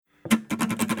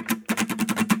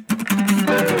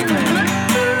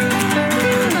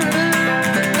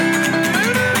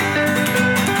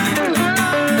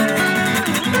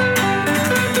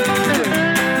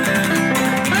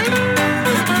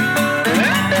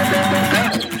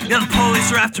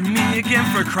police are after me again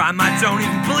for a crime I don't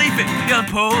even believe in. Yeah,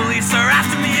 the police are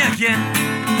after me again.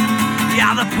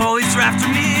 Yeah, the police are after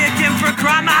me again for a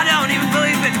crime I don't even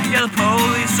believe in. Yeah, the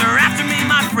police are after me,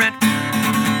 my friend.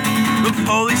 The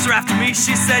police are after me,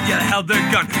 she said. Yeah, they held their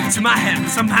gun to my head.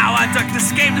 Somehow I ducked,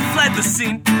 escaped, and fled the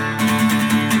scene.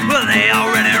 Well, they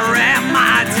already ran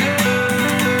my ID.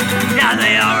 Yeah,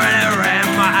 they already ran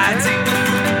my ID.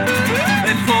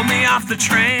 They pulled me off the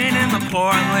train in the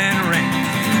Portland rain.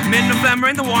 Mid-November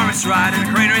ain't the warmest ride, and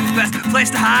the crater ain't the best place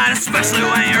to hide, especially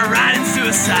when you're riding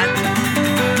suicide.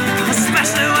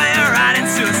 Especially when you're riding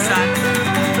suicide.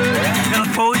 Yeah,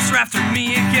 the police are after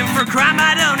me again for a crime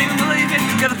I don't even believe in.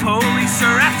 Yeah, the police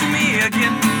are after me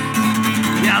again.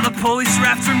 Yeah, the police are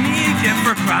after me again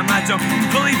for a crime I don't even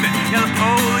believe in. Yeah, the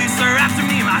police are after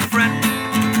me, my friend.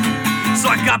 So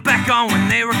I got back on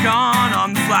when they were gone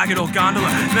on the flagged old gondola.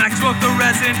 Then I spoke the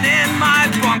resident in my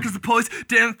bunk, cause the police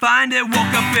didn't find it.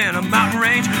 Woke up in a mountain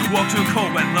range, woke to a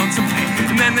cold, wet, lonesome pain.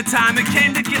 And then the time it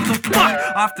came to get the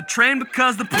fuck off the train,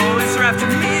 because the police are after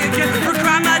me again for a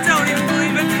crime I don't even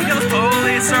believe in. Yeah, the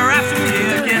police are after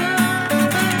me again.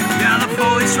 Yeah, the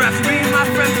police are after me, my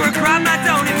friend, for a crime I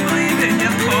don't even believe in.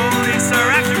 Yeah, the police are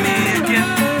after me again.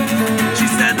 She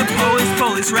said the police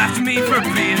are after me for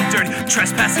being dirty,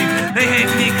 trespassing. They hate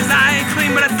me cause I ain't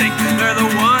clean, but I think they're the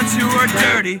ones who are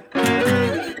dirty.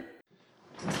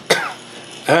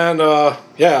 And,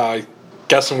 yeah, I'm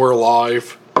guessing we're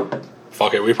live.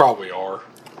 Fuck it, we probably are.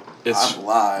 I'm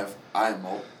live. I'm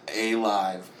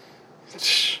alive.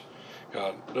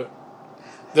 God.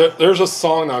 There's a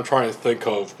song that I'm trying to think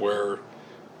of where,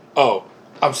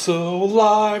 I'm so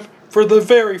alive for the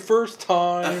very first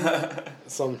time.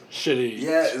 Some shitty...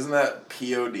 Yeah, isn't that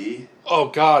P.O.D.? Oh,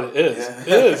 God, it is. Yeah.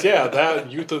 It is, yeah. That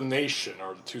Youth of the Nation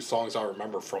are the two songs I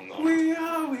remember from them. We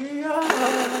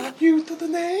are, Youth of the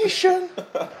Nation.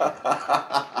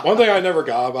 One thing I never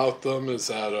got about them is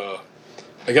that,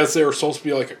 I guess they were supposed to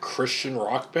be like a Christian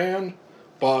rock band,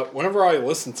 but whenever I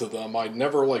listened to them, I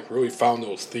never, really found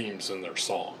those themes in their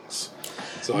songs.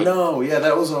 So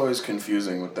that was always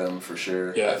confusing with them, for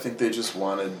sure. Yeah. I think they just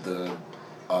wanted the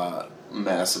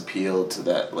mass appeal to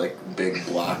that, big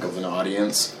block of an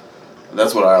audience.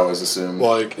 That's what I always assumed.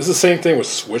 It's the same thing with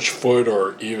Switchfoot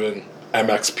or even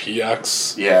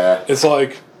MXPX. Yeah. It's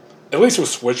at least with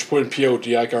Switchfoot and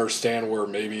POD, I can understand where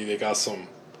maybe they got some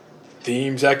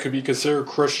themes that could be considered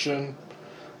Christian.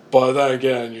 But then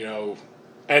again,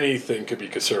 anything could be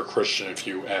considered Christian if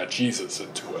you add Jesus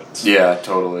into it. Yeah,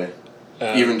 totally.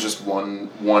 Even just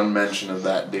one mention of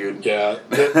that dude. Yeah,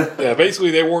 basically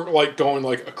they weren't going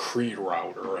a creed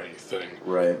route or anything.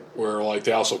 Right. Where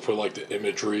they also put the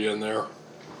imagery in there.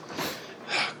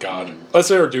 God, let's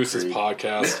introduce this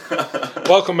podcast.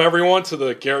 Welcome everyone to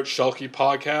the Garret Schuelke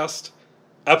podcast,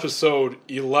 episode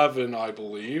 11, I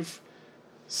believe,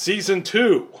 season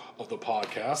 2 of the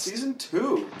podcast. Season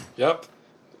 2. Yep.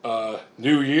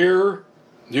 New year,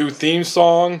 new theme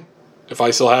song. If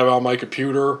I still have it on my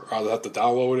computer, I'll have to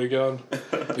download it again.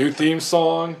 New theme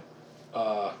song.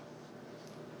 I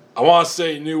want to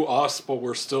say new us, but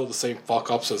we're still the same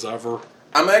fuck-ups as ever.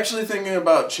 I'm actually thinking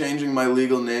about changing my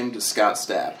legal name to Scott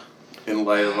Stapp in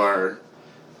light of our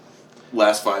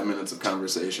last 5 minutes of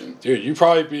conversation. Dude, you'd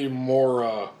probably be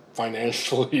more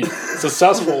financially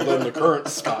successful than the current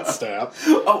Scott Stapp.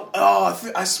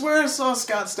 I swear I saw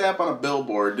Scott Stapp on a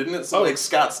billboard. Didn't it say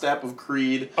Scott Stapp of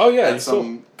Creed at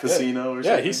some casino or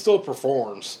something? Yeah, he still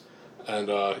performs. And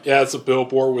it's a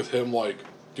billboard with him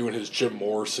doing his Jim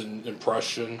Morrison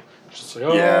impression. Just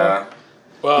yeah.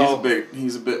 Well,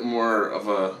 he's a bit more of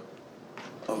a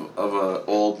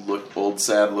old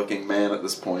sad looking man at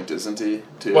this point, isn't he?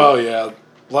 Too. Well, yeah.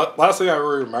 Last thing I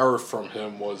really remember from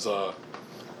him was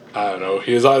I don't know.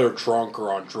 He was either drunk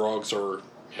or on drugs or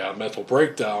mental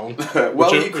breakdown.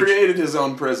 He created his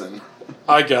own prison.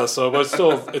 I guess so, but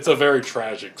still, it's a very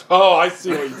tragic. Oh, I see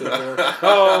what you did there.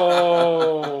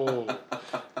 Oh,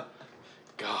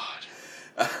 God.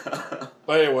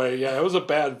 But anyway, it was a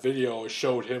bad video. It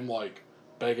showed him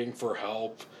begging for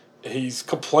help. He's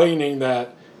complaining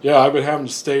that I've been having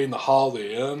to stay in the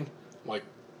Holiday Inn.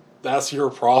 That's your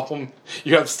problem?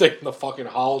 You have to stay in the fucking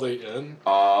Holiday Inn?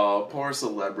 Oh, poor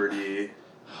celebrity.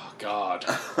 Oh, God.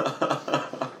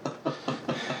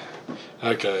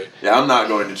 Okay. Yeah, I'm not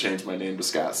going to change my name to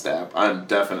Scott Stapp. I'm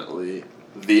definitely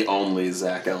the only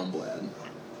Zach Elmblad.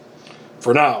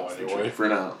 For now, anyway. For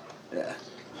now, yeah.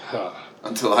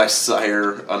 Until I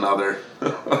sire another.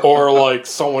 Or,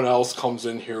 someone else comes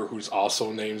in here who's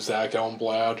also named Zach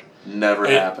Elmblad. Never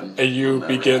happened. And you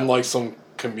begin, some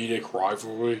comedic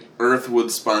rivalry. Earth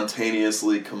would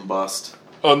spontaneously combust.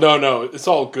 Oh, no, it's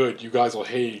all good. You guys will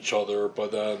hate each other,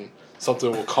 but then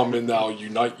something will come in that'll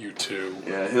unite you two.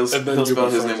 Yeah, he'll spell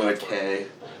his name with a K.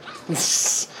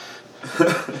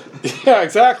 Yeah,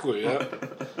 exactly. Yeah.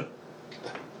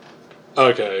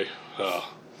 Okay.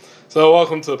 So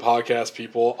welcome to the podcast,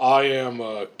 people. I am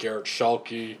Garret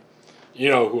Schuelke. You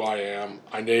know who I am.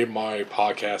 I named my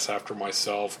podcast after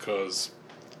myself because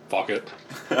fuck it.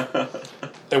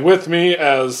 And with me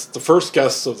as the first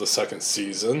guest of the second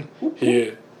season,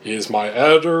 he is my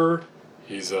editor.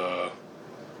 He's a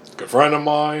good friend of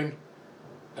mine.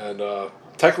 And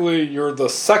technically, you're the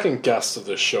second guest of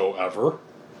this show ever.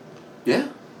 Yeah?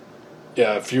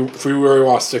 Yeah, if we really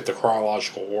want to stick to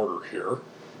chronological order here.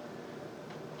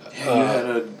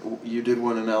 Yeah, you did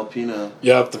one in Alpena.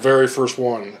 Yeah, the very first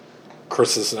one,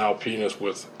 Chris's and Alpena's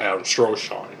with Adam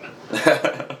Stroshine.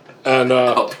 And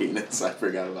Alpenas, I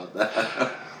forgot about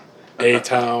that.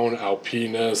 A-Town,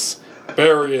 Alpenas,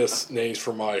 various names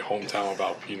from my hometown of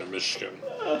Alpena, Michigan.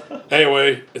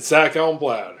 Anyway, it's Zach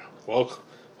Elmblad.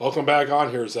 Welcome back on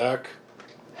here, Zach.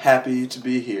 Happy to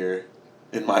be here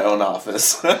in my own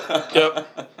office.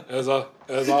 Yep.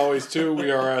 As always, too,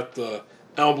 we are at the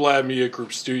Elmblad Media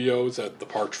Group Studios at the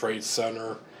Park Trade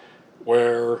Center,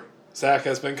 where Zach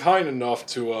has been kind enough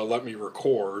to let me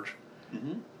record.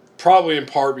 Mm-hmm. Probably in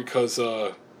part because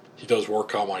he does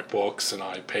work on my books and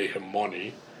I pay him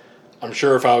money. I'm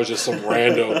sure if I was just some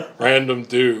random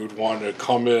dude wanting to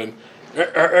come in,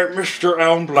 Mr.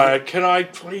 Elmblad, can I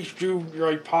please do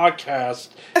your podcast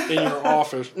in your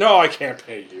office? No, I can't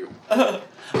pay you.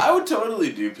 I would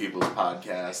totally do people's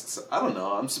podcasts. I don't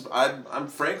know. I'm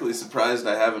frankly surprised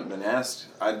I haven't been asked.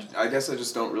 I guess I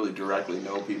just don't really directly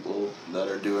know people that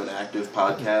are doing active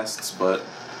podcasts, but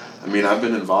I mean, I've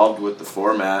been involved with the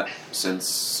format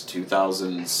since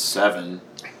 2007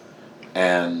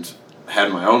 and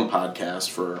had my own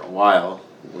podcast for a while,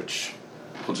 which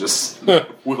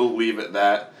we'll leave it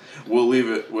that. We'll leave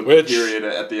it with the period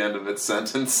at the end of its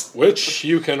sentence. Which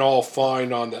you can all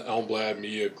find on the Elmblad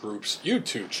Media Group's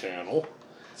YouTube channel.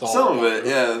 Some of it,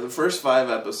 yeah. The first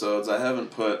 5 episodes, I haven't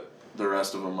put the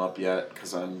rest of them up yet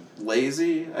because I'm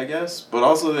lazy, I guess. But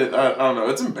also, I don't know,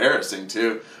 it's embarrassing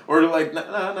too. Or like,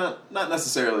 not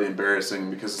necessarily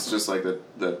embarrassing because it's just like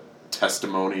the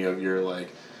testimony of your like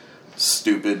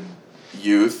stupid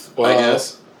youth, I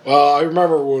guess. Well, I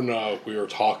remember when we were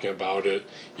talking about it,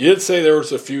 you did say there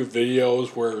was a few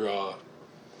videos where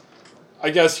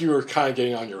I guess you were kind of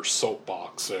getting on your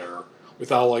soapbox there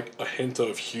without like a hint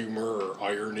of humor or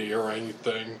irony or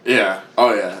anything. Yeah.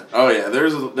 Oh yeah.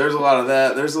 There's a lot of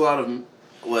that. There's a lot of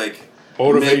like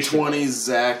mid-20s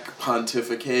Zach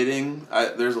pontificating.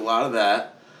 There's a lot of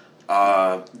that.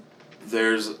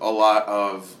 There's a lot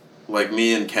of like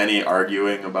me and Kenny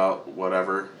arguing about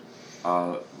whatever.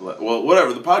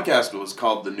 Whatever. The podcast was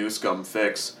called The New Scum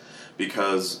Fix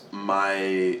because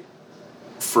my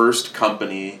first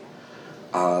company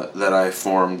that I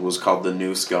formed was called The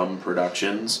New Scum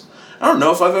Productions. I don't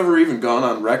know if I've ever even gone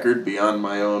on record beyond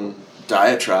my own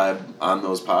diatribe on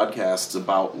those podcasts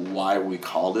about why we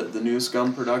called it The New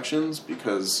Scum Productions,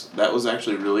 because that was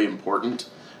actually really important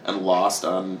and lost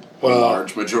on a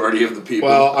large majority of the people.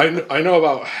 Well, I know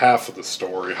about half of the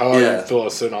story. How do you fill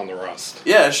us in on the rest?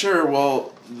 Yeah, sure.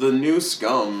 Well, the New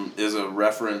Scum is a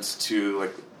reference to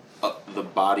like the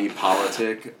body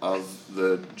politic of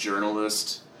the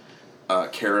journalist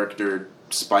character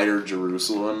Spider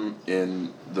Jerusalem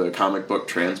in the comic book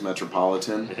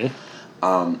Transmetropolitan.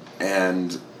 Mm-hmm.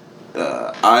 And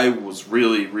I was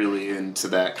really, really into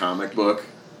that comic book.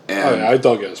 And I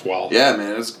dug it as well. Yeah,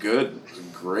 man, it's good. It's a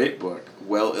great book.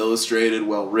 Well illustrated,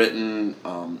 well written.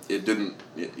 It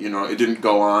didn't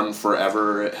go on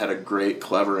forever. It had a great,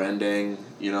 clever ending.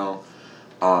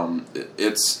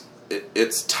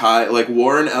 It's tied like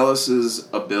Warren Ellis's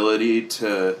ability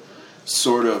to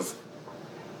sort of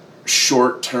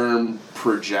short-term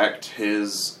project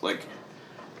his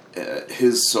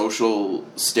social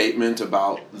statement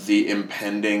about the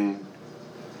impending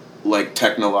like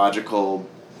technological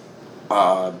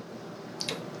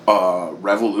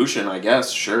revolution, I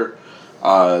guess, sure.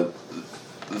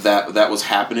 That was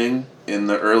happening in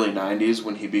the early 90s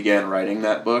when he began writing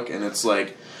that book, and it's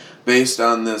like based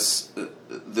on this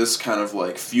kind of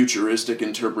like futuristic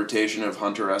interpretation of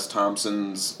Hunter S.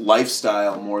 Thompson's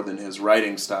lifestyle more than his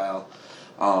writing style.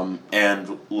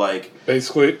 And like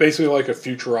basically like a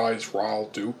futurized Raoul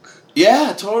Duke.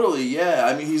 Yeah, totally. Yeah,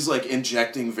 I mean he's like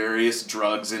injecting various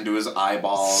drugs into his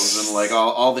eyeballs, and like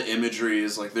all the imagery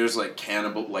is like there's like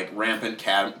rampant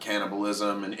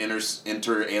cannibalism and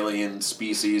inter-alien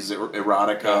species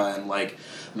erotica and like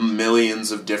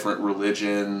millions of different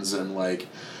religions and like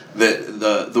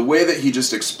the way that he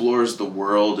just explores the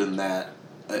world in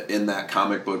that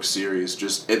comic book series,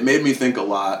 just it made me think a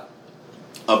lot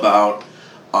about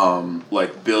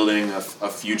like building a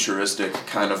futuristic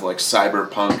kind of like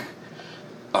cyberpunk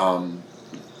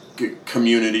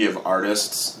community of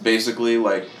artists, basically,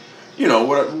 like, you know,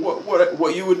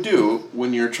 what you would do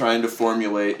when you're trying to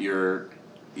formulate your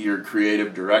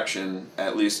creative direction,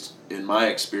 at least in my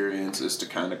experience, is to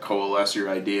kind of coalesce your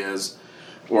ideas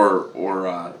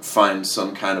or find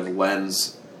some kind of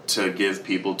lens to give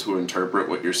people to interpret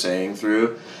what you're saying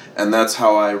through. And that's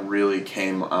how I really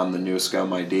came on the New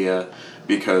Scum idea,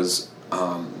 because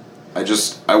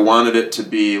I wanted it to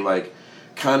be like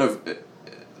kind of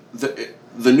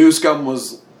the New Scum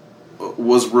was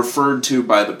referred to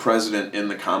by the president in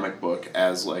the comic book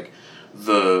as like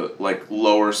the like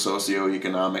lower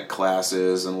socioeconomic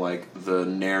classes and like the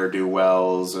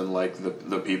ne'er-do-wells and like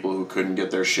the people who couldn't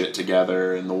get their shit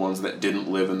together and the ones that didn't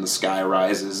live in the sky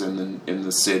rises in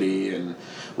the city and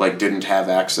like didn't have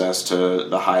access to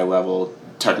the high level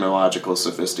technological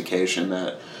sophistication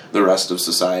that the rest of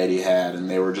society had, and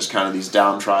they were just kind of these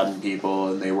downtrodden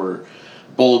people, and they were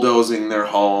bulldozing their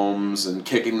homes and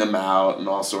kicking them out and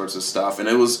all sorts of stuff. And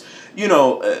it was, you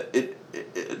know, it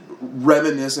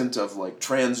reminiscent of like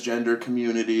transgender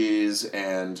communities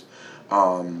and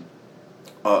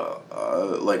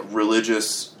like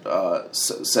religious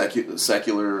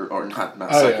secular or not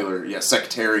secular,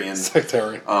 sectarian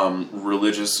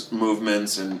religious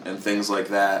movements and things like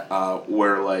that,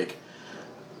 where like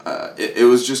it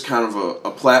was just kind of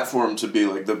a platform to be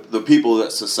like the people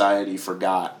that society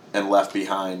forgot and left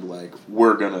behind. Like,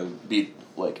 we're gonna be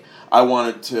like, I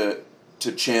wanted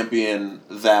to champion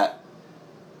that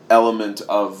element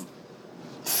of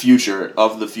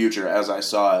the future as I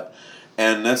saw it.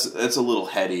 And that's a little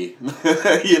heady,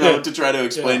 you know, to try to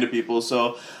explain to people.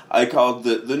 So I called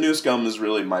the New Scum is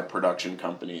really my production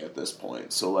company at this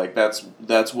point. So like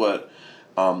that's what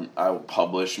I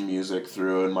publish music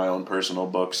through, in my own personal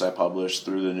books I publish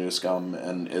through the New Scum,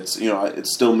 and it's, you know,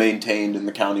 it's still maintained in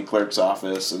the county clerk's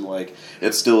office, and like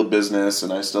it's still a business,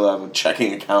 and I still have a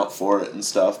checking account for it and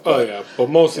stuff. But, but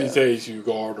most of these days you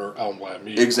go under Elmblad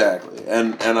Media. Exactly,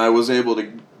 and I was able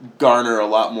to garner a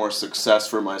lot more success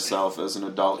for myself as an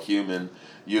adult human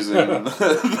using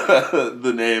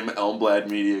the name Elmblad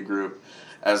Media Group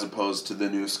as opposed to the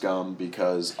New Scum,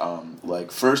 because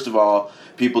like, first of all,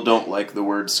 people don't like the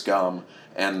word scum,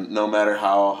 and no matter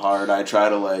how hard I try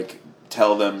to like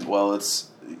tell them, well, it's,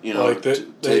 you know, like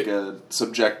take a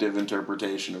subjective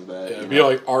interpretation of that. Yeah, it'd be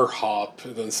like art hop,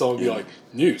 and then someone would be like,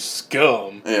 New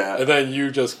Scum. Yeah. And then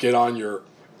you just get on your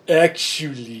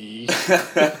actually yeah,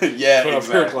 put up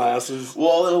exactly. your glasses.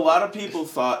 Well, and a lot of people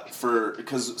thought,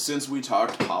 because since we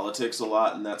talked politics a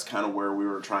lot, and that's kind of where we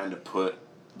were trying to put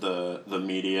the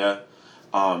media,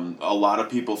 a lot of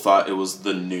people thought it was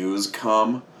the news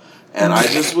cum, and I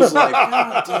just was like,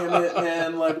 God damn it,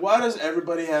 man, like, why does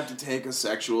everybody have to take a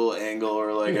sexual angle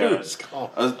or like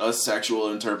a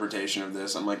sexual interpretation of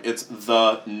this? I'm like, it's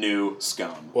the New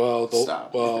Scum.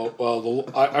 Stop.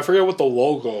 I forget what the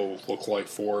logo looked like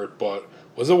for it, but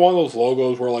was it one of those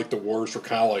logos where like the words were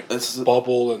kind of like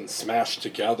bubbled and smashed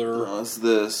together? No,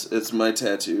 it's my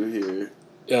tattoo here.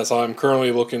 Yes, I'm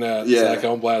currently looking at Zach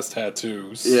Elmblad's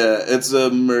tattoos. Yeah, it's a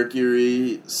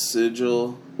Mercury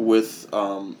sigil with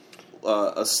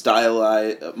a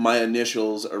stylized, my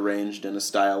initials arranged in a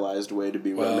stylized way to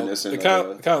be reminiscent. It kind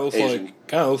of looks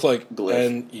like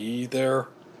glyph. NE there.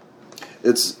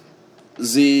 It's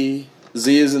Z.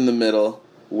 Z is in the middle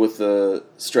with a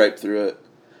stripe through it.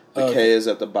 The K is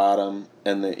at the bottom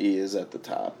and the E is at the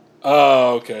top.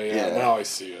 Oh, okay, yeah, now I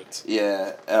see it.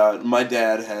 Yeah, my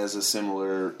dad has a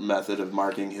similar method of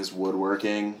marking his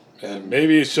woodworking. And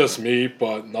maybe it's just me,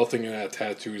 but nothing in that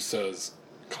tattoo says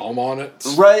 "come" on it.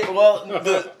 Right. Well,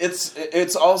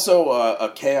 it's also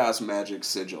a chaos magic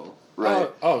sigil, right?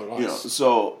 Oh, nice. You know,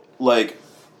 so like,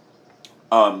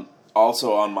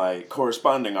 also on my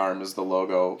corresponding arm is the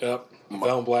logo. Yep.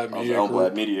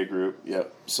 Elmblad Media Group.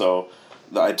 Yep. So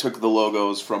I took the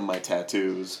logos from my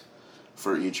tattoos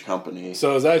for each company.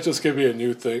 So is that just going to be a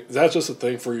new thing? Is that just a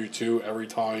thing for you too? Every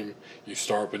time you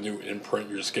start up a new imprint,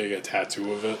 you're just going to get a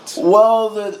tattoo of it? Well,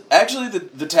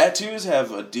 the tattoos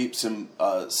have a deep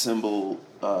symbolical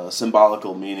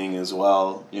meaning as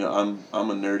well. You know,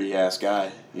 I'm a nerdy ass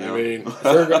guy. You know? I mean,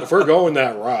 if we're going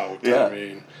that route, yeah. I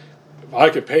mean, if I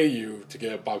could pay you to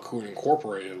get a Bakun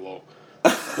Incorporated logo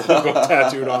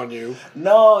tattooed on you.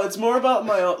 No, it's more about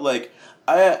my own, like,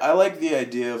 I like the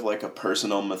idea of like a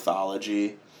personal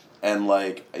mythology, and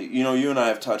like, you know, you and I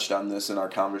have touched on this in our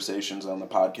conversations on the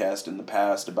podcast in the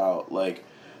past about like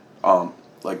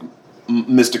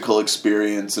mystical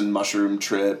experience and mushroom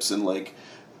trips and like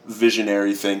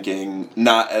visionary thinking,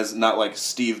 not like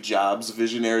Steve Jobs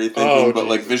visionary thinking, but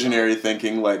like visionary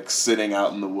thinking, like sitting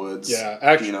out in the woods. Yeah,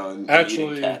 actually, you know, and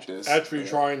eating cactus. Actually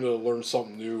trying to learn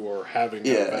something new or having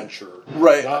an adventure.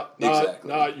 Right. Exactly.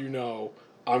 Not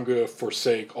I'm going to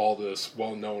forsake all this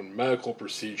well-known medical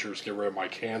procedures, get rid of my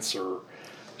cancer,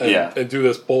 and do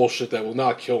this bullshit that will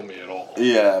not kill me at all.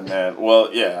 Yeah, man. Well,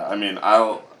 yeah. I mean,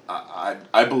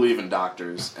 I believe in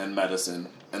doctors and medicine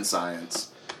and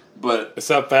science, but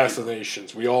except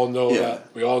vaccinations, we all know that.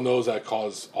 We all know that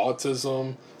cause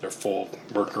autism. They're full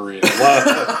of mercury and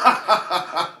lead.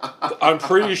 I'm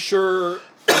pretty sure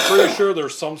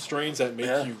there's some strains that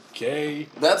make you gay.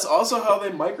 That's also how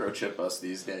they microchip us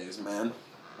these days, man.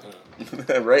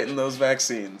 Right in those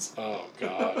vaccines. Oh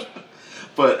God.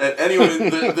 But anyway,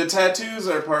 the tattoos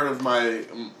are part of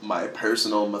my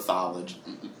personal mythology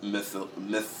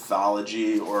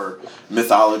or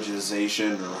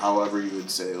mythologization, or however you would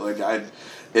say. Like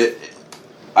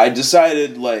I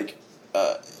decided like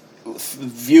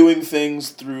viewing things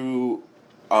through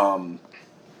oh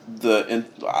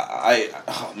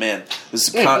man,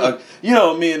 this is you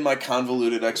know me and my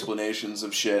convoluted explanations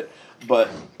of shit, but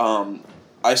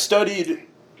I studied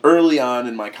early on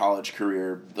in my college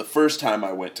career. The first time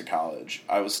I went to college,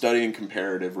 I was studying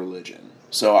comparative religion,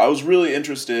 so I was really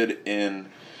interested in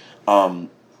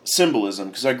symbolism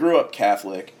because I grew up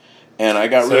Catholic, and I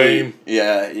got really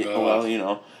well, you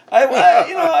know,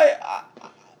 I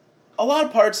a lot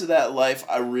of parts of that life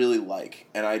I really like,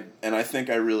 and I think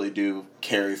I really do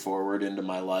carry forward into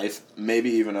my life,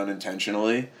 maybe even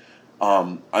unintentionally.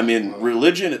 I mean,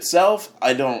 religion itself,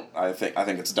 I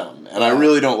think it's dumb, and I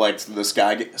really don't like the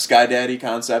sky daddy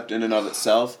concept in and of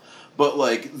itself. But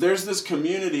like, there's this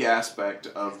community aspect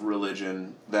of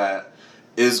religion that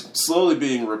is slowly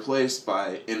being replaced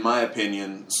by, in my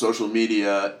opinion, social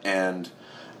media and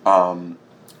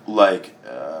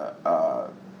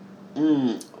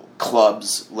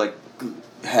clubs, like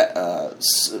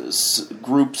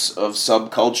groups of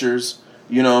subcultures,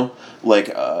 you know,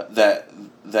 like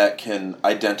that can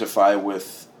identify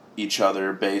with each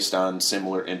other based on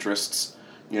similar interests,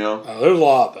 you know. There's a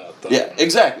lot of that, though. Yeah,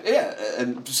 exactly. Yeah,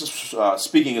 and just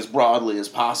speaking as broadly as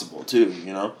possible too,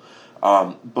 you know.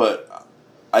 But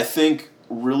I think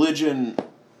religion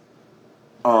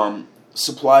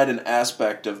supplied an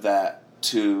aspect of that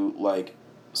to like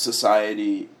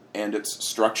society and its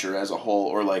structure as a whole,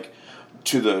 or like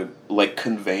to the like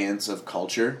conveyance of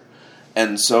culture.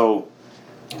 And so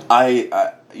I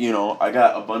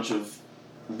got a bunch of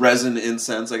resin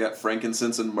incense. I got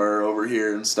frankincense and myrrh over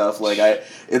here and stuff. Like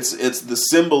it's the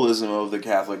symbolism of the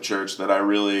Catholic Church that I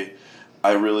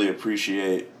really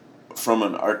appreciate from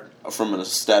an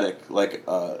aesthetic, like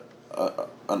an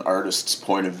artist's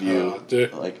point of view.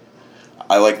 Like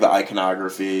I like the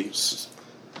iconography.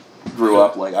 Grew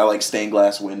up like I like stained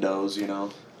glass windows, you know.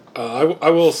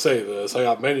 I will say this: I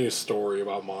got many a story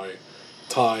about my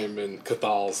time in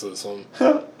Catholicism.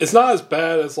 It's not as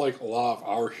bad as like a lot of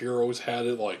our heroes had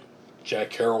it, like Jack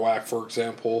Kerouac, for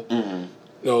example. Mm-hmm.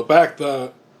 You know, back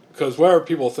then, because whenever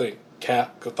people think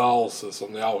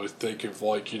Catholicism, they always think of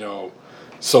like, you know,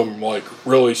 some like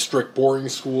really strict boarding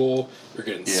school. You're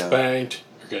getting spanked.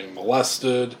 You're getting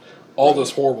molested. All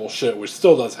this horrible shit, which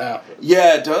still does happen.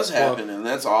 Yeah, it does happen, and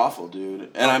that's awful, dude.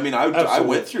 And I mean, I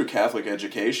went through Catholic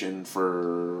education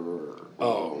for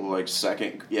like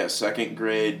second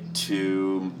grade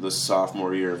to the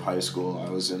sophomore year of high school. I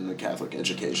was in the Catholic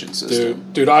education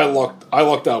system. Dude, I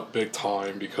lucked out big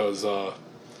time because I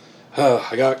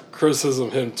got criticism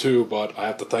of him too, but I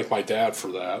have to thank my dad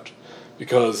for that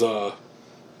because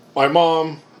my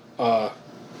mom,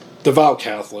 devout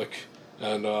Catholic,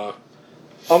 and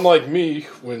unlike me,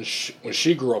 when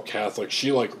she grew up Catholic,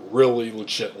 she like really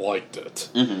legit liked it.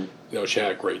 Mm-hmm. You know, she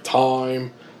had a great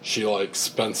time. She like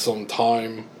spent some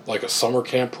time like a summer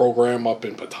camp program up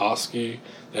in Petoskey.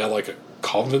 They had like a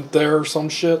convent there or some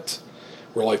shit,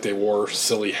 where like they wore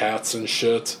silly hats and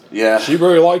shit. Yeah, she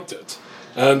really liked it.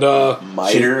 And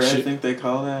mitre, I think they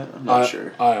call that. I'm not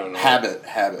sure. I don't know. Habit.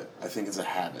 I think it's a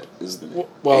habit. Is the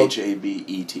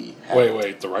HABET?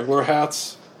 Wait, the regular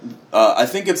hats. I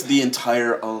think it's the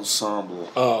entire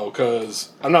ensemble. Oh,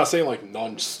 because I'm not saying like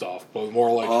nun stuff, but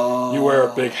more like you wear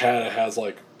a big hat that has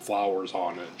like flowers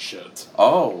on it and shit.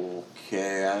 Oh,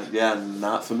 okay. Yeah,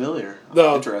 not familiar.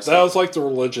 No, interesting. That was like the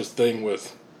religious thing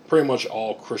with pretty much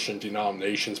all Christian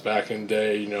denominations back in the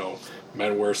day. You know,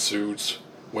 men wear suits,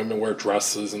 women wear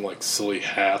dresses and like silly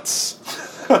hats.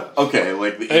 Okay,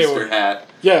 like the Easter hat.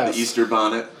 Yeah. The Easter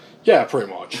bonnet. Yeah,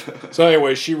 pretty much. So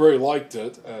anyway, she really liked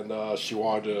it, and she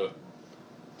wanted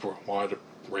to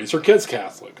raise her kids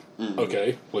Catholic.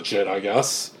 Okay, legit, I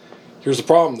guess. Here's the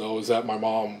problem, though, is that my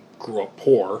mom grew up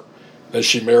poor. Then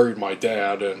she married my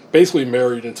dad and basically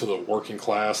married into the working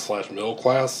class / middle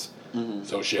class.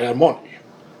 So she had money.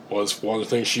 Was one of the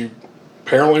things she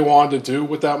apparently wanted to do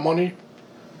with that money?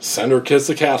 Send her kids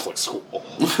to Catholic school.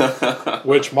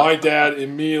 Which my dad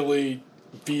immediately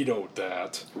vetoed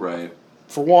that. Right.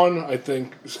 For one, I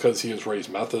think it's because he was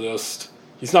raised Methodist.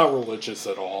 He's not religious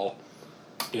at all.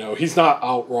 He's not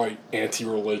outright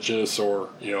anti-religious or,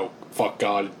 fuck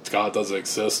God, God doesn't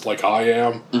exist like I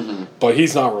am. But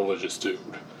he's not a religious dude.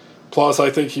 Plus, I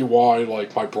think he wanted,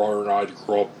 like, my brother and I to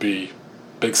grow up be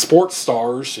big sports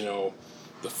stars,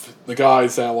 the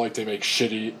guys that, like, they make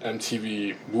shitty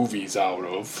MTV movies out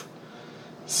of.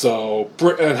 So,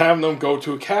 and having them go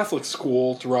to a Catholic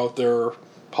school throughout their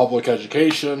public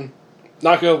education,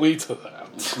 not going to lead to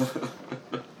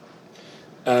that.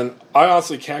 And I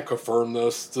honestly can't confirm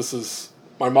this.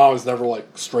 My mom has never,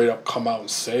 like, straight up come out and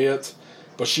say it,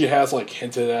 but she has, like,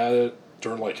 hinted at it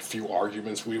during, like, a few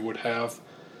arguments we would have.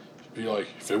 She'd be like,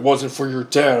 if it wasn't for your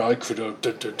dad, I could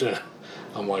have...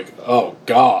 I'm like, oh,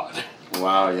 God.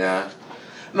 Wow, yeah.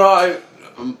 No,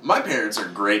 my parents are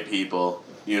great people,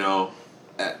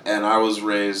 and I was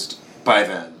raised by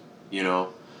them,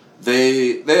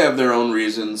 They have their own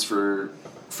reasons for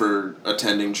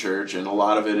attending church, and a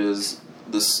lot of it is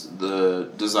the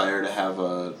desire to have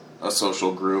a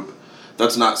social group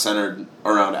that's not centered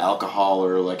around alcohol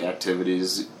or like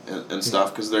activities and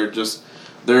stuff, because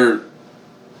they're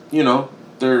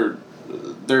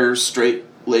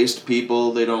straight-laced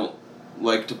people. They don't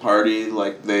like to party.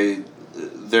 Like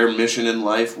their mission in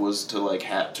life was to like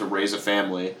to raise a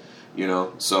family,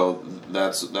 So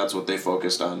that's what they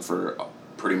focused on for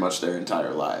pretty much their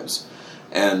entire lives,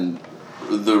 and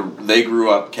they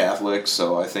grew up Catholic,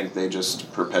 so I think they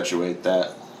just perpetuate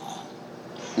that,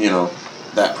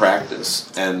 that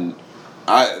practice. And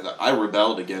I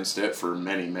rebelled against it for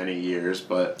many, many years,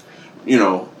 but,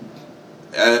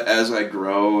 as I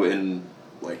grow in,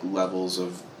 like, levels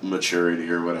of maturity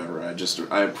or whatever,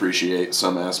 I appreciate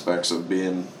some aspects of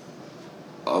being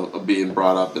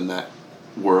brought up in that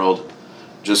world,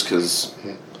 just because,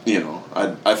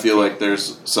 I feel like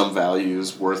there's some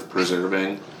values worth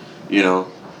preserving.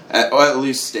 At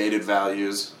least stated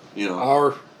values,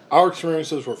 Our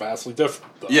experiences were vastly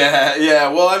different, though. Yeah,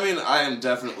 well, I mean, I am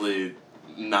definitely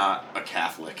not a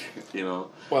Catholic,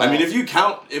 Well, I mean,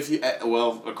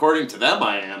 according to them,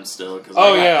 I am still, because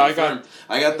I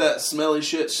got that smelly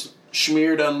shit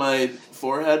smeared on my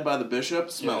forehead by the bishop.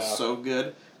 Smells so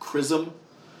good. Chrism.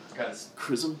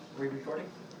 Chrism. Are we recording?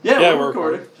 Yeah, we're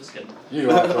recording. Just kidding. You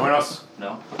want to join us?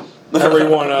 No.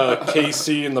 Everyone,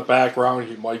 KC in the background,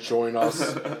 he might join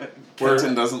us.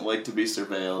 Kenton doesn't like to be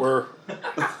surveilled.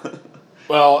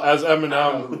 Well, as I don't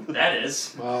know Eminem... who that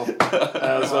is. Well,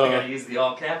 I gotta use the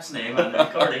all caps name on the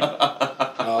recording.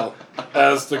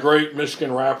 As the great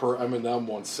Michigan rapper Eminem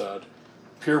once said,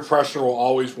 peer pressure will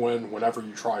always win whenever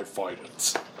you try and fight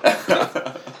it.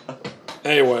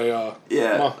 Anyway,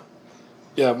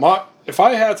 if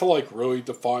I had to, like, really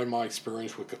define my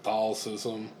experience with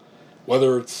Catholicism,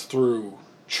 whether it's through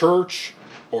church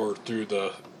or through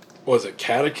the,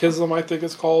 catechism, I think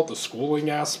it's called, the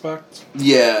schooling aspect.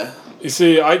 Yeah. You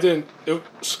see, it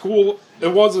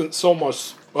wasn't so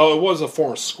much, well, it was a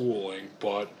form of schooling,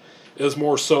 but it was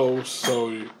more so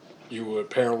you would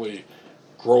apparently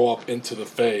grow up into the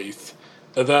faith,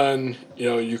 and then,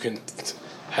 you can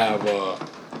have,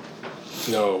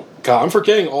 God, I'm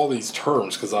forgetting all these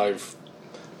terms because I've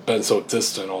been so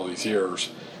distant all these years.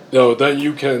 Then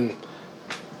you can,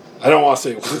 I don't want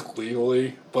to say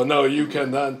legally, but no, you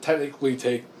can then technically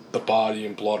take the body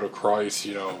and blood of Christ,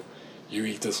 you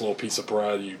eat this little piece of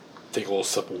bread, you take a little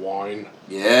sip of wine.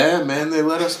 Yeah, man, they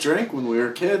let us drink when we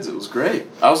were kids. It was great.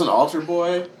 I was an altar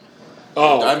boy.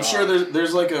 Oh, I'm God. sure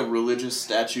there's like a religious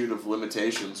statute of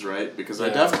limitations, right? Because I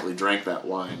definitely drank that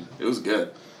wine. It was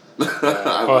good.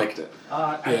 I liked it.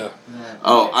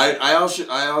 I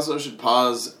also should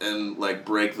pause and like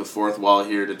break the fourth wall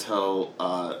here to tell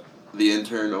the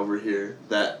intern over here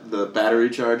that the battery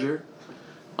charger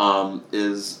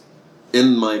is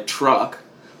in my truck,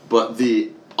 but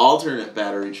the alternate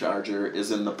battery charger is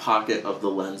in the pocket of the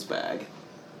lens bag.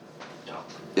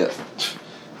 Yeah.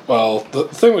 Well, the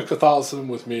thing with Catholicism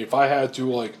with me, if I had to,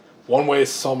 like, one way to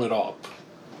sum it up,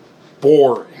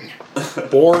 boring.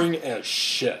 Boring as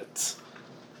shit.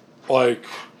 Like,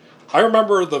 I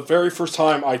remember the very first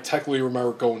time I technically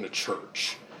remember going to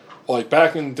church. Like,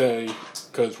 back in the day,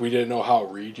 because we didn't know how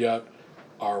to read yet,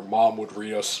 our mom would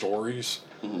read us stories.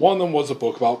 Mm-hmm. One of them was a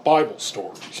book about Bible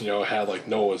stories. It had, like,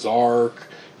 Noah's Ark,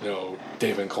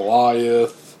 David and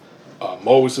Goliath,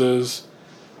 Moses.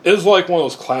 It was like one of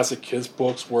those classic kids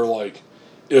books where like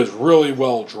it was really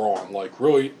well drawn, like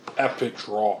really epic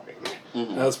drawing.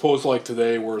 Mm-hmm. As opposed to like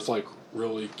today where it's like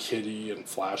really kiddie and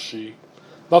flashy.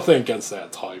 Nothing against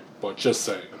that type, but just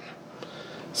saying.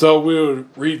 So we would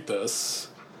read this,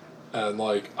 and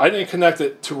like I didn't connect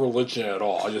it to religion at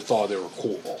all. I just thought they were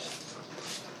cool.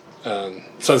 And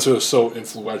since it was so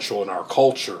influential in our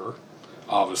culture,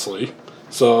 obviously,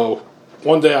 so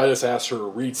one day I just asked her to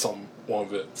read one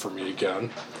of it for me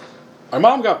again. My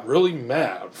mom got really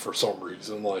mad for some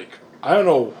reason. Like, I don't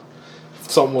know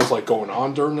if something was like going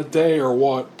on during the day or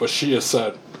what, but she just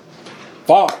said,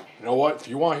 "Fine, you know what, if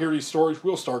you want to hear these stories,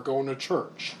 we'll start going to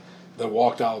church." Then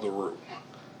walked out of the room.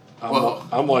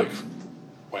 I'm like,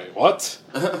 wait, what?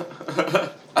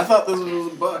 I thought this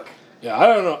was a book. Yeah, I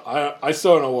don't know. I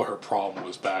still don't know what her problem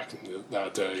was back in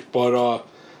that day. But,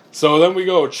 so then we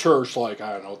go to church, like,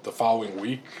 I don't know, the following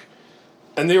week.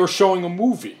 And they were showing a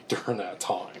movie during that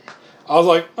time. I was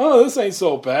like, oh, this ain't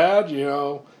so bad, you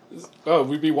know. Oh,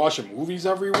 we'd be watching movies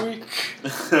every week.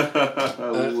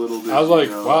 I was like,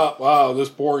 wow,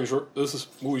 this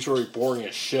movie's really boring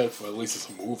as shit, but at least it's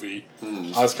a movie.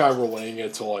 I was kind of relating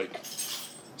it to, like,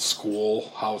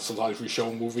 school, how sometimes we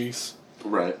show movies.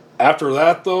 Right. After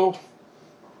that, though,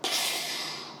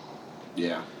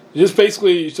 yeah. It's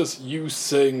just you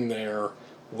sitting there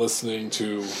listening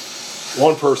to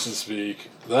one person speak,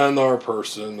 then another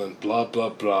person, then blah, blah,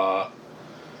 blah.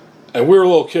 And we were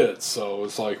little kids, so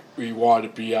it's like we wanted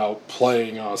to be out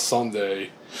playing on a Sunday,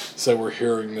 so we're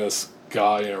hearing this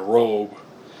guy in a robe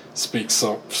speak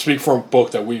from a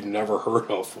book that we've never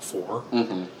heard of before.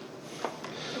 Mm-hmm.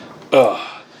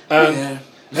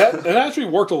 It actually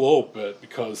worked a little bit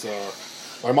because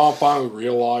my mom finally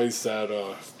realized that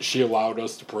she allowed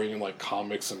us to bring in like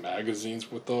comics and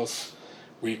magazines with us.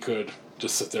 We could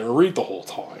just sit there and read the whole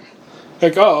time.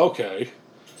 Like, oh, okay.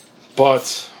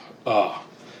 But,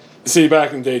 see,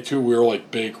 back in the day, too, we were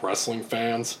like big wrestling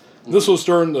fans. This was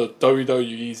during the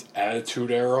WWE's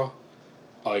Attitude Era.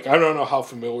 Like, I don't know how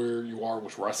familiar you are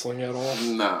with wrestling at all.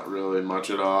 Not really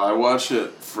much at all. I watched it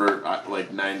for,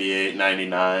 like, 98,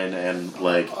 99, and,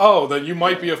 like... Oh, then you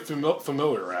might be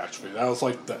familiar, actually. That was,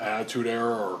 like, the Attitude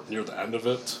Era, or near the end of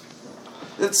it.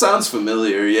 It sounds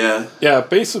familiar, yeah. Yeah,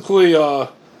 basically,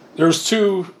 there's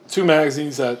two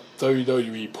magazines that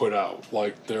WWE put out.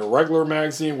 Like, their regular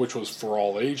magazine, which was for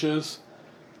all ages.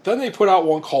 Then they put out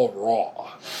one called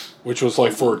Raw, which was,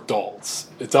 like, for adults.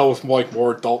 It dealt with, like,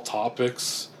 more adult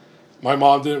topics. My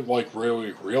mom didn't, like,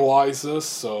 really realize this,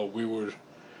 so we would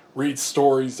read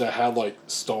stories that had, like,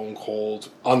 Stone Cold.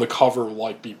 On the cover,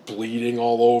 like, be bleeding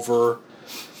all over.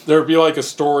 There'd be, like, a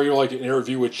story, like, an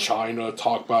interview with China,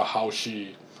 talk about how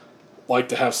she liked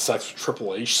to have sex with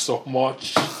Triple H so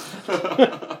much.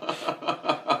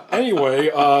 Anyway,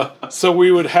 so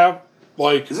we would have,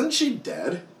 like... Isn't she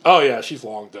dead? Oh, yeah, she's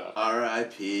long dead.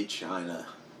 R.I.P. China.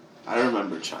 I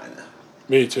remember China.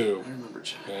 Me too. I remember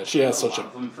China. Yeah, she has such a lot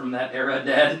of them from that era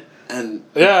dead. And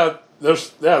yeah,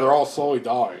 they're all slowly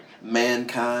dying.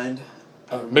 Mankind.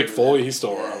 Mick Foley, he's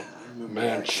still around.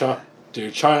 Man,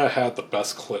 China had the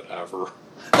best clit ever.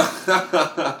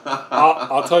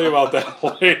 I'll tell you about that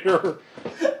later.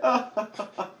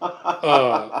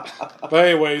 But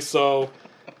anyway, so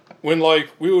when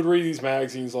like we would read these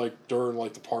magazines like during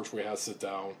like the parts we had to sit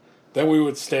down, then we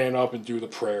would stand up and do the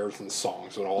prayers and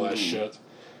songs and all that shit.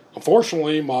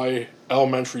 Unfortunately, my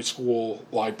elementary school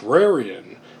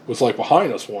librarian was like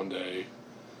behind us one day,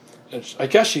 and I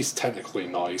guess she's technically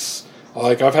nice.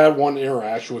 Like I've had one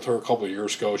interaction with her a couple of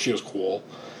years ago. She was cool,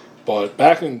 but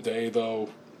back in the day though,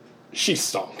 she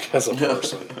stunk as a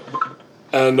person.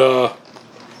 And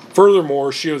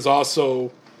furthermore, she was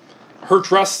also her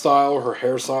dress style, her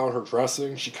hairstyle, her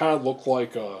dressing. She kind of looked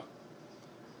like a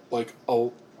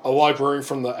librarian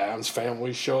from the Addams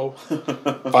Family show,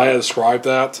 if I had to describe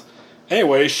that.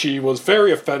 Anyway, she was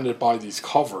very offended by these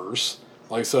covers.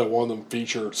 Like I said, one of them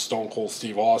featured Stone Cold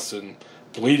Steve Austin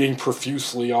bleeding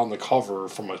profusely on the cover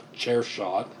from a chair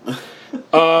shot.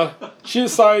 She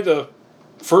decided to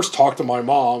first talk to my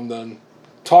mom, then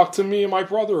talk to me and my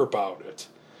brother about it.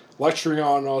 Lecturing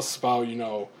on us about,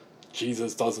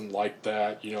 Jesus doesn't like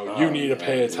that, you need to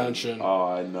pay attention. Oh,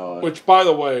 I know it. Which, by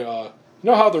the way, you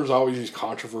know how there's always these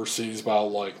controversies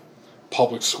about, like,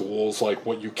 public schools, like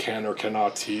what you can or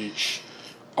cannot teach?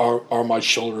 Are my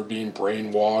children being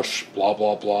brainwashed? Blah,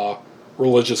 blah, blah.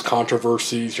 Religious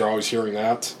controversies, you're always hearing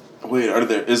that. Wait,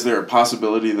 is there a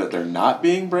possibility that they're not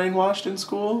being brainwashed in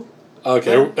school?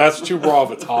 Okay, that's too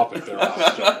broad of a topic there,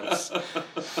 Jones.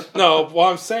 No,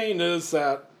 what I'm saying is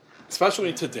that, especially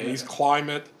in today's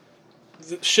climate,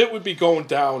 shit would be going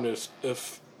down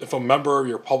if if a member of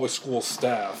your public school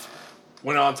staff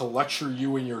went on to lecture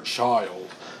you and your child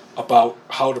about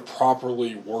how to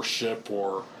properly worship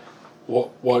or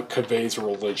what conveys a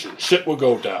religion, shit would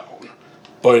go down.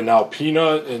 But in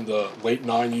Alpena in the late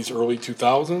 90s, early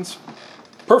 2000s,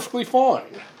 perfectly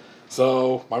fine.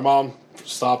 So my mom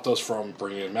stopped us from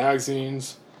bringing in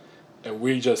magazines, and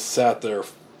we just sat there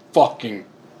fucking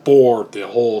bored the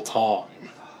whole time.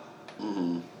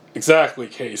 Mm-hmm. Exactly,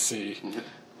 Casey.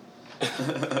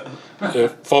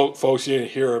 If folks, you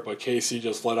didn't hear it, but Casey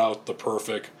just let out the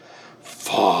perfect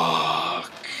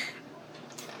fuck.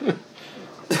 And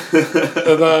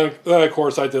then, of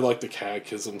course, I did like the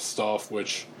catechism stuff,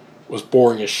 which was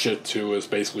boring as shit too. It was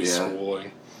basically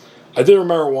schooling. I did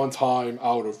remember one time,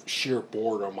 out of sheer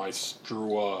boredom, I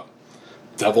drew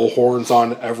devil horns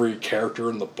on every character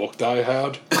in the book that I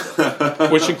had,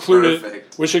 which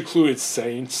included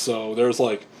saints. So there's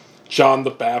like John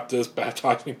the Baptist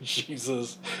baptizing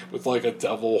Jesus with like a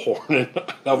devil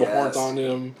horns on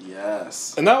him.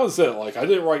 Yes. And that was it. Like, I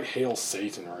didn't write Hail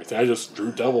Satan or anything. I just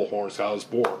drew devil horns because I was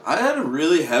bored. I had a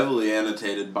really heavily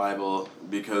annotated Bible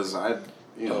because I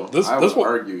would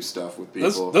argue stuff with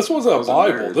people. This wasn't a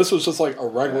Bible. This was just like a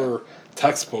regular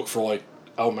textbook for like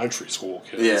elementary school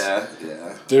kids. Yeah.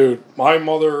 Dude, my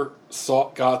mother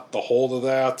got the hold of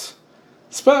that.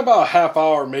 Spent about a half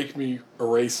hour making me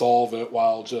erase all of it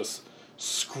while just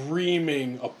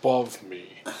screaming above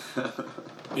me.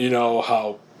 You know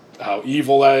how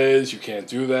evil that is. You can't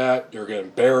do that. You're gonna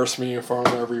embarrass me in front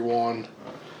of everyone.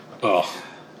 Ugh.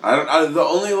 The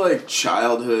only like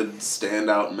childhood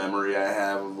standout memory I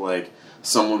have of like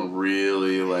someone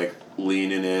really like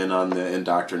leaning in on the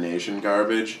indoctrination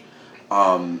garbage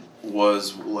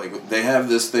was like they have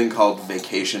this thing called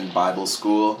Vacation Bible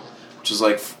School, which is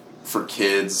like for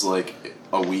kids like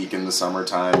a week in the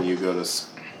summertime. You go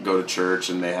to church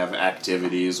and they have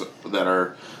activities that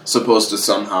are supposed to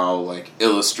somehow like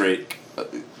illustrate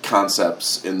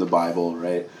concepts in the Bible,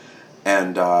 right?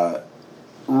 And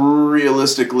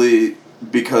realistically,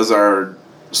 because our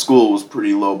school was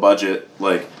pretty low budget,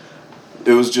 like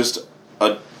it was just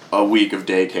a week of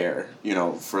daycare, you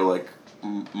know, for like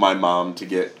my mom to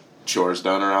get chores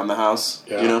done around the house,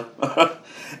 you know.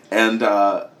 And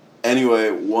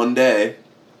anyway, one day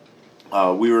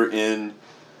we were in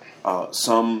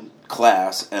some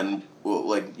class, and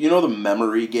like, you know, the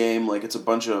memory game, like it's a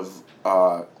bunch of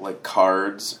like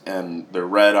cards, and they're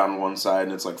red on one side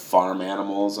and it's like farm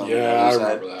animals on the other side.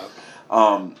 I remember that.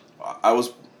 I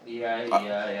was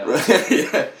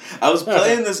I was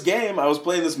playing this game. I was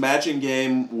playing this matching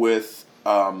game with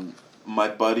my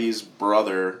buddy's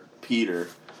brother, Peter.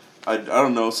 I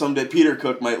don't know, someday Peter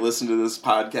Cook might listen to this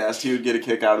podcast. He would get a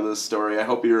kick out of this story. I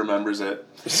hope he remembers it.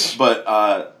 But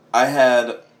I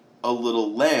had a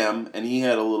little lamb and he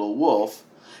had a little wolf,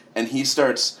 and he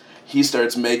starts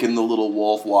making the little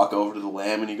wolf walk over to the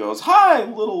lamb, and he goes, "Hi,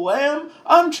 little lamb,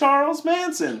 I'm Charles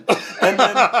Manson." And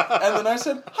then I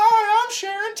said, "Hi, I'm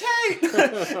Sharon Tate."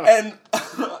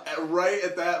 And right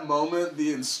at that moment,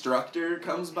 the instructor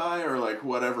comes by, or like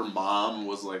whatever mom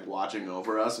was like watching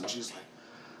over us, and she's like,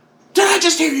 "Did I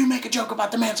just hear you make a joke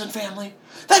about the Manson family?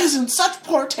 That is in such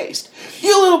poor taste.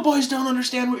 You little boys don't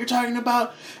understand what you're talking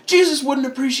about. Jesus wouldn't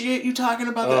appreciate you talking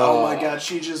about that." Oh my God,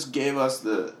 she just gave us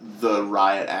the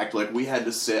riot act. Like, we had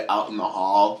to sit out in the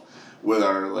hall with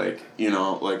our, like, you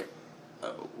know, like,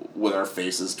 with our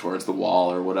faces towards the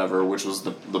wall or whatever, which was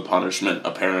the punishment,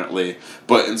 apparently.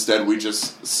 But instead, we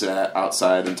just sat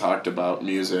outside and talked about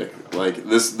music. Like,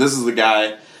 this is the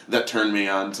guy that turned me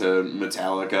on to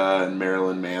Metallica and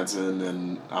Marilyn Manson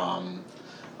and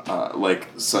like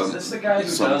some of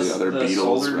the other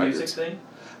Beatles records. Music thing?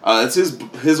 It's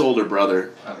his older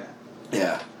brother. Okay.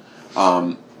 Yeah,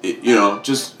 you know,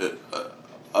 just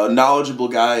a knowledgeable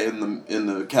guy in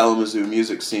the Kalamazoo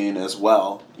music scene as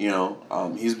well. You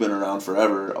know, he's been around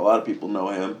forever. A lot of people know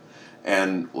him,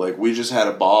 and like we just had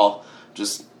a ball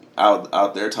just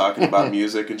out there talking about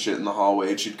music and shit in the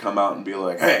hallway. And she'd come out and be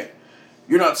like, "Hey,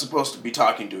 you're not supposed to be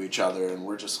talking to each other," and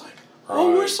we're just like,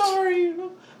 "Oh, we're sorry." You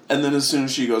know? And then as soon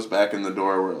as she goes back in the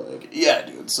door, we're like, "Yeah,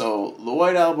 dude, so the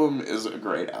White Album is a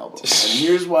great album. And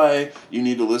here's why you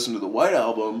need to listen to the White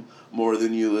Album more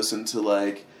than you listen to,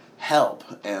 like, Help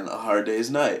and A Hard Day's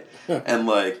Night." And,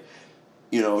 like,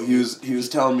 you know, he was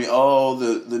telling me, "Oh,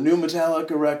 the new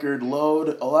Metallica record,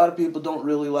 Load, a lot of people don't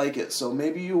really like it, so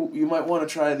maybe you might want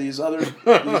to try these other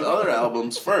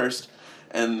albums first."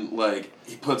 And, like,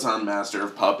 he puts on Master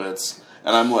of Puppets,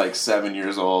 and I'm, like, 7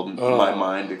 years old, and my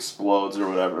mind explodes or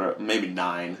whatever. Maybe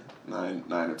 9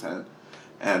 or 10.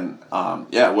 And,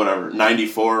 yeah, whatever.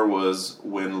 94 was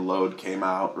when Load came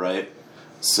out, right?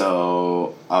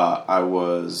 So, I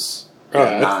was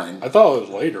 9. I thought it was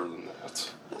later than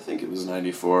that. I think it was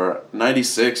 94.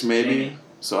 96 maybe. Jamie.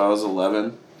 So I was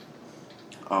 11.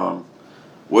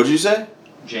 What'd you say?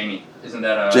 Jamie. Isn't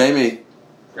that Jamie.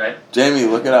 right? Jamie,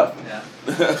 look it up. Yeah.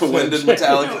 When did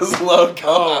Metallica's load come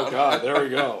Oh, out? God, there we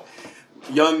go.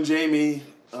 Young Jamie,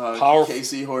 Powerful.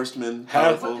 Casey Horstman,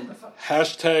 Have- powerful.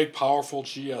 Hashtag powerful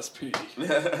GSP.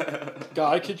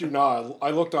 God, I kid you not.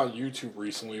 I looked on YouTube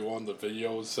recently, one of the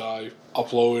videos I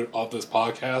uploaded of this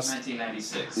podcast.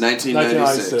 1996.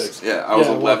 1996. Yeah, I was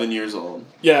Yeah, 11 years old.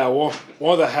 Yeah, one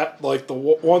of the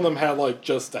one of them had like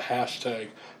just the hashtag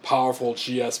powerful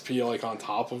GSP like on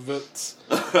top of it.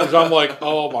 Because I'm like,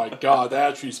 oh my god,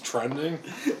 that actually's trending.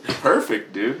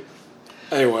 Perfect, dude.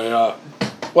 Anyway,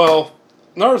 well,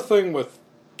 another thing with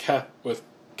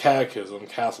catechism,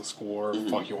 Catholic school, or whatever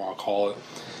the fuck you want to call it,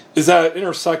 is that it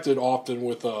intersected often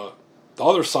with the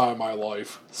other side of my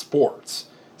life, sports.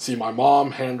 See, my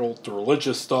mom handled the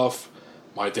religious stuff,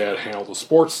 my dad handled the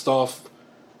sports stuff.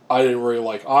 I didn't really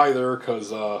like either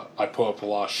because I put up a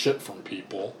lot of shit from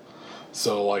people.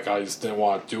 So, like, I just didn't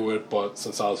want to do it, but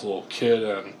since I was a little kid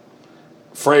and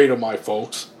afraid of my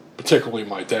folks, particularly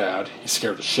my dad, he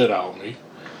scared the shit out of me.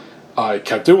 I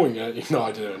kept doing it, even though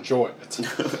I didn't enjoy it.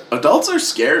 Adults are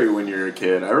scary when you're a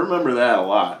kid. I remember that a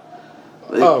lot.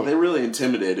 They really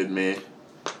intimidated me.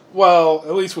 Well,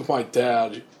 at least with my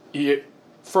dad,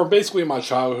 from basically my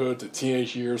childhood to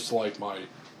teenage years to like my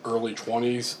early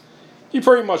 20s, he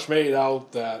pretty much made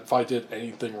out that if I did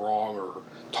anything wrong or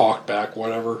talked back,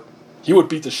 whatever, he would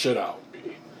beat the shit out of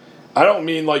me. I don't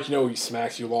mean like, he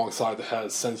smacks you alongside the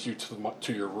head, sends you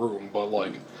to your room, but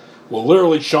like, will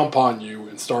literally jump on you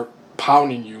and start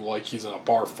pounding you like he's in a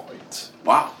bar fight.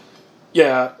 Wow.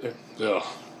 Yeah. Ugh.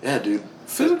 Yeah, dude.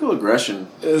 Physical aggression.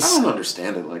 I don't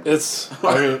understand it like that.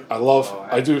 I mean,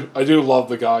 I do love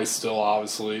the guy still,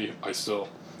 obviously. I'm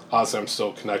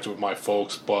still connected with my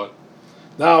folks, but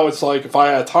now it's like if I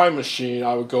had a time machine,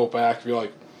 I would go back and be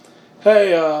like,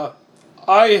 hey,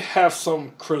 I have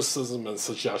some criticism and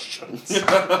suggestions.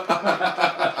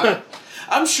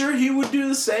 I'm sure he would do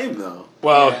the same, though.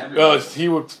 He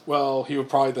would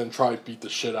probably then try to beat the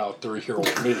shit out of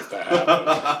 3-year-old me if that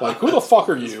happened. Like, who the fuck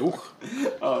are you?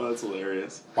 Oh, that's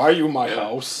hilarious. Why are you in my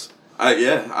house? I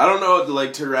don't know.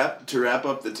 Like to wrap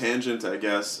up the tangent, I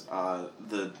guess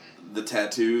the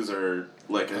tattoos are,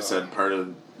 like I said, part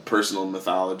of personal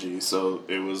mythology. So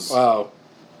it was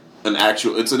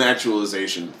It's an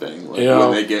actualization thing. Like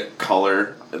when they get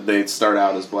color, they start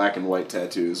out as black and white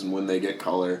tattoos, and when they get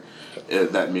color,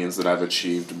 that means that I've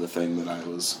achieved the thing that I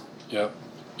was. Yep.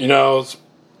 It's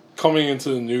coming into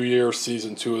the new year,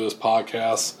 season 2 of this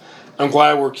podcast. I'm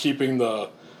glad we're keeping the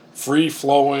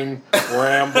free-flowing,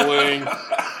 rambling,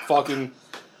 fucking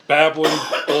babbling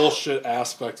bullshit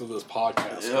aspect of this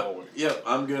podcast going. Yep,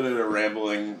 I'm good at a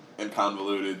rambling and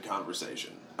convoluted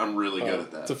conversation. I'm really good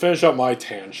at that. To finish up my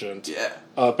tangent,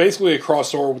 basically I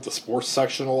crossed over with the sports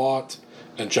section a lot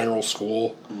and general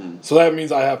school. Mm-hmm. So that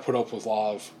means I have put up with a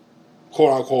lot of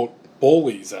quote-unquote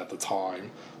bullies at the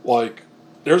time. Like,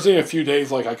 there's been a few days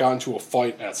like I got into a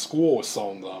fight at school with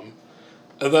some of them.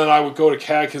 And then I would go to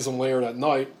catechism later that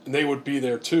night, and they would be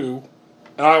there too.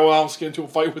 And I would almost get into a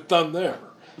fight with them there.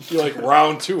 Be like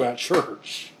round 2 at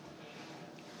church.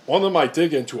 One of them I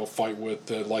did get into a fight with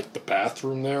at like the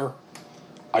bathroom there.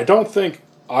 I don't think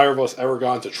either of us ever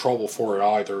got into trouble for it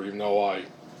either, even though I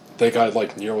think I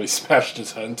like nearly smashed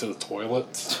his head into the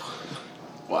toilet.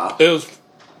 Wow. It was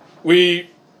we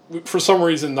for some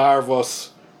reason neither of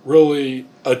us really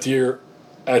adhered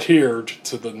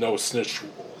to the no snitch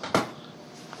rule.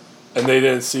 And they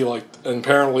didn't see and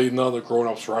apparently none of the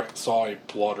grown-ups saw any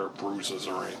blood or bruises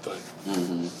or anything.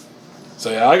 Mm-hmm.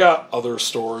 So yeah, I got other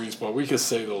stories, but we could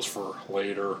save those for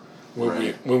later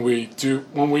when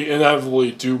we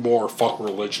inevitably do more fuck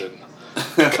religion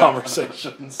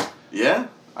conversations. Yeah,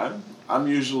 I'm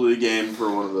usually game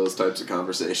for one of those types of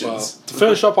conversations. To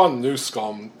finish up on the new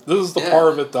scum, this is the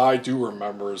part of it that I do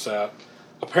remember is that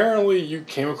apparently you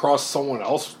came across someone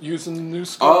else using the new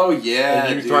scum. Oh yeah,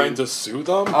 and you threatened to sue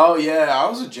them. Oh yeah, I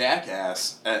was a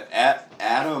jackass.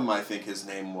 Adam, I think his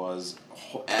name was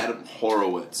Adam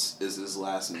Horowitz is his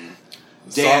last name.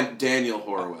 Daniel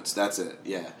Horowitz. That's it.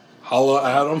 Yeah. Holla,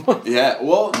 Adam. Yeah.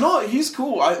 Well, no, he's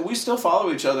cool. We still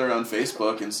follow each other on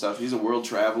Facebook and stuff. He's a world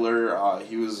traveler.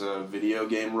 He was a video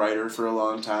game writer for a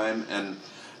long time, and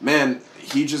man,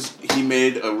 he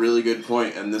made a really good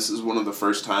point. And this is one of the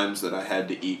first times that I had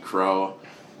to eat crow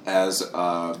as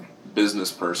a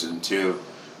business person too,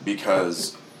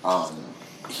 because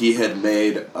he had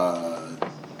made a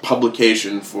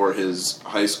publication for his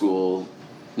his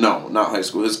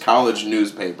college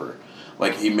newspaper.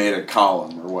 Like, he made a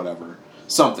column or whatever,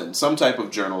 some type of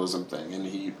journalism thing, and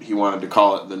he wanted to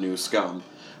call it the New Scum.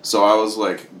 So I was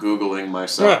like Googling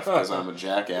myself because I'm a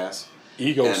jackass.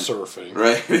 Ego surfing.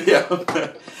 Right,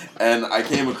 yeah. And I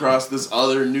came across this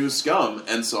other New Scum,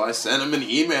 and so I sent him an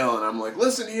email, and I'm like,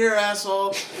 listen here,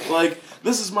 asshole. Like,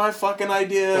 this is my fucking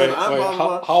idea. Wait, I'm blah, blah,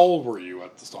 blah. How old were you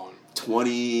at this time?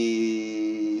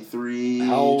 23,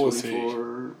 How old was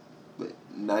 24,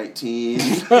 19, you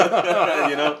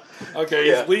know? Okay,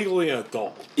 Yeah. he's legally an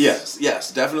adult. Yes,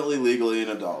 definitely legally an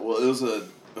adult. Well, it was a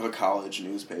college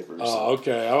newspaper. So. Oh,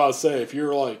 okay. I was about to say, if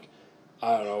you're like,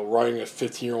 I don't know, writing a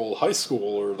 15-year-old high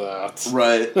schooler, that.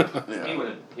 Right. He Yeah, would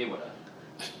have.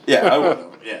 yeah, I would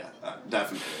have. Yeah,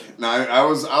 definitely. No, I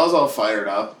was all fired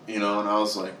up, you know, and I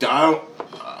was like,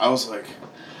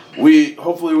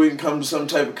 hopefully we can come to some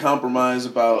type of compromise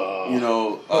about, you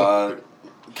know,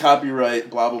 copyright,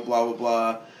 blah, blah, blah, blah,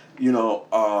 blah. You know,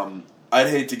 I'd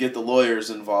hate to get the lawyers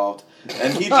involved.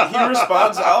 And he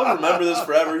responds, I'll remember this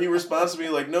forever, he responds to me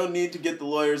like, no need to get the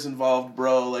lawyers involved,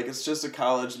 bro, like, it's just a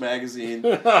college magazine.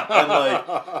 And like,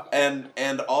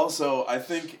 and also, I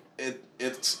think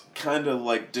it's kind of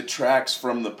like detracts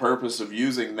from the purpose of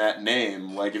using that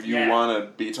name. Like, if you want to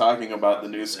be talking about the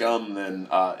New Scum, then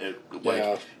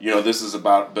you know, this is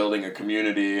about building a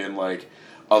community and like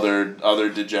other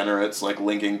degenerates like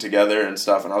linking together and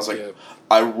stuff. And I was like,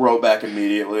 I wrote back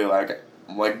immediately like,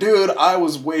 I'm like, dude, I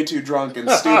was way too drunk and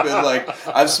stupid. Like,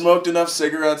 I've smoked enough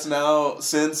cigarettes now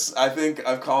since I think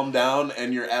I've calmed down,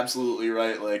 and you're absolutely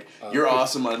right. Like, you're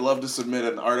awesome. I'd love to submit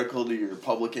an article to your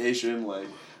publication. Like,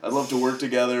 I'd love to work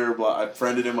together. I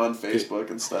friended him on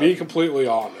Facebook and stuff. Be completely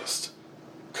honest.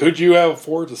 Could you have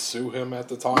afforded to sue him at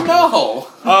the time? No!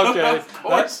 Okay. Of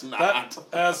course not.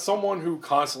 As someone who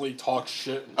constantly talks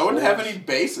shit... I wouldn't have any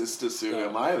basis to sue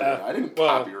him either. I didn't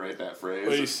copyright that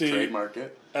phrase or trademark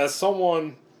it.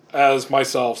 As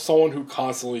myself, someone who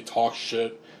constantly talks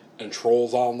shit and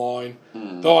trolls online,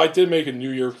 though I did make a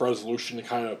New Year's resolution to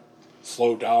kind of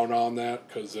slow down on that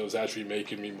because it was actually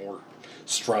making me more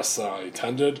stressed than I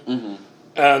intended. Mm-hmm.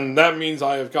 And that means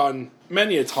I have gotten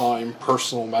many a time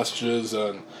personal messages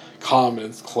and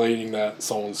comments claiming that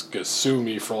someone's going to sue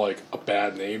me for like a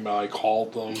bad name I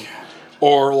called them.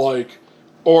 Or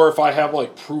if I have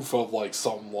like proof of like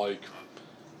something like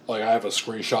I have a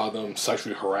screenshot of them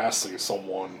sexually harassing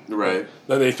someone. Right.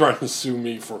 Then they threaten to sue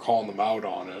me for calling them out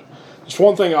on it. There's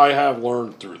one thing I have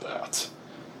learned through that.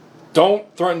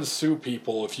 Don't threaten to sue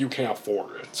people if you can't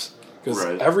afford it. Because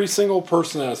every single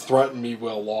person that has threatened me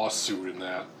with a lawsuit in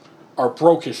that are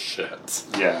broke as shit.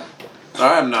 Yeah.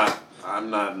 I'm not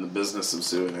in the business of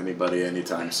suing anybody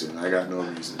anytime soon. I got no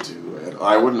reason to.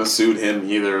 I wouldn't have sued him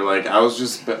either. Like, I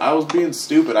was being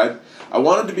stupid. I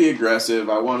wanted to be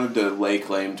aggressive. I wanted to lay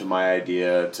claim to my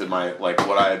idea, to my, like,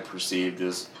 what I had perceived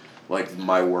as, like,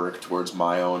 my work towards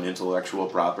my own intellectual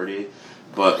property.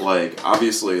 But, like,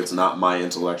 obviously it's not my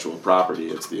intellectual property.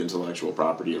 It's the intellectual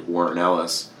property of Warren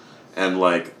Ellis. And,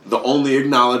 like, the only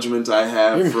acknowledgement I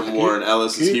have from Warren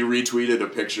Ellis is he retweeted a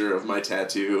picture of my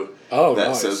tattoo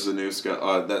that says the New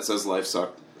Scum, that says "Life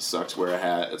sucks, wear a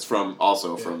hat." It's from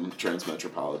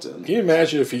Transmetropolitan. Can you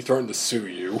imagine if he threatened to sue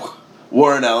you?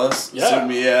 Warren Ellis sued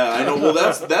me. Yeah, I know. Well,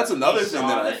 that's another thing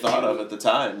that I thought of at the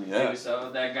time. Yeah. So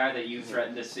that guy that you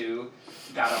threatened to sue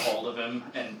got a hold of him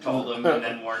and told him, and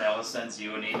then Warren Ellis sends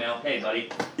you an email. Hey, buddy.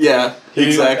 Yeah,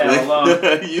 exactly.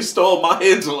 You stole my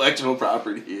intellectual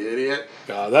property, you idiot.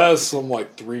 God, that is some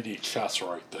like 3D chess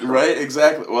right there. Right,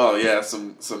 exactly. Well, yeah,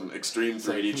 some extreme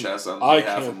 3D chess on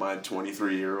behalf of my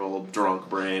 23-year-old drunk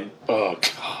brain. Oh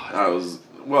God.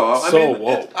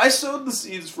 I sowed the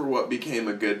seeds for what became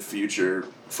a good future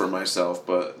for myself,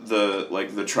 but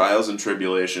the trials and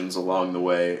tribulations along the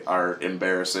way are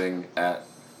embarrassing at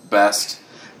best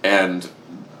and,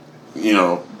 you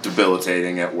know,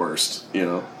 debilitating at worst, you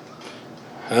know.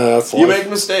 That's you make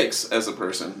mistakes as a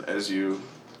person as you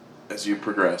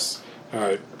progress. All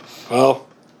right.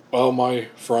 Well, my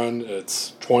friend,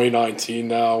 it's 2019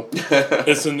 now.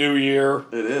 It's a new year.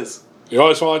 It is. You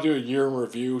always want to do a year in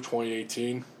review,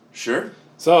 2018? Sure.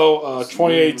 So,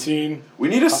 2018... We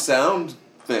need a sound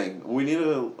thing. We need a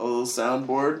little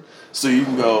soundboard so you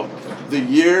can go, the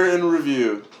year in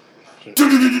review. Year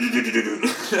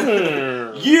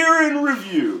in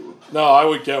review. No, I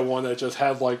would get one that just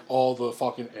had, like, all the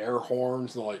fucking air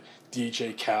horns and, like,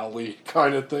 DJ Khaled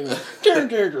kind of thing.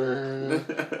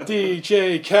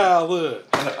 DJ Khaled.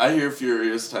 I hear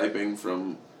furious typing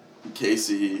from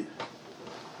Casey...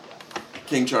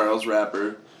 King Charles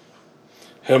rapper.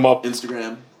 Him up.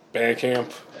 Instagram.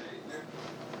 Bandcamp.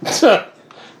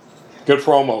 Good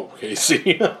promo,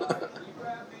 Casey.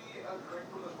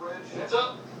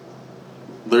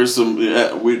 There's some.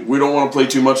 Yeah, we don't want to play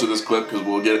too much of this clip because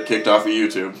we'll get kicked off of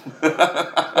YouTube.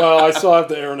 Well, I still have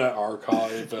the Internet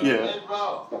Archive. Yeah.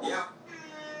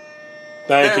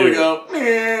 Thank you. There we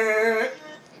go.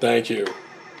 Thank you.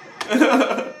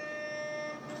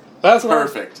 That's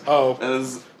Perfect. Oh, That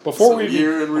is before we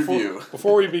year in review.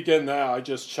 Before we begin that, I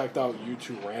just checked out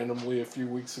YouTube randomly a few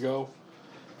weeks ago,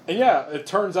 and yeah, it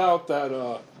turns out that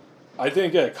I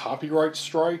didn't get a copyright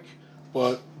strike,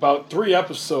 but about 3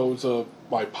 episodes of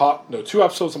my 2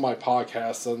 episodes of my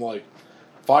podcast and like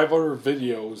 5 other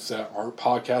videos that aren't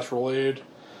podcast related,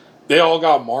 they all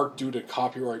got marked due to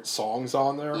copyright songs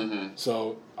on there. Mm-hmm.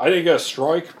 So I didn't get a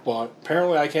strike, but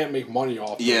apparently I can't make money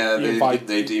off them. Yeah, they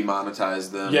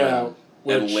demonetize them. Yeah,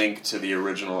 and link to the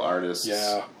original artists.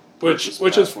 Yeah, which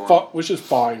is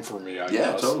fine for me. I guess.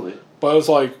 Yeah, totally. But it was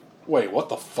like, wait, what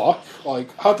the fuck?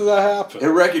 Like, how did that happen? It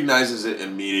recognizes it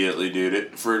immediately,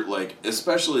 dude.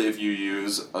 Especially if you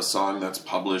use a song that's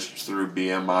published through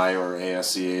BMI or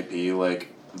ASCAP, like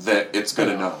that, it's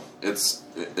gonna know.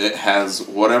 It has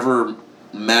whatever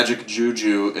magic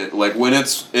juju. When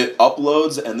it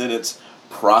uploads and then it's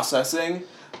processing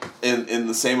in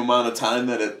the same amount of time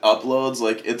that it uploads,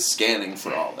 like it's scanning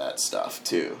for all that stuff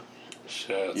too.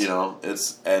 Shit. You know,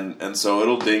 and so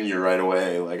it'll ding you right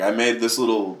away. Like I made this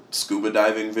little scuba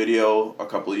diving video a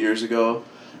couple of years ago,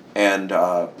 and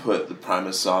put the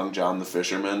Primus song "John the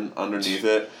Fisherman" underneath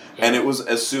it. Yeah. And it was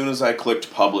as soon as I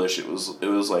clicked publish, it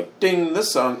was like ding,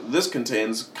 this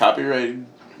contains copyrighted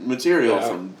material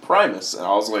from Primus, and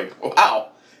I was like,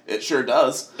 wow, it sure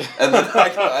does. And then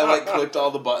I clicked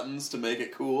all the buttons to make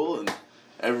it cool, and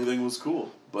everything was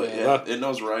cool. But it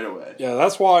knows right away. Yeah,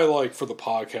 that's why, for the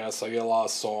podcast, I get a lot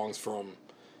of songs from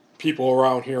people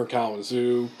around here in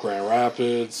Kalamazoo, Grand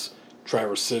Rapids,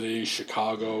 Traverse City,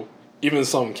 Chicago, even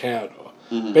some in Canada.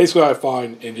 Mm-hmm. Basically, I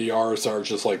find indie artists that are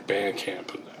just like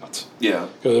Bandcamp and that. Yeah.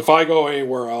 Because if I go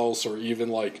anywhere else, or even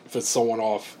if it's someone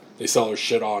they sell their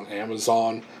shit on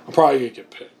Amazon, I'm probably going to get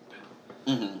paid.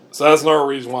 Mm-hmm. So that's another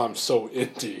reason why I'm so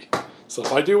indie. So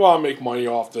if I do want to make money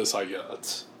off this, I get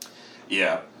it.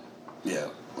 Yeah. Yeah.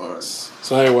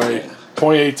 So anyway,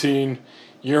 2018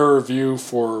 year review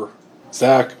for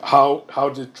Zach. How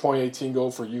did 2018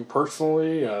 go for you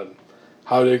personally, and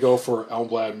how did it go for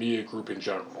Elmblad Media Group in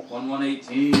general?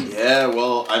 1/1/18. Yeah,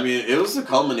 well, I mean, it was the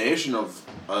culmination of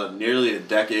nearly a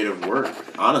decade of work.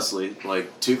 Honestly,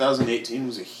 2018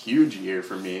 was a huge year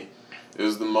for me. It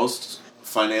was the most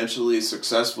financially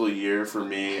successful year for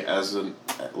me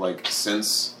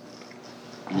since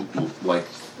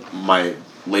my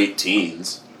late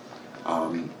teens,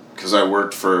 because I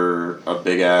worked for a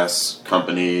big-ass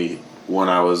company when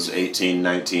I was 18,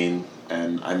 19,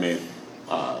 and I made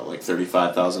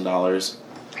 $35,000,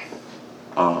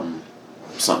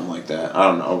 something like that. I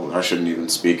don't know. I shouldn't even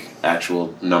speak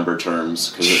actual number terms,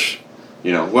 because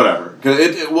whatever.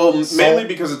 Mainly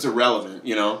because it's irrelevant,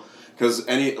 because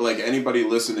anybody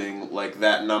listening,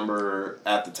 that number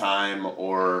at the time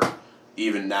or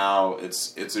even now,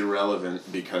 it's irrelevant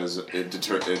because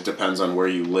it depends on where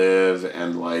you live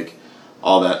and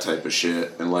all that type of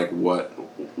shit, and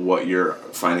what your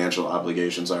financial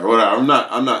obligations are. Whatever. I'm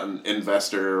not an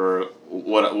investor or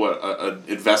an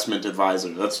investment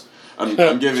advisor.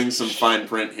 I'm giving some fine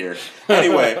print here.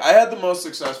 Anyway, I had the most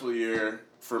successful year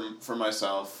for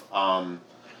myself.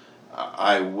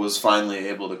 I was finally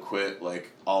able to quit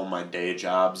all my day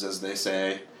jobs, as they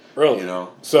say. Really?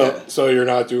 So you're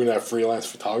not doing that freelance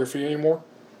photography anymore?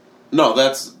 No,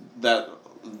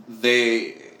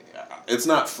 it's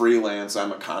not freelance.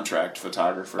 I'm a contract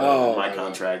photographer. Oh, my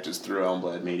contract is through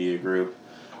Elmblad Media Group,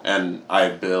 and I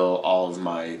bill all of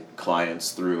my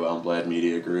clients through Elmblad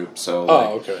Media Group. So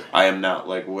okay. I am not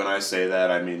when I say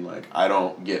that, I mean I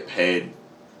don't get paid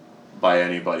by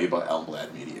anybody but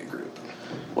Elmblad Media Group.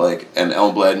 And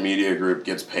Elmblad Media Group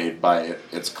gets paid by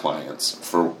its clients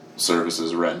for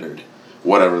services rendered,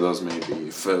 whatever those may be.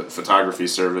 Photography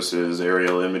services,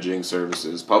 aerial imaging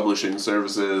services, publishing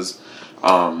services,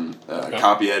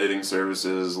 copy editing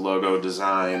services, logo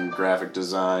design, graphic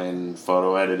design,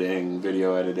 photo editing,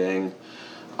 video editing.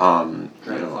 Dried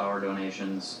flower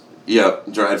donations.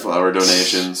 Yep, dried flower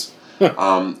donations.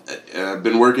 I've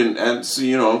been working, and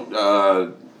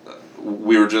so,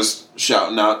 we were just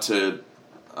shouting out to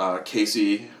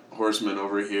Casey Horseman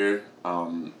over here,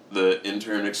 the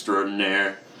intern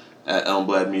extraordinaire at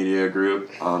Elmblad Media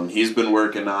Group. He's been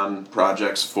working on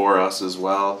projects for us as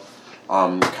well,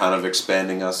 kind of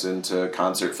expanding us into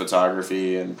concert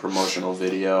photography and promotional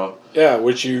video. Yeah,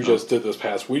 which you just did this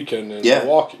past weekend in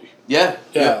Milwaukee. Yeah.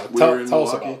 Tell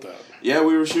us about that. Yeah,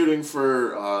 we were shooting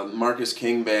for Marcus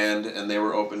King Band, and they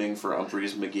were opening for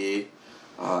Humphreys McGee.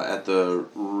 at the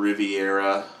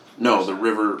Riverside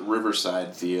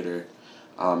Theater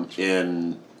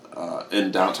in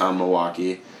downtown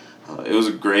Milwaukee. It was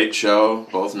a great show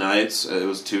both nights. It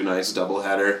was 2 nights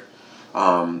doubleheader.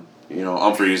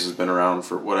 Humphreys has been around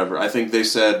for whatever. I think they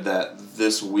said that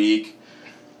this week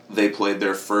they played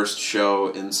their first show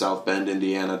in South Bend,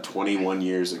 Indiana 21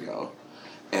 years ago.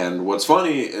 And what's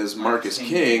funny is Marcus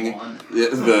King,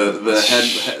 the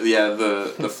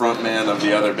front man of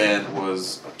the other band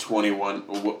is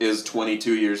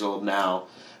 22 years old now.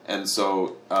 And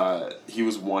so he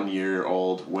was 1 year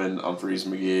old when Humphreys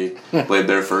McGee played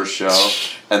their first show.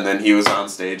 And then he was on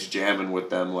stage jamming with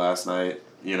them last night,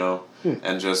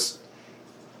 and just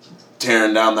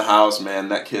tearing down the house, man.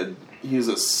 That kid, he's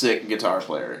a sick guitar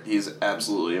player. He's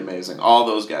absolutely amazing. All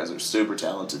those guys are super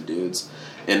talented dudes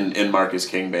in Marcus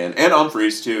King Band. And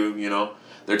Humphreys, too,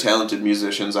 They're talented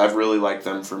musicians. I've really liked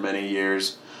them for many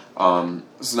years.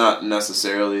 It's not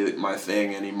necessarily my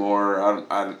thing anymore.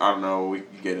 I don't know. We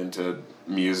could get into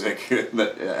music.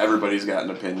 Everybody's got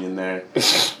an opinion there.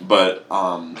 But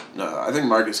I think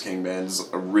Marcus King Band is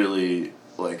a really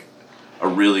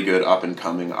good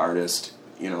up-and-coming artist.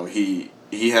 He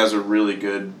has a really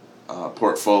good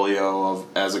portfolio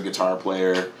as a guitar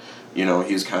player.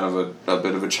 He's kind of a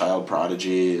bit of a child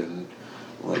prodigy, and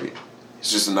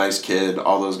he's just a nice kid.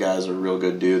 All those guys are real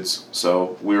good dudes.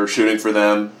 So we were shooting for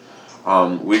them.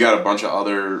 We got a bunch of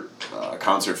other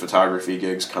concert photography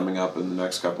gigs coming up in the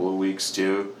next couple of weeks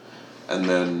too, and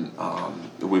then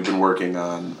we've been working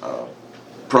on a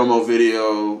promo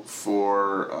video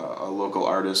for a local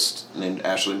artist named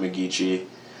Ashley McGeechee.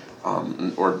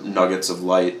 Or Nuggets of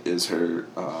Light is her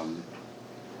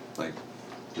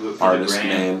artist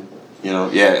name. The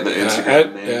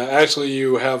Instagram name. Yeah, actually,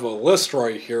 you have a list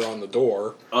right here on the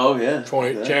door. Oh yeah,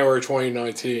 January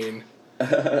 2019.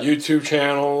 YouTube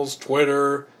channels,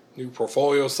 Twitter, new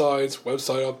portfolio sites,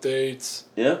 website updates.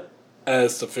 Yep.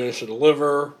 As to Finish and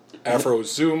Deliver, Afro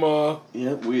Zuma.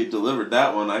 Yep, we delivered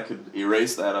that one. I could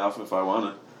erase that off if I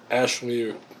wanted.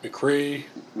 Ashley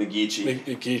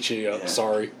McGeechee.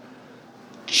 Sorry.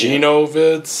 Gino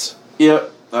Vids.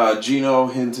 Yep. Gino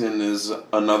Hinton is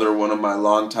another one of my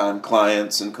longtime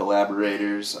clients and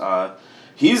collaborators.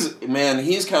 He's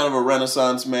kind of a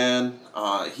renaissance man.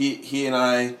 He and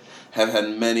I have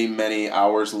had many, many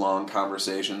hours-long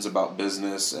conversations about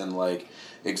business and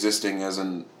existing as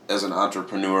an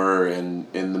entrepreneur in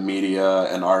the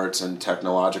media and arts and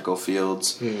technological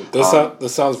fields.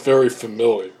 This sounds very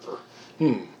familiar.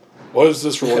 What does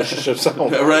this relationship sound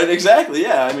like? Right, exactly,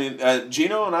 yeah. I mean,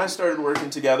 Gino and I started working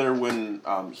together when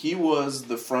he was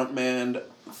the frontman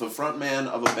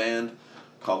of a band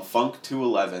called Funk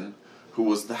 211, who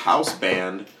was the house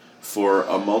band for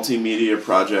a multimedia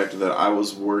project that I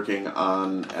was working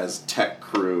on as tech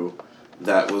crew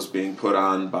that was being put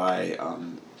on by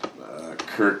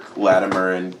Kirk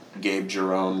Latimer and Gabe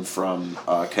Jerome from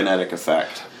Kinetic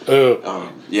Effect.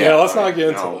 Let's not get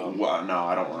into that. No,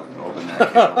 I don't want to open that can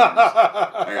of worms.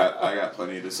 I got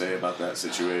plenty to say about that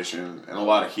situation, and a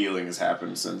lot of healing has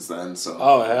happened since then.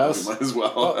 So it has. We might as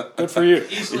well. Oh, good for you.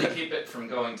 Easily keep it from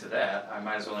going to that. I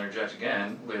might as well interject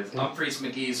again with Humphreys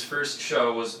McGee's first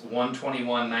show was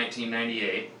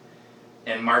 1/21/1998,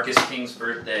 and Marcus King's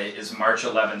birthday is March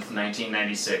 11th,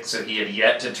 1996. So he had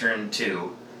yet to turn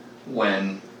 2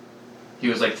 when he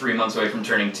was 3 months away from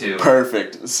turning 2.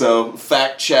 Perfect. So,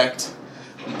 fact-checked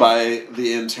by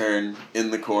the intern in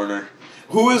the corner,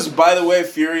 who is, by the way,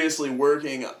 furiously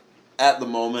working at the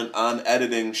moment on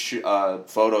editing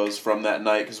photos from that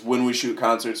night, because when we shoot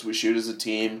concerts, we shoot as a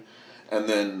team, and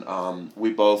then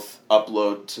we both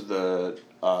upload to the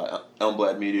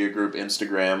Elmblad Media Group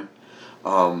Instagram,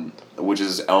 which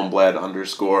is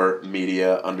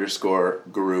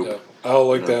Elmblad_media_group. Yeah. I'll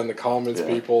link that in the comments,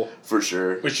 people. For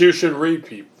sure. Which you should read,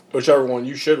 people. Whichever one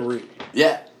you should read.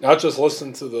 Yeah. Not just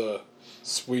listen to the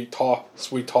sweet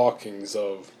talkings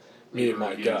of me and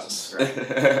my guests.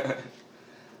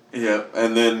 Yeah,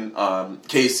 and then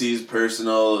Casey's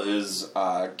personal is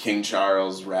King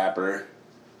Charles Rapper.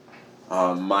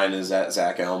 Mine is at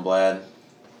Zach Elmblad.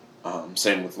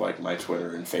 Same with my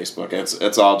Twitter and Facebook.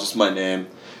 It's all just my name.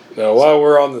 Now, while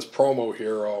we're on this promo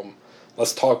here,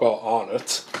 let's talk about On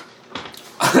It.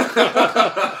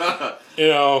 I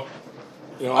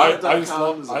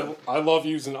love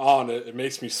using On It. It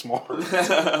makes me smart.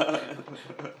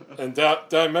 And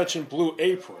did I mention Blue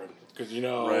Apron? Because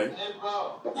Right.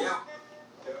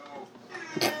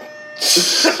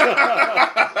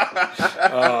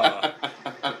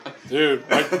 Dude,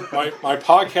 my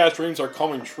podcast dreams are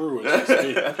coming true as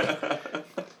we speak.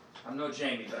 I'm no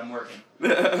Jamie, but I'm working.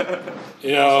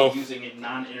 You know, Also using a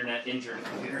non-internet intern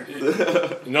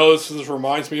computer. you know, this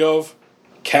reminds me of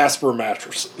Casper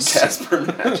mattresses. Casper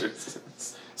mattresses.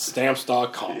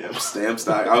 Stamps.com. Yep,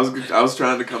 Stamps.com. I was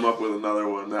trying to come up with another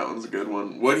one. That one's a good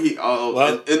one.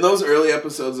 In those early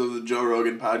episodes of the Joe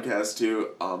Rogan podcast too,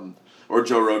 or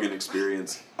Joe Rogan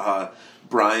Experience,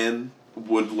 Brian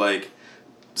would like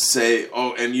say,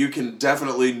 "Oh, and you can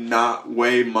definitely not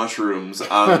weigh mushrooms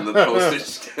on the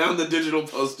postage on the digital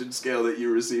postage scale that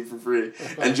you receive for free."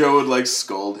 And Joe would like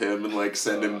scold him and like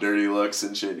send him dirty looks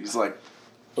and shit. He's like,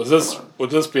 would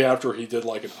this be after he did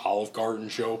like an Olive Garden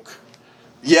joke?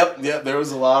 Yep, there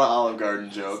was a lot of Olive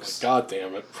Garden jokes. God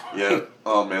damn it. Yeah.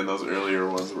 Oh man, those earlier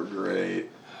ones were great.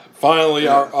 Finally,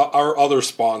 our other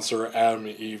sponsor,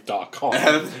 AdamandEve.com.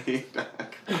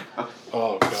 AdamandEve.com.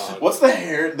 Oh god. What's the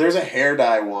hair? There's a hair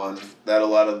dye one that a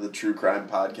lot of the true crime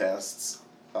podcasts.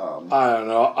 I don't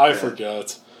know. I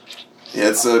forget. Yeah,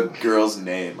 it's a girl's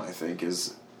name. I think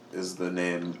is the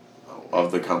name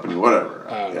of the company. Whatever.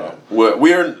 I don't know.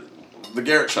 We are. The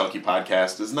Garret Schuelke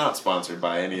podcast is not sponsored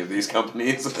by any of these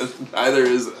companies. Neither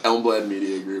is Elmblad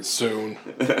Media Group. Soon.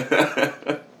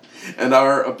 And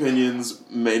our opinions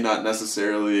may not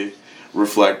necessarily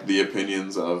reflect the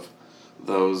opinions of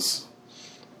those,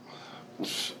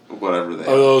 whatever they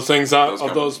are. Those things,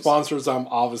 of those sponsors I'm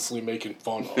obviously making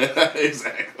fun of.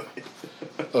 Exactly.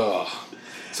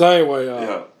 So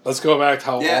anyway, let's go back to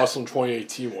how awesome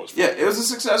 2018 was. Yeah, it was a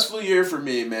successful year for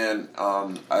me, man.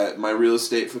 My real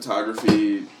estate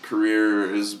photography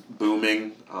career is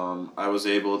booming. I was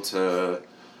able to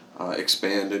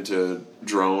expand into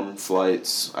drone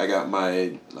flights. I got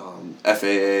my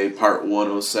FAA Part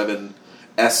 107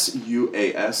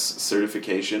 SUAS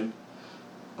certification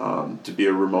to be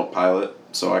a remote pilot,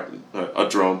 so a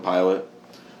drone pilot.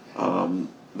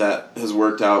 That has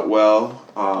worked out well.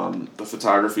 The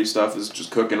photography stuff is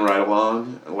just cooking right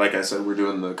along. Like I said, we're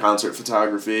doing the concert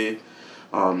photography.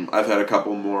 I've had a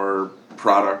couple more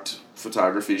product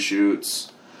photography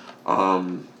shoots.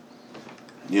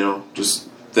 Just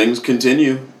things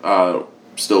continue.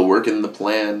 Still working the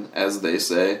plan, as they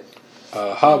say.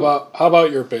 How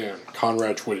about your band,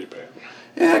 Conrad Twitty Band?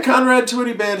 Yeah, Conrad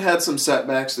Twitty Band had some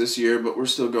setbacks this year, but we're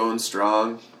still going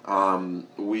strong.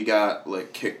 We got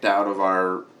kicked out of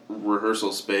our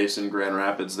rehearsal space in Grand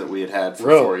Rapids that we had for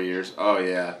 4 years. Oh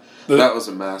yeah, that was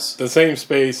a mess. The same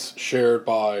space shared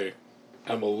by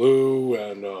Emma Lou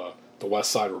and the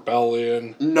West Side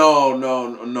Rebellion.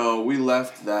 No. We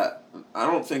left that. I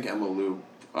don't think Emma Lou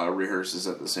rehearses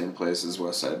at the same place as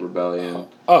West Side Rebellion.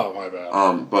 Oh, my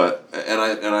bad. But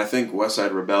I think West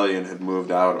Side Rebellion had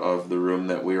moved out of the room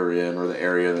that we were in or the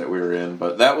area that we were in.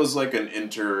 But that was like an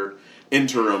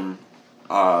interim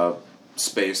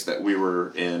space that we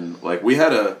were in. Like we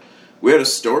had a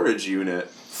storage unit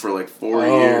for 4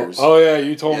 years. Oh yeah,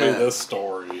 you told me this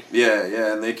story.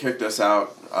 Yeah, and they kicked us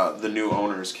out. The new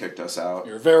owners kicked us out.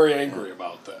 You're very angry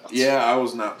about that. Yeah, I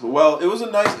was not. Well, it was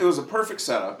a perfect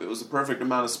setup. It was a perfect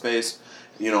amount of space.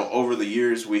 Over the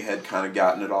years we had kind of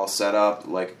gotten it all set up.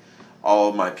 All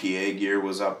of my PA gear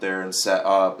was up there and set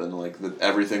up, and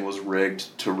everything was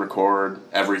rigged to record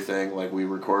everything. We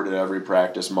recorded every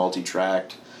practice,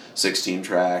 multi-tracked, 16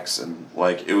 tracks, and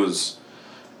it was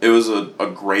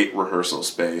a great rehearsal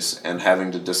space. And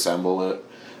having to disassemble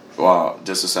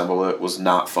it was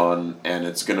not fun, and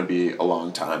it's going to be a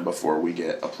long time before we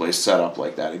get a place set up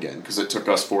like that again, because it took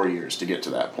us 4 years to get to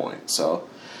that point. So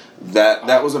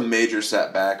that was a major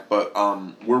setback, but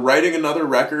we're writing another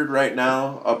record right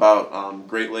now about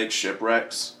Great Lakes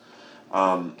shipwrecks,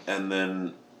 and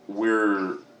then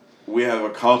we have a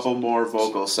couple more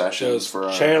vocal sessions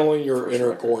for channeling your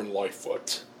inner Gordon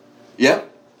Lightfoot.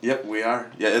 Yep, we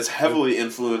are. Yeah, it's heavily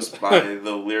influenced by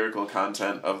the lyrical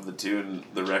content of the tune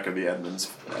 "The Wreck of the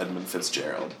Edmund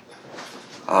Fitzgerald."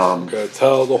 Gotta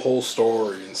tell the whole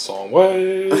story in some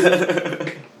way.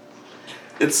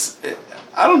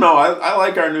 I don't know. I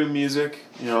like our new music.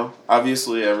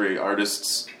 Obviously every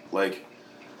artist's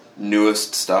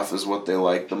newest stuff is what they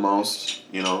like the most.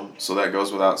 So that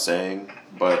goes without saying.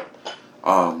 But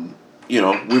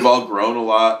we've all grown a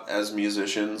lot as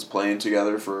musicians, playing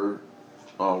together for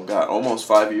almost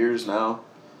 5 years now.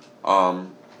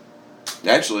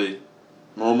 Actually,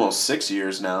 almost 6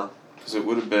 years now, because it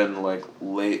would have been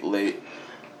late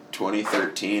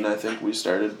 2013. I think we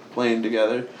started playing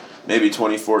together. Maybe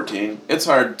 2014. It's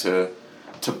hard to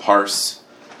parse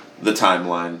the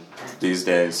timeline these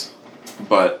days.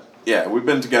 But yeah, we've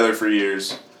been together for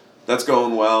years. That's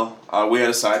going well. We had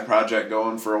a side project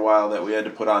going for a while that we had to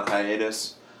put on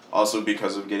hiatus, also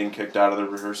because of getting kicked out of the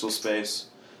rehearsal space.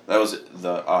 That was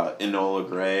the Enola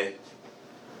Gray.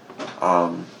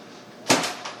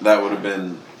 that would have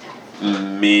been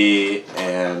me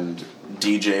and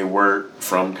DJ Wirt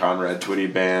from Conrad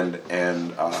Twitty Band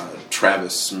and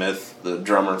Travis Smith, the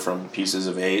drummer from Pieces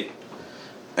of Eight.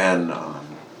 And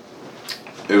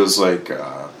it was like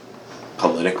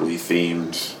politically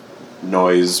themed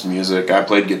noise music. I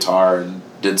played guitar and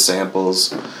did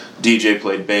samples. DJ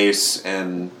played bass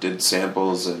and did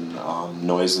samples and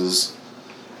noises.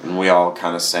 And we all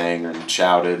kind of sang and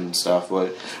shouted and stuff.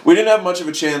 But we didn't have much of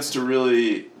a chance to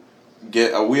really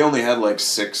get... we only had like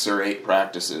 6 or 8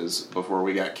 practices before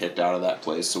we got kicked out of that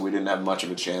place. So we didn't have much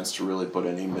of a chance to really put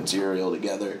any material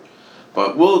together.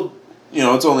 But we'll...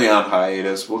 it's only on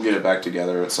hiatus. We'll get it back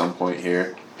together at some point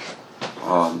here.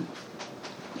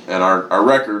 And our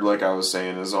record, like I was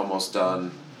saying, is almost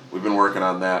done. We've been working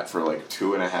on that for like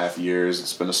 2.5 years.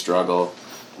 It's been a struggle.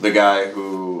 The guy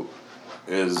who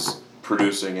is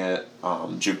producing it,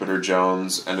 Jupiter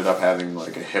Jones, ended up having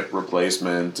like a hip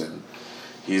replacement, and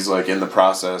he's like in the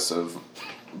process of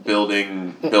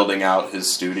building out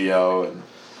his studio, and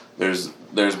there's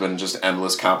been just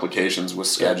endless complications with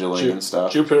scheduling and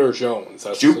stuff. Jupiter Jones.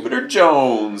 That's Jupiter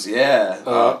Jones, yeah.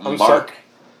 Mark.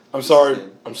 I'm sorry,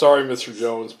 Mr.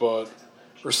 Jones, but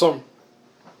for some...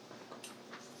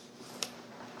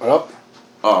 What up?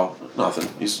 Oh, nothing.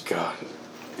 He's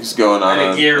going on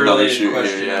a another shoot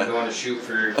question. here, yeah. I'm going to shoot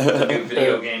for the new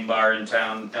video game bar in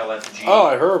town, LFG. Oh,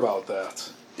 I heard about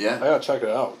that. Yeah. I gotta check it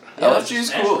out. Yeah, LFG's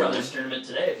Smash cool. Brothers tournament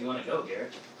today if you want to go,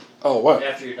 Garrett. Oh, what?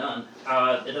 After you're done.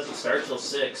 It doesn't start till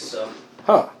 6, so...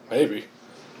 Huh, maybe.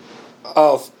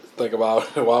 I'll think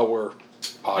about it while we're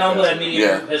podcasting. Elmblad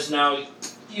Media has now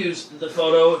used the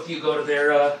photo. If you go to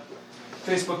their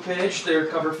Facebook page, their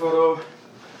cover photo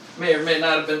may or may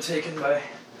not have been taken by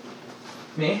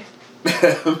me.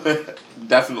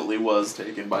 Definitely was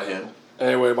taken by him.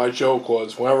 Anyway, my joke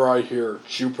was, whenever I hear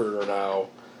Jupiter now,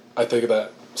 I think of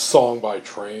that song by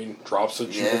Train, Drops of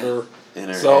Jupiter. In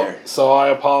her hair. So I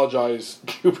apologize,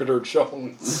 Jupiter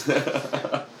Jones.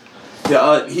 Yeah,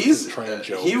 he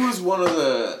was one of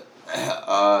the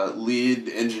lead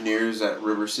engineers at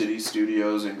River City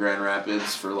Studios in Grand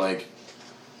Rapids for like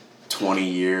 20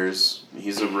 years.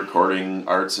 He's a recording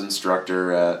arts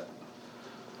instructor at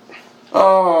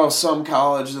some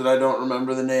college that I don't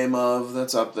remember the name of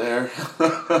that's up there.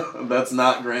 That's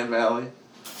not Grand Valley.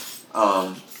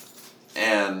 I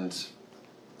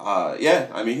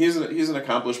mean, he's an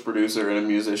accomplished producer and a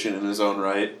musician in his own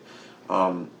right.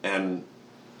 And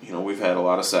we've had a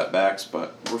lot of setbacks,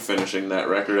 but we're finishing that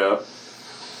record up.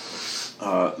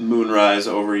 Moonrise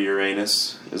Over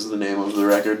Uranus is the name of the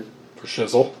record. For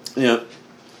shizzle. Yeah.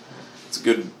 It's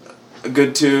a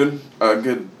good tune, a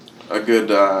good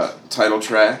title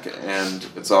track, and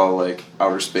it's all like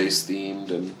outer space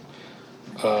themed and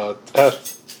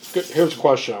here's a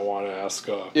question I want to ask.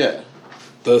 Yeah.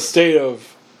 The state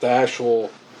of the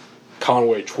actual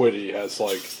Conway Twitty has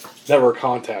never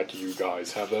contacted you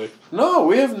guys, have they? No,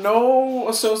 we have no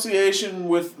association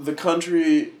with the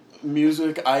country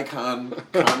music icon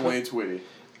Conway Twitty.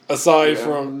 Aside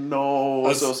from no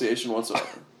association whatsoever.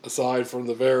 Aside from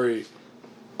the very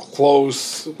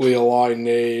closely aligned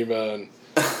name, and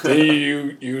did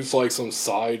you use some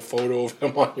side photo of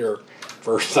him on your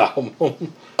first album?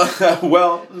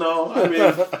 Well, no. I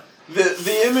mean,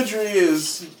 the imagery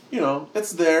is,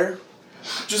 it's there.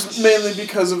 Just mainly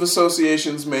because of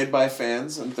associations made by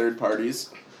fans and third parties.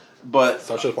 But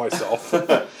such as myself.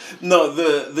 No,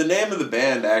 the name of the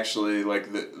band actually,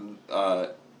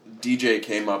 the DJ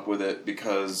came up with it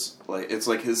because it's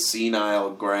his senile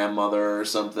grandmother or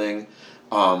something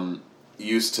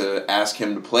used to ask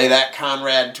him to play that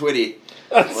Conrad Twitty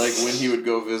when he would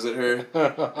go visit her,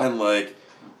 and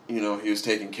he was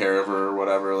taking care of her or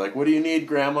whatever. What do you need,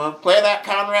 Grandma? Play that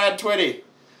Conrad Twitty.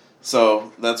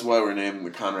 So that's why we're naming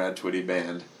the Conrad Twitty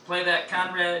Band. Play that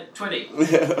Conrad Twitty.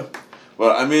 Yeah.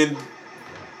 Well, I mean...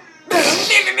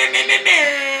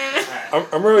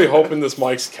 I'm really hoping this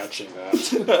mic's catching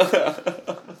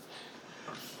that.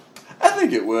 I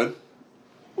think it would.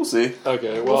 We'll see.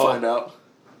 Okay, we'll find out.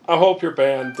 I hope your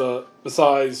band,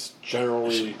 besides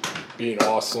generally being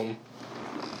awesome,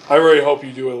 I really hope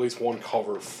you do at least one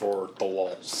cover for the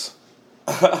lulz.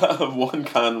 One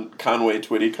Conway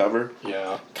Twitty cover.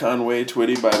 Yeah. Conway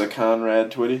Twitty by the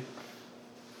Conrad Twitty.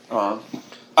 I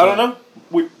don't know.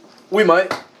 We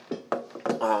might.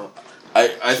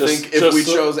 I think if we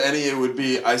chose any, it would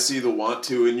be I See the Want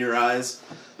To in Your Eyes.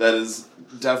 That is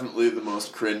definitely the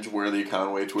most cringe-worthy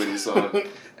Conway Twitty song.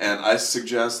 And I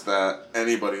suggest that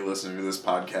anybody listening to this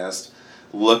podcast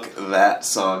look that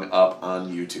song up on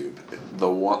YouTube.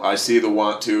 I See the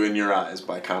Want To in Your Eyes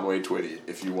by Conway Twitty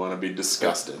if you want to be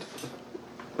disgusted.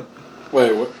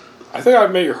 Wait, what? I think I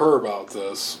may have heard about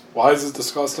this. Why is it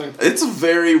disgusting? It's a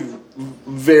very,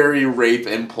 very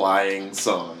rape-implying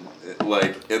song.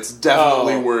 Like, it's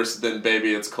definitely worse than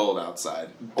Baby It's Cold Outside.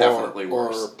 Definitely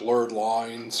worse. Or Blurred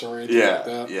Lines or anything like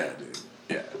that. Yeah, dude.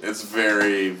 Yeah, it's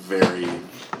very, very,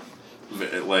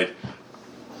 like,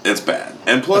 it's bad.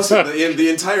 And plus, the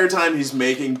entire time he's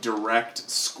making direct,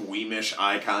 squeamish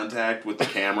eye contact with the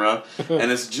camera,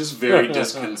 and it's just very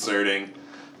disconcerting.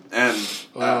 And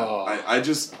I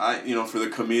for the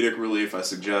comedic relief, I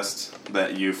suggest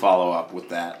that you follow up with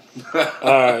that.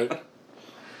 Alright.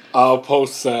 I'll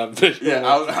post that video. Yeah,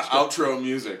 outro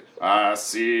music. I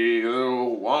see the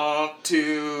want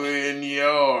to in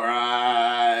your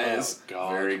eyes. Oh,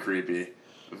 God. Very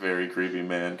creepy,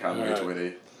 man. Conway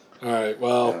Twitty. Alright,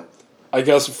 well, I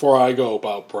guess before I go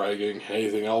about bragging,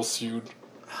 anything else you'd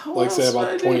like to say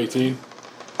about 2018?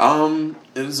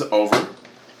 It is over.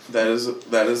 That is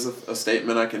a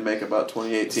statement I can make about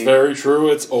 2018. It's very true.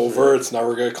 It's over. It's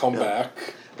never going to come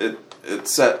back. It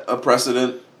set a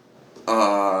precedent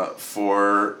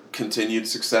for continued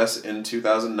success in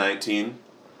 2019.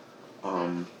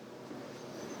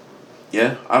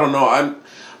 Yeah, I don't know.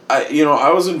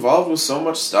 I was involved with so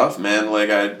much stuff, man. Like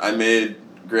I made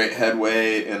great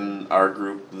headway in our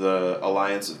group, the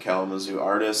Alliance of Kalamazoo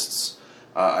Artists.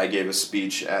 I gave a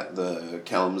speech at the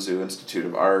Kalamazoo Institute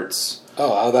of Arts.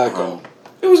 Oh, how'd that go?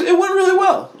 It went really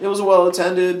well. It was well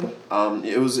attended.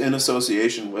 It was in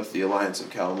association with the Alliance of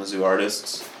Kalamazoo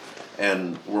Artists,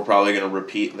 and we're probably going to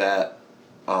repeat that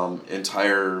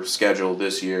entire schedule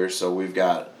this year. So we've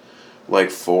got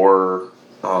like 4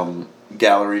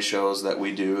 gallery shows that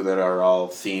we do that are all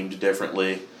themed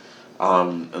differently,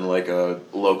 and like a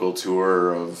local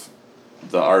tour of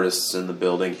the artists in the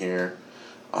building here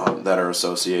that are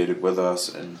associated with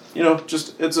us, and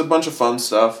just it's a bunch of fun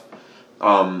stuff.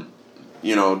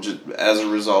 Just as a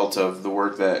result of the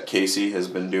work that Casey has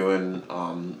been doing,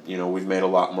 we've made a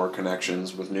lot more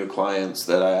connections with new clients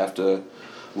that I have to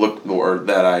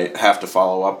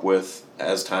follow up with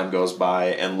as time goes by,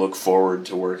 and look forward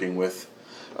to working with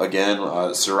again.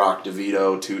 Ciroc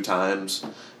DeVito 2 times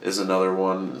is another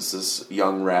one. It's this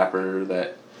young rapper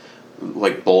that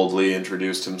like boldly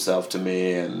introduced himself to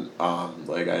me, and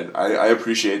I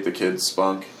appreciate the kid's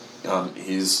spunk.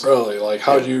 He's really like,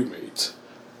 how'd you meet?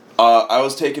 I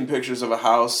was taking pictures of a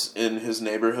house in his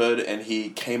neighborhood, and he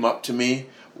came up to me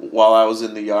while I was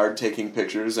in the yard taking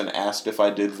pictures and asked if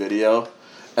I did video,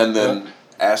 and then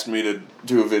asked me to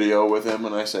do a video with him,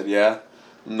 and I said yeah,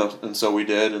 and so we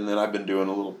did, and then I've been doing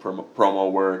a little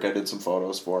promo work. I did some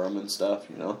photos for him and stuff,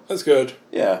 That's good.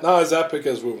 Yeah. Not as epic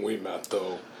as when we met,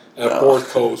 though, at Fourth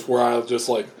Coast, where I just,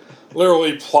 like,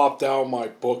 literally plop down my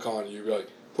book on you, like,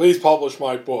 please publish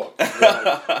my book.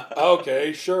 Like,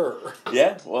 okay, sure.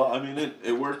 Yeah, well, I mean,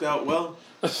 it worked out well.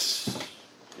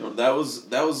 That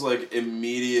was like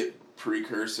immediate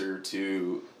precursor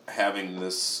to having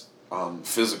this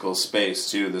physical space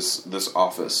too. This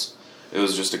office. It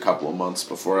was just a couple of months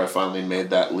before I finally made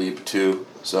that leap too.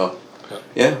 So,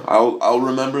 yeah, I'll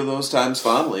remember those times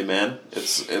fondly, man.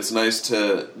 It's nice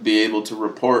to be able to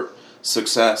report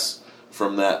success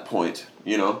from that point.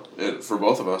 For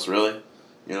both of us, really.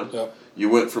 Yep. You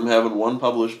went from having 1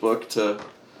 published book to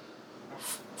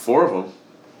 4 of them.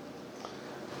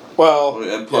 Well,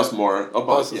 and plus more.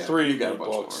 Plus 3 you got a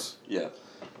bunch books. More. Yeah.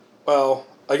 Well,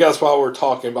 I guess while we're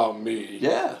talking about me,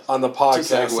 on the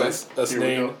podcast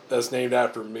that's named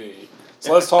after me.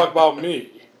 So let's talk about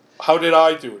me. How did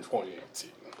I do in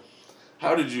 2018?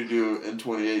 How did you do in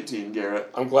 2018, Garrett?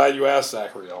 I'm glad you asked,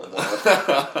 Zachary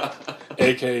Elmblad,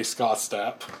 a.k.a. Scott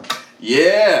Stapp.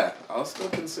 Yeah, I'll still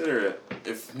consider it.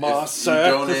 If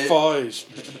sacrifice.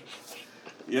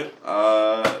 Yep.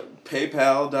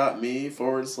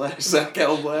 PayPal.me/Zach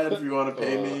Elmblad if you want to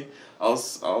pay me. I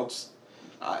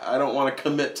don't want to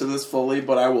commit to this fully,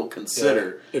 but I will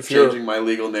consider changing my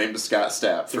legal name to Scott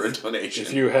Stapp for a donation.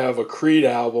 If you have a Creed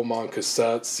album on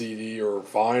cassette, CD, or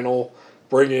vinyl,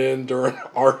 bring it in during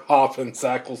Art Hop and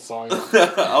Zach will sign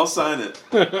it. I'll sign it.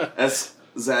 That's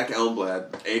Zach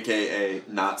Elmblad, a.k.a.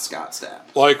 not Scott Stapp.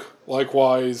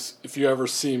 Likewise, if you ever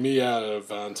see me at an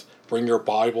event, bring your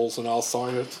Bibles and I'll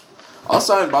sign it. I'll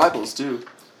sign Bibles, too.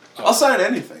 I'll sign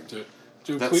anything.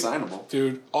 Dude, that's signable.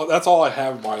 Dude, that's all I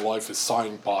have in my life is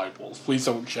signing Bibles. Please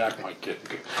don't jack my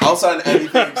kidney. I'll sign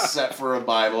anything except for a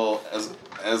Bible as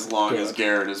long as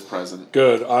Garrett is present.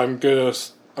 Good. I'm gonna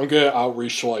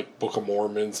outreach to like Book of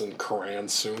Mormons and Quran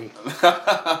soon.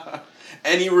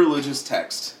 Any religious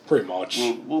text. Pretty much.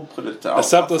 We'll put it down.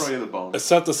 Except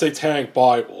the Satanic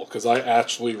Bible, because I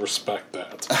actually respect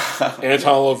that.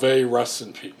 Anton LaVey, rest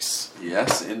in peace.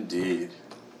 Yes, indeed.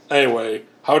 Anyway,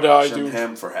 how did I do?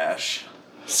 Ham for hash.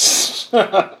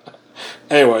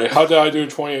 Anyway, how did I do in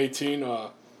 2018?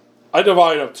 I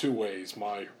divided up 2 ways: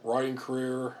 my writing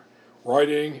career,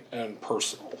 writing, and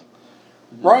personal.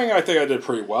 Writing, I think I did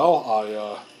pretty well.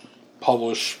 I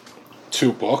published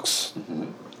 2 books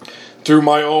through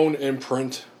my own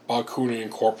imprint, Bakuni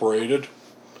Incorporated,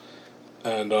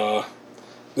 and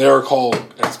they're called.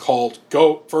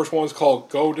 First one's called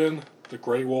Godin, the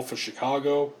Grey Wolf of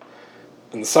Chicago,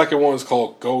 and the second one is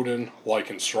called Godin,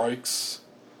 Lichen Strikes.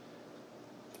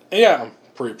 And yeah, I'm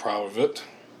pretty proud of it.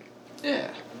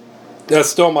 Yeah. That's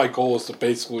still my goal, is to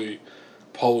basically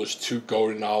publish 2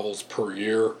 Godin novels per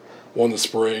year. One in the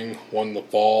spring, one in the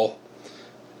fall.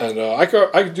 And I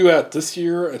could do that this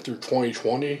year and through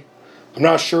 2020. I'm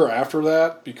not sure after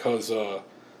that, because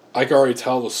I can already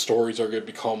tell the stories are going to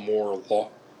become more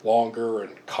longer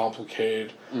and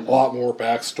complicated. A lot more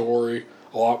backstory,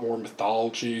 a lot more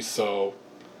mythology. So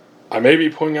I may be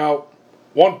putting out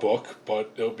 1 book,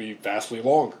 but it'll be vastly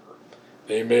longer.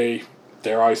 They may,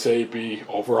 dare I say, be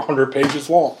over 100 pages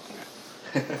long.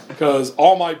 Because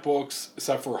all my books,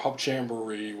 except for Hub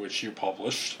Jamboree, which you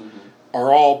published,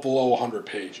 are all below 100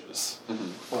 pages.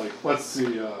 Like, let's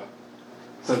see,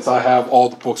 since I have all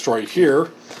the books right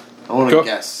here. I want to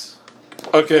guess.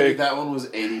 Okay. That one was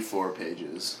 84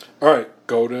 pages. Alright,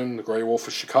 Godin, the Grey Wolf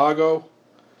of Chicago.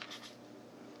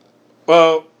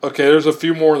 Well, okay, there's a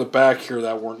few more in the back here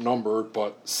that weren't numbered,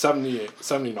 but 79.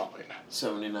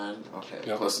 79? Okay.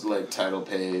 Yep. Plus, like, title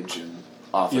page and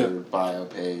author bio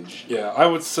page. Yeah, I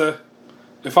would say,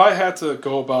 if I had to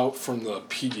go about from the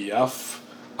PDF,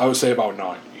 I would say about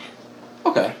 90.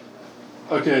 Okay.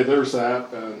 Okay, there's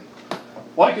that. And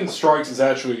Lichen Strikes is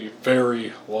actually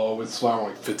very low. It's around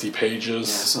like 50 pages.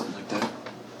 Yeah, something like that.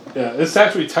 Yeah, it's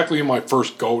actually technically my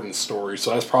first Godin story,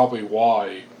 so that's probably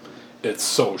why it's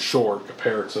so short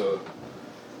compared to...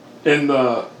 In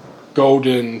the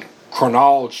Godin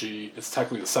chronology, it's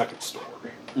technically the second story.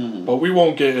 But we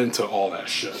won't get into all that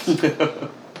shit.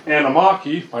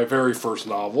 Anamaki, my very first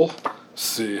novel. Let's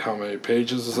see, how many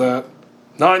pages is that?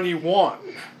 91.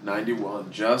 91,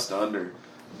 just under.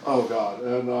 Oh, God.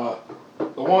 And the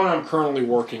one I'm currently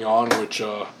working on, which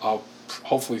I'll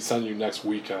hopefully send you next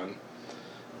weekend,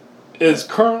 is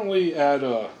currently at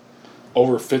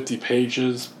over 50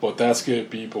 pages, but that's going to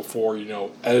be before,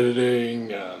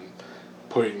 editing and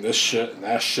putting this shit and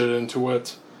that shit into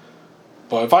it.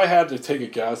 But if I had to take a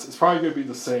guess, it's probably going to be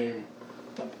the same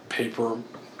page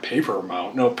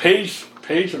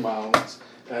amount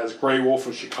as Grey Wolf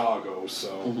of Chicago.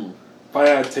 So if I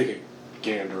had to take a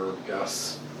gander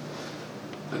guess.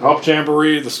 And Up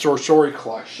Jamboree, the story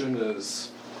collection,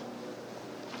 is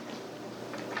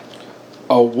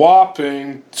a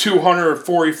whopping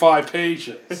 245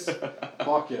 pages.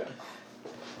 Fuck yeah.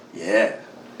 Yeah.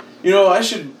 I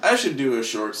should do a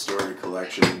short story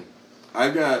collection. I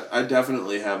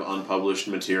definitely have unpublished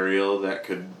material that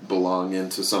could belong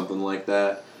into something like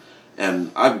that,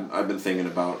 and I've been thinking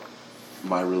about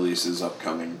my releases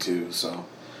upcoming too. So,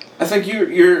 I think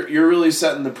you're really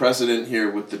setting the precedent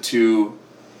here with the 2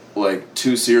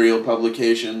 serial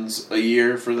publications a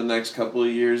year for the next couple of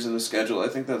years in the schedule. I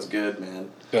think that's good, man.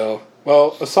 Yeah.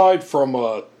 Well, aside from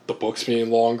the books being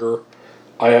longer,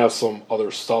 I have some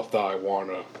other stuff that I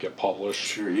want to get published.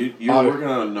 Sure, you're working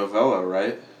on a novella,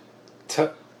 right?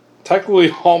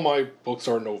 Technically, all my books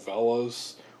are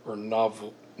novellas or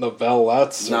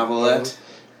novelettes. Novelette.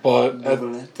 But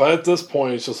at this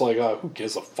point, it's just like, who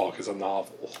gives a fuck is a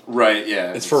novel? Right,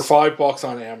 yeah. It's for $5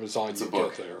 on Amazon, you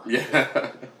get there.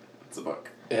 Yeah, it's a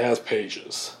book. It has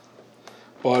pages.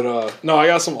 But, no, I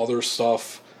got some other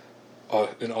stuff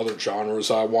in other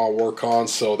genres I want to work on,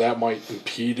 so that might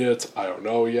impede it. I don't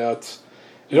know yet.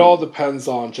 It all depends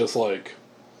on just,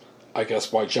 I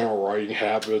guess my general writing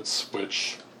habits,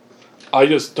 which I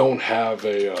just don't have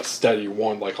a steady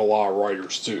one like a lot of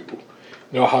writers do.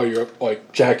 You know how you're,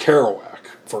 like Jack Kerouac,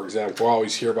 for example, I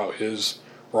always hear about his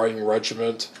writing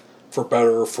regiment, for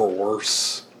better or for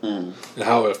worse, and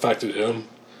how it affected him.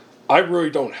 I really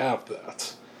don't have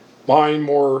that. Mine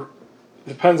more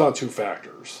depends on 2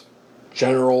 factors: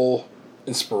 general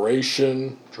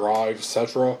inspiration, drive,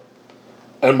 etc.,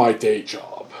 and my day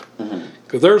job.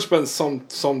 Because there's been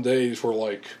some days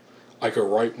where, I could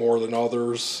write more than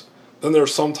others. Then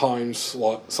there's some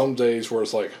days where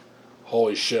it's like,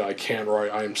 holy shit, I can't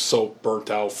write. I am so burnt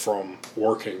out from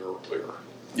working earlier.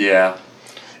 Yeah.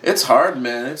 It's hard,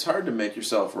 man. It's hard to make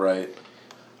yourself write.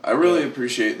 I really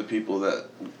appreciate the people that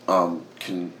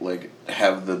can,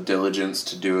 have the diligence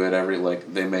to do it.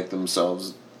 They make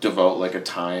themselves devote, a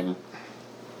time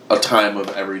of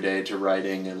every day to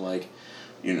writing and,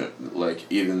 you know, like,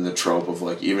 even the trope of,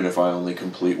 like, even if I only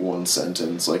complete one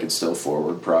sentence, like, it's still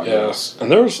forward progress. Yeah,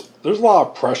 and there's a lot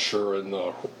of pressure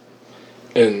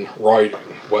in writing,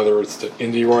 whether it's the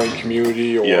indie writing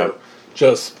community or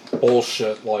just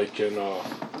bullshit like in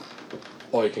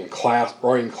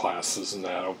writing classes and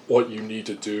that, of what you need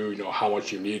to do, you know, how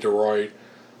much you need to write,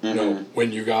 you know,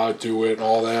 when you gotta do it and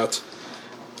all that.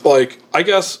 Like, I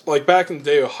guess, like, back in the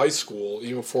day of high school,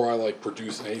 even before I, like,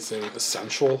 produced anything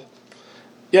essential,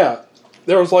 yeah,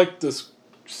 there was, like, this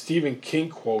Stephen King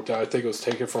quote that I think was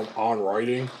taken from On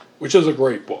Writing, which is a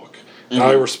great book. And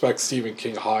I respect Stephen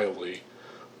King highly.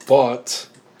 But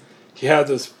he had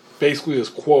basically this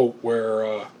quote where,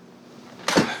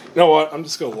 you know what, I'm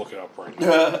just going to look it up right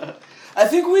now. I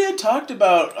think we had talked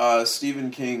about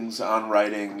Stephen King's On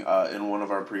Writing in one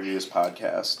of our previous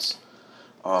podcasts.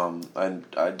 And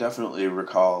I definitely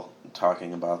recall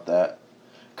talking about that.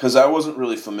 Because I wasn't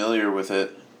really familiar with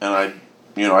it, and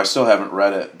I still haven't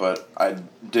read it, but I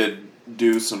did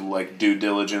do some, like, due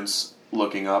diligence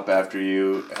looking up after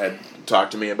you had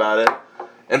talked to me about it.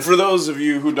 And for those of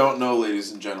you who don't know,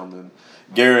 ladies and gentlemen,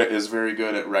 Garret is very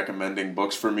good at recommending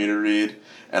books for me to read,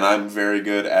 and I'm very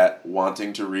good at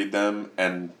wanting to read them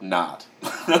and not.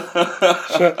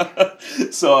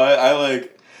 So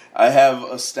I have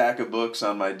a stack of books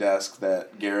on my desk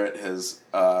that Garret has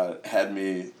had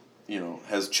me,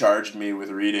 has charged me with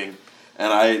reading,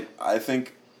 and I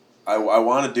think I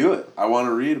want to do it. I want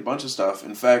to read a bunch of stuff.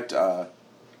 In fact,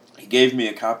 he gave me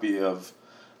a copy of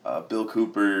Bill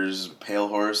Cooper's Pale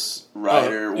Horse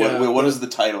Rider. What is the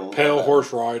title? Pale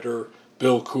Horse Rider,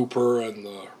 Bill Cooper, and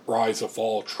the Rise and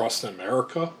Fall of Trust in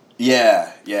America.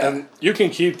 Yeah. And you can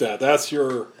keep that. That's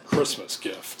your Christmas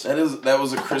gift. That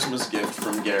was a Christmas gift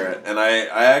from Garret, and I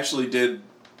actually did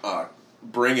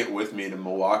bring it with me to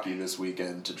Milwaukee this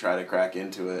weekend to try to crack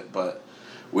into it, but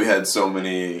we had so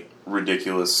many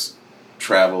ridiculous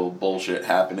travel bullshit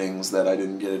happenings that I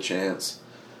didn't get a chance.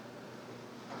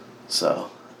 So,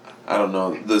 I don't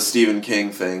know. The Stephen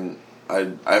King thing,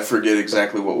 I forget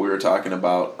exactly what we were talking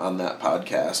about on that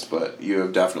podcast, but you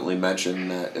have definitely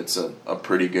mentioned that it's a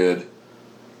pretty good,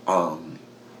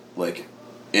 like,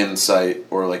 insight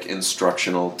or, like,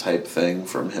 instructional type thing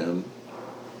from him.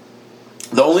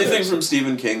 The only thing from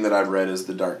Stephen King that I've read is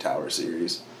the Dark Tower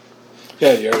series.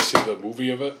 Yeah, you ever see the movie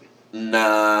of it?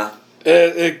 Nah.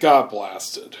 It got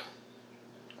blasted.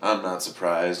 I'm not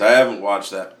surprised. I haven't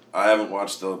watched that. I haven't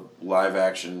watched the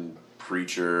live-action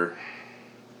Preacher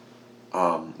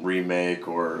remake,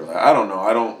 or I don't know.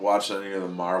 I don't watch any of the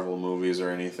Marvel movies or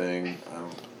anything.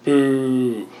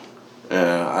 Boo.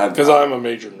 Yeah, because I'm a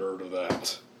major nerd of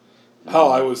that.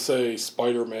 Hell, I would say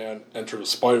Spider-Man Enter the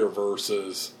Spider-Verse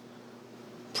is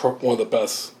one of the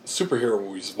best superhero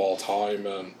movies of all time,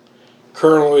 and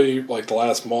currently, like the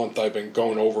last month, I've been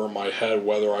going over in my head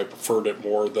whether I preferred it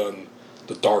more than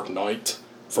The Dark Knight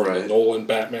from the Nolan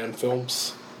Batman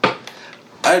films.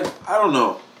 I don't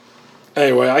know.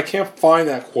 Anyway, I can't find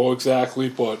that quote exactly,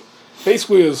 but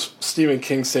basically it's Stephen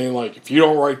King saying, like, if you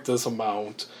don't write this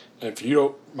amount, and if you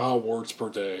don't amount of words per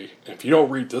day, and if you don't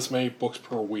read this many books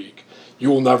per week, you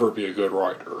will never be a good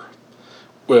writer.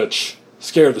 Which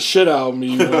scared the shit out of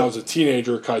me when I was a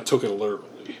teenager, because I took it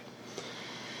literally.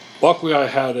 Luckily, I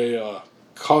had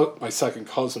my second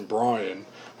cousin, Brian,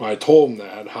 when I told him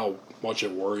that, how much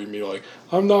it worried me, like,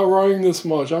 I'm not writing this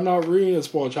much, I'm not reading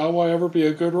this much, how will I ever be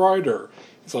a good writer?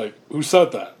 He's like, who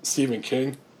said that? Stephen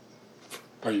King?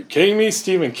 Are you kidding me?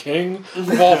 Stephen King,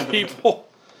 of all people?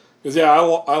 Because, yeah,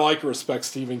 I like and respect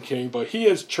Stephen King, but he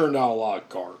has churned out a lot of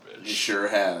garbage. He sure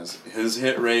has. His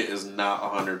hit rate is not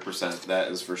 100%,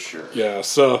 that is for sure. Yeah,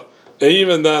 so, and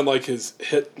even then, like, his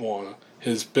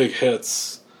big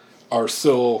hits are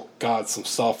still got some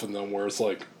stuff in them where it's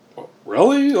like,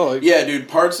 really? Like, yeah, dude,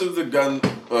 parts of the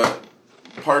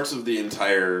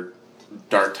entire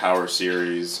Dark Tower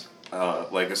series,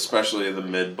 like especially the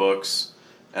mid books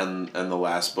and the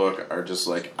last book, are just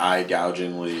like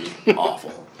eye-gougingly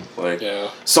awful. Like,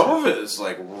 some of it is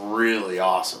like really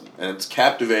awesome, and it's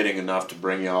captivating enough to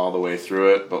bring you all the way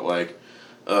through it. But like,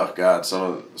 oh god,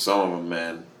 some of them,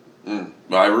 man.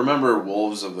 I remember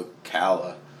Wolves of the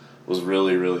Calla was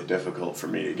really, really difficult for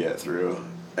me to get through.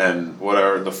 And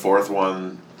whatever, the fourth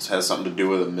one has something to do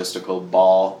with a mystical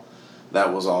ball.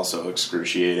 That was also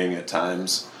excruciating at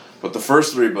times. But the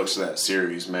first 3 books of that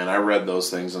series, man, I read those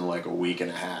things in like a week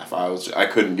and a half. I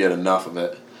couldn't get enough of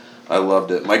it. I loved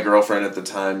it. My girlfriend at the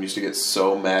time used to get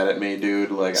so mad at me,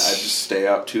 dude. Like, I'd just stay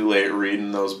up too late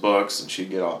reading those books, and she'd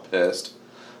get all pissed.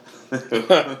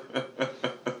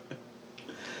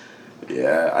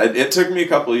 Yeah, it took me a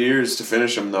couple of years to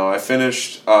finish them, though. I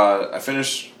finished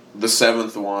the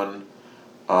 7th one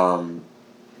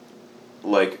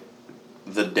like,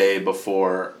 the day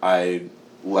before I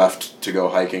left to go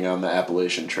hiking on the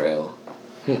Appalachian Trail.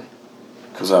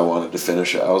 Because I wanted to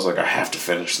finish it. I was like, I have to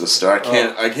finish this story.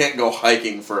 I can't go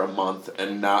hiking for a month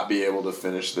and not be able to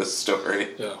finish this story.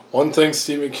 Yeah. One thing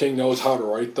Stephen King knows how to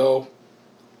write, though,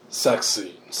 sex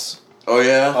scenes. Oh,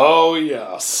 yeah? Oh,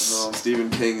 yes. No, Stephen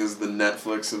King is the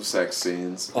Netflix of sex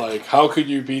scenes. Like, how could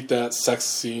you beat that sex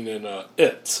scene in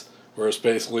It, where it's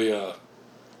basically a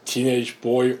teenage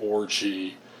boy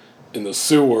orgy in the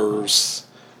sewers.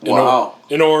 Wow.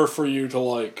 In order for you to,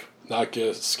 like, not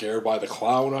get scared by the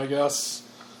clown, I guess.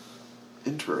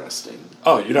 Interesting.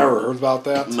 Oh, you never heard about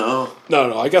that? No.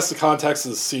 No. I guess the context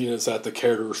of the scene is that the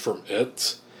characters from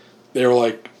It, they were,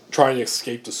 like, trying to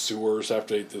escape the sewers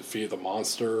after they defeated the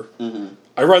monster. Mm-hmm.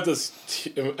 I read this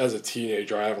as a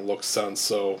teenager. I haven't looked since,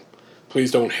 so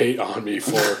please don't hate on me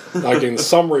for not getting the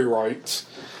summary right.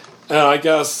 And I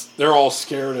guess they're all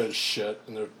scared as shit,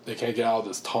 and they can't get out of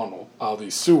this tunnel, out of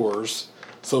these sewers.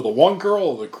 So the one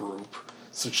girl of the group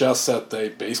suggests that they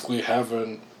basically have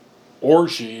an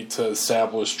orgy to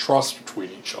establish trust between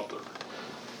each other.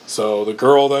 So the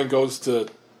girl then goes to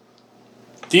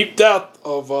deep depth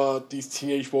of these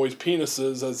teenage boys'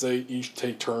 penises as they each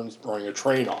take turns running a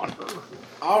train on her.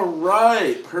 All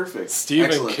right. Perfect.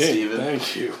 Stephen Excellent, King, Stephen.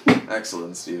 thank you.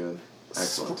 Excellent, Stephen.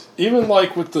 Excellent. Even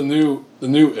like with the new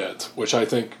It, which I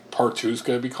think part 2 is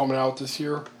going to be coming out this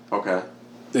year. Okay.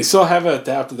 They still haven't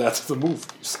adapted that to the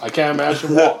movies. I can't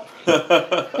imagine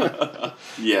why.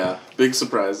 Yeah, big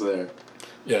surprise there.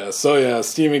 Yeah, so yeah,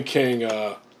 Stephen King,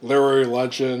 literary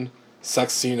legend,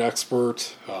 sex scene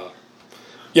expert.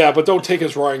 Yeah, but don't take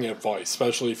his writing advice,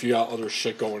 especially if you got other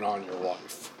shit going on in your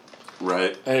life.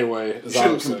 Right. Anyway, You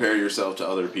shouldn't compare yourself to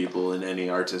other people in any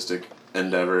artistic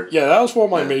endeavor. Yeah, that was one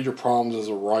of my major problems as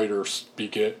a writer.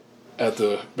 Speak it at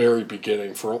the very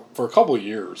beginning for a couple of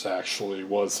years. Actually,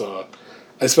 was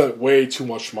I spent way too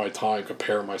much of my time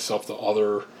comparing myself to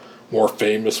other more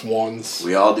famous ones.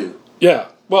 We all do. Yeah,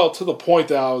 well, to the point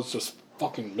that I was just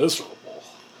fucking miserable.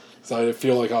 Because I didn't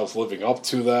feel like I was living up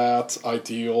to that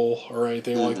ideal or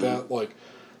anything like that. Like,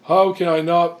 how can I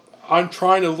not? I'm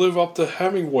trying to live up to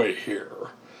Hemingway here.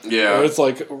 Yeah. And it's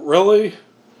like, really?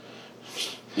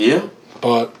 Yeah.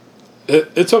 But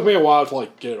it took me a while to,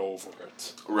 like, get over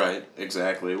it. Right,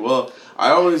 exactly. Well,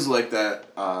 I always like that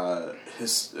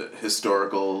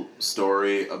historical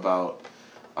story about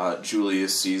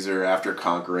Julius Caesar after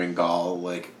conquering Gaul,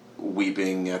 like,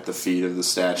 weeping at the feet of the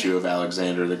statue of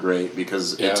Alexander the Great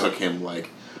because it took him, like,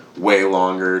 way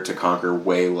longer to conquer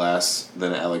way less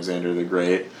than Alexander the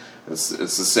Great. It's the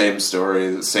same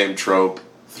story, the same trope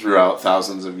throughout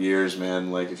thousands of years,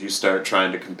 man. Like, if you start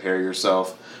trying to compare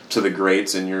yourself to the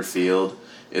greats in your field,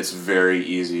 it's very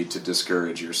easy to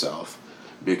discourage yourself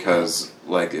because,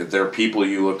 like, they're people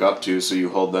you look up to, so you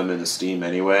hold them in esteem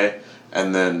anyway.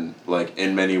 And then, like,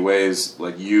 in many ways,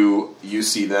 like, you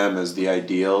see them as the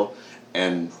ideal,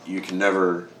 and you can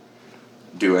never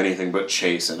do anything but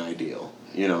chase an ideal,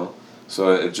 you know?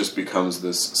 So it just becomes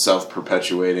this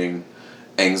self-perpetuating,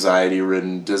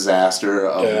 anxiety-ridden disaster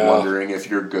of wondering if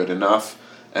you're good enough,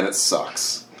 and it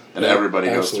sucks. And everybody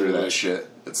goes through that shit.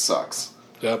 It sucks.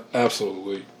 Yep,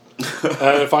 absolutely.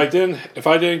 And if I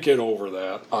didn't get over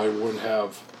that, I wouldn't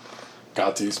have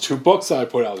got these 2 books that I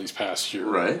put out these past year.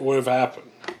 Right. It would have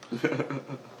happened.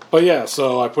 But yeah,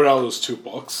 so I put out those 2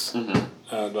 books. And,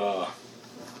 let's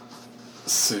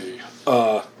see.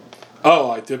 I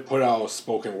did put out a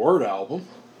spoken word album.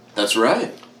 That's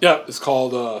right. Yeah, it's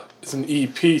called, it's an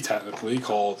EP technically,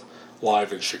 called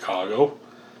Live in Chicago.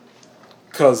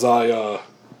 Because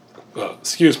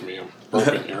excuse me, I'm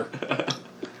broken here.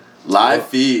 Live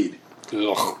feed.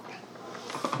 Ugh.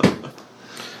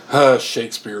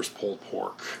 Shakespeare's pulled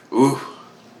pork. Ooh.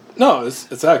 No, it's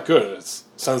that good.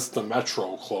 Since the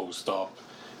Metro closed up,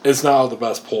 it's now the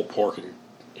best pulled pork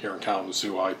here in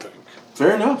Kalamazoo, I think.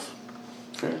 Fair enough.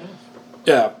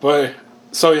 Yeah, but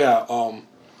so yeah,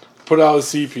 put out a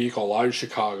CP called Live in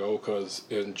Chicago because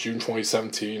in June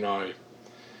 2017, I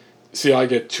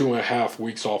get 2.5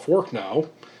 weeks off work now.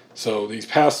 So these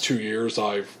past 2 years,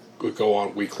 I would go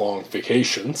on week-long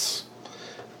vacations.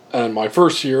 And my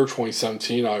first year,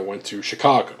 2017, I went to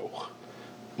Chicago,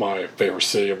 my favorite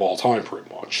city of all time,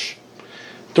 pretty much.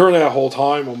 During that whole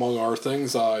time, among other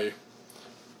things, I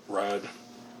read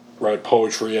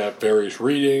poetry at various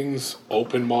readings,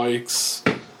 open mics,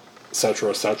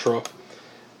 etc.,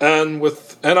 and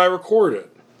I recorded,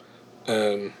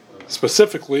 and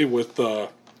specifically with the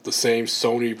same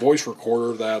Sony voice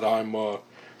recorder that I'm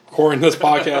recording this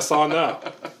podcast on now,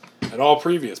 and all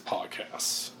previous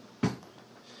podcasts.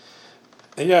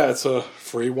 And yeah, it's a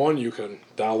free one. You can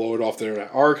download it off the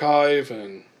Internet Archive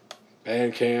and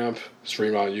Bandcamp,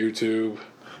 stream on YouTube.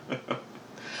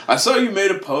 I saw you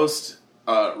made a post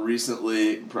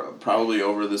recently, probably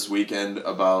over this weekend,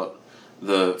 about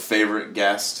the favorite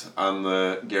guest on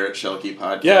the Garret Schuelke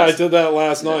podcast. Yeah, I did that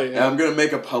last night. And I'm going to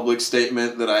make a public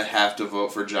statement that I have to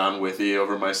vote for John Withey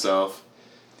over myself.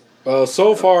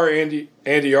 So far,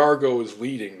 Andy Argo is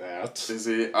leading that. Is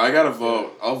he? I got to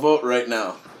vote. I'll vote right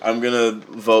now. I'm going to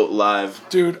vote live.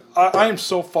 Dude, I am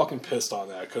so fucking pissed on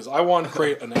that because I want to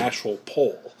create an actual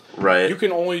poll. Right. You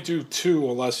can only do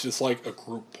 2 unless it's like a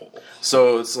group poll.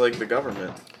 So it's like the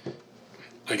government.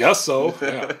 I guess so,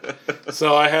 yeah.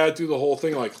 So I had to do the whole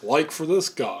thing like for this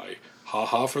guy,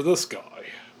 haha for this guy.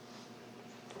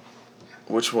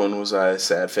 Which one was I?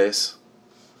 Sad face?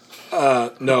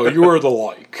 No, you were the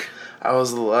like. I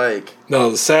was the like. No,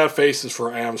 the sad face is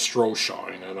for Adam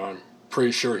Stroshine, and I'm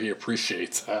pretty sure he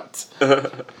appreciates that.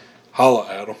 Holla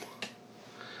at him.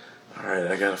 Alright,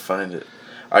 I gotta find it.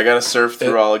 I gotta surf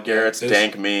through all of Garrett's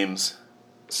dank memes.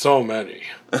 So many.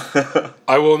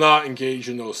 I will not engage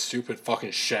in those stupid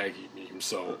fucking Shaggy memes,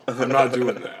 so I'm not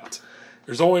doing that.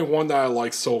 There's only one that I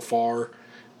like so far,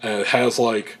 and it has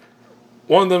like...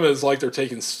 One of them is like they're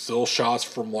taking still shots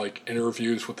from like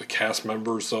interviews with the cast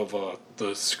members of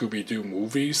the Scooby-Doo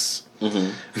movies.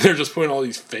 Mm-hmm. And they're just putting all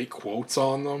these fake quotes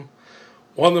on them.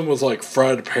 One of them was like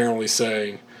Fred apparently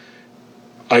saying,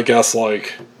 I guess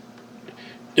like...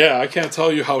 Yeah, I can't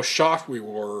tell you how shocked we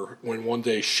were when one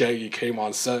day Shaggy came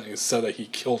on set and said that he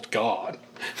killed God.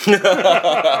 There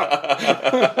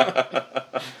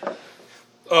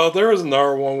was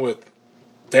another one with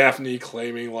Daphne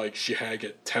claiming like she had to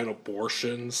get 10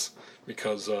 abortions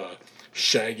because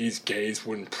Shaggy's gays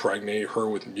would impregnate her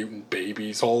with mutant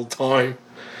babies all the time.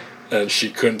 And she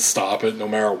couldn't stop it no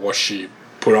matter what she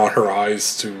put on her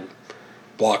eyes to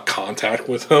block contact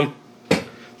with him.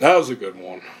 That was a good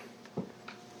one.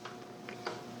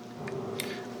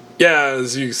 Yeah,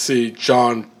 as you see,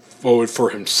 John voted for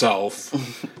himself,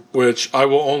 which I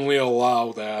will only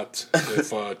allow that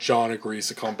if John agrees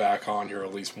to come back on here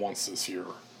at least once this year.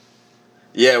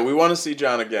 Yeah, we want to see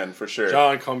John again, for sure.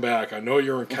 John, come back. I know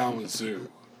you're in Kalamazoo.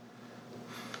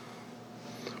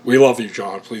 We love you,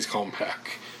 John. Please come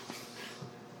back.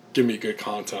 Give me good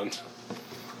content.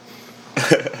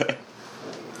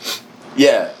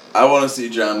 Yeah, I want to see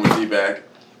John Withey back.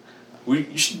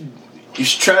 You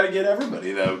should try to get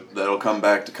everybody that'll come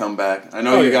back. I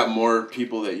know you got more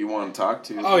people that you want to talk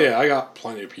to. Oh, yeah, I got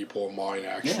plenty of people in mind,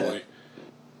 actually.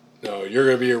 Yeah. No, you're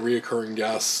going to be a reoccurring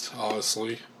guest,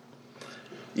 honestly.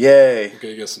 Yay. We're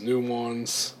going to get some new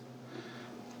ones.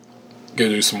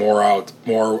 Going to do some more out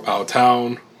of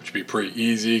town, which would be pretty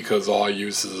easy because all I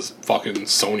use is a fucking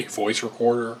Sony voice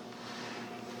recorder.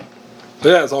 But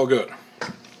yeah, it's all good.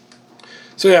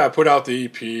 So yeah, I put out the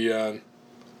EP, and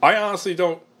I honestly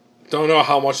don't know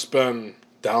how much has been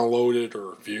downloaded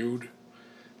or viewed.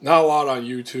 Not a lot on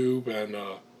YouTube, and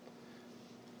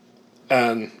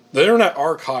the Internet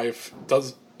Archive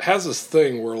has this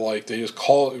thing where like they just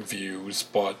call it views,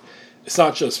 but it's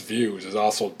not just views; it's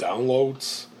also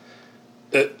downloads.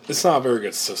 It's not a very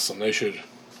good system. They should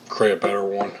create a better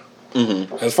one.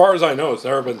 Mm-hmm. As far as I know, it's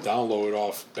never been downloaded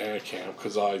off Bandcamp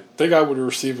because I think I would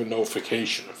receive a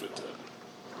notification if it did.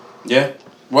 Yeah.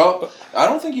 Well, I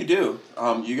don't think you do.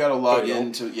 You got to log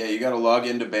into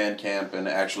Bandcamp and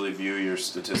actually view your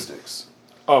statistics.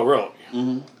 Oh, really?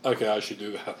 Mm-hmm. Okay, I should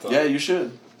do that then. Yeah, you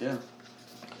should. Yeah.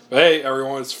 Hey,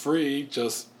 everyone, it's free.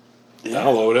 Just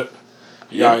download it.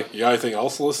 You got anything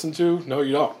else to listen to? No,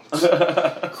 you don't.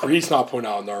 Creed's not putting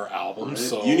out another album, right.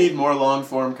 So you need more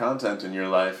long-form content in your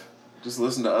life. Just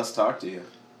listen to us talk to you.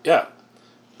 Yeah.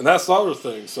 And that's the other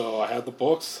thing. So I had the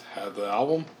books, had the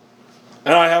album,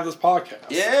 and I have this podcast.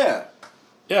 Yeah.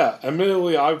 Yeah,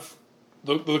 admittedly,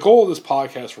 the goal of this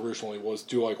podcast originally was to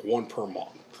do like one per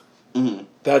month. Mm-hmm.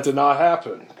 That did not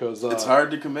happen because it's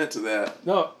hard to commit to that.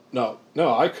 No,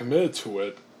 I committed to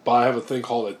it, but I have a thing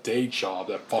called a day job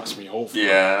that fucks me over.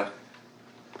 Yeah.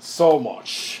 So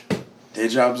much. Day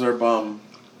jobs are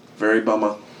very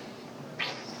bummer.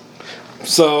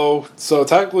 So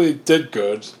technically it did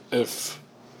good. If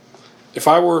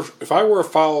I were to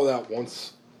follow that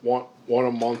one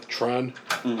a month trend,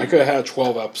 I could have had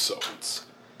 12 episodes.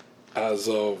 As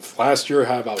of last year, I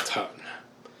had about 10.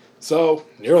 So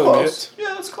nearly made it.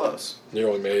 Yeah, that's close.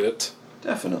 Nearly made it.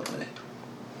 Definitely.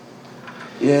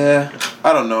 Yeah,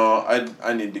 I don't know.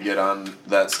 I need to get on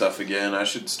that stuff again. I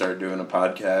should start doing a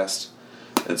podcast.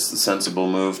 It's the sensible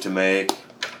move to make.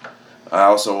 I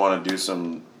also want to do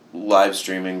some live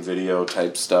streaming video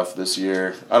type stuff this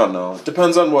year. I don't know. It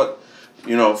depends on what,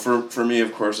 for me,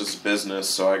 of course, it's business,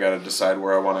 so I got to decide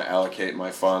where I want to allocate my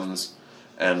funds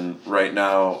And right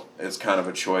now, it's kind of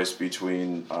a choice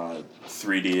between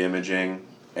 3D imaging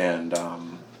and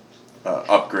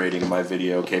upgrading my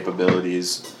video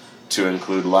capabilities to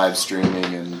include live streaming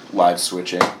and live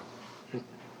switching.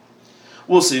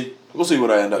 We'll see. We'll see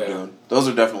what I end up doing. Those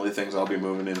are definitely things I'll be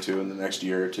moving into in the next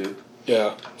year or two.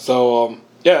 Yeah. So,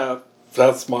 yeah,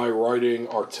 that's my writing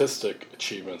artistic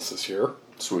achievements this year.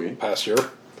 Sweet. Past year.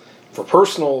 For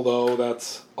personal, though,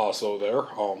 that's also there.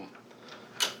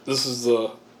 This is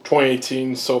the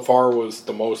 2018 so far was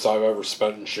the most I've ever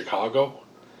spent in Chicago.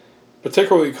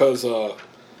 Particularly because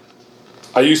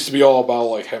I used to be all about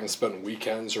like having spent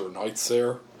weekends or nights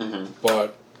there. Mm-hmm.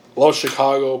 But I love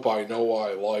Chicago, but I know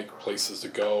I like places to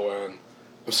go, and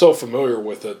I'm so familiar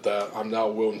with it that I'm now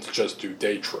willing to just do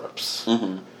day trips.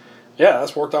 Mm-hmm. Yeah,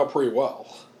 that's worked out pretty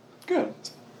well. Good.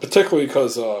 Particularly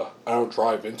because I don't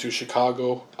drive into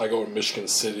Chicago. I go to Michigan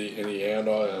City,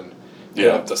 Indiana, and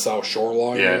get up the South Shore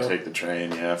line. Yeah, take the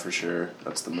train. Yeah, for sure.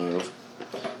 That's the move.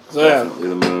 So, yeah, definitely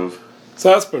the move. So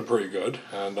that's been pretty good.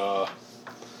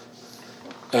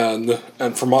 And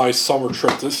for my summer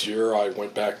trip this year, I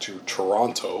went back to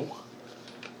Toronto.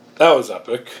 That was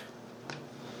epic.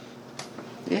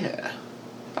 Yeah.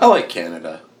 I like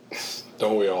Canada.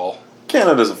 Don't we all?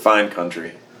 Canada's a fine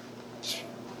country.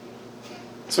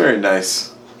 It's very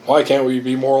nice. Why can't we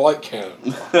be more like Canada?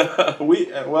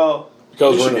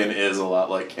 Because Michigan is a lot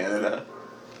like Canada.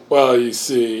 Well, you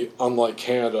see, unlike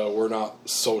Canada, we're not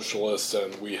socialist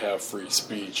and we have free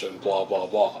speech and blah, blah,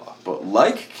 blah. But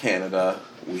like Canada,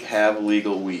 we have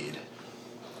legal weed.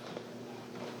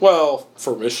 Well,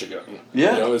 for Michigan.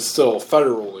 Yeah. You know, it's still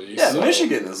federally. Yeah, so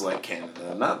Michigan is like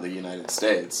Canada, not the United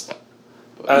States.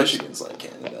 But Michigan's like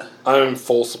Canada. I'm in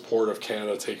full support of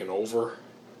Canada taking over.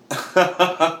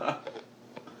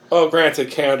 Well, granted,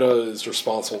 Canada is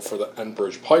responsible for the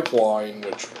Enbridge pipeline,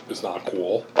 which is not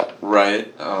cool.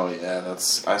 Right. Oh, yeah,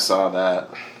 I saw that.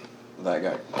 That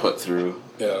got put through.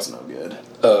 Yeah. That's no good.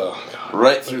 God.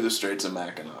 Right through the Straits of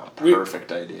Mackinac.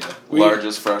 Perfect idea.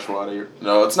 Largest freshwater.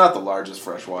 No, it's not the largest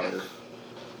freshwater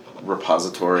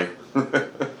repository.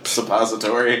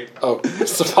 Suppository. Oh,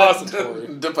 suppository.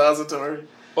 Depository.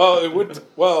 Well, it would.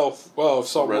 Well, if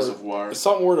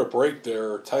something were to break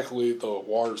there, technically the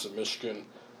waters of Michigan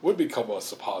would become a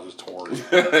suppository.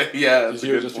 Yeah, that's a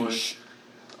good point.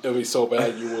 It'll be so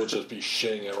bad you will just be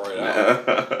shitting it right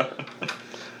out.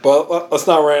 But let's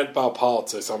not rant about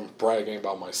politics. I'm bragging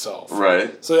about myself.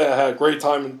 Right. So yeah, I had a great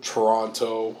time in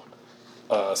Toronto.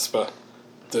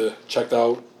 Checked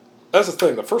out. That's the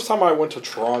thing. The first time I went to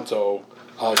Toronto,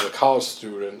 I was a college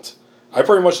student. I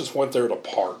pretty much just went there to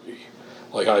party.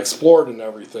 Like, I explored and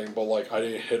everything, but, like, I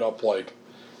didn't hit up, like,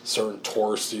 certain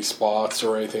touristy spots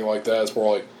or anything like that. It's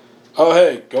more like, oh,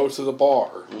 hey, go to the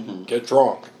bar, get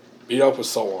drunk, meet up with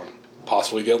someone,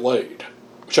 possibly get laid.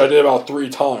 Which I did about 3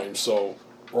 times, so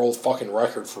world fucking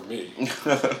record for me.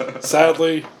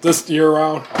 Sadly, this year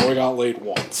around, I only got laid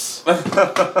once.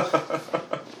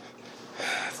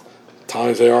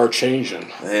 Times they are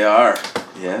changing. They are,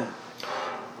 yeah.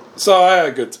 So I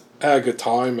had a good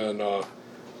time, and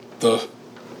the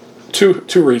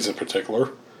two reasons in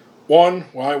particular. One,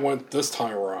 when I went this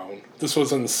time around, this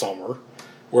was in the summer,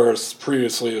 whereas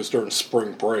previously it was during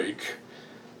spring break.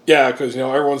 Yeah, because, you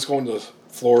know, everyone's going to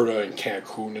Florida and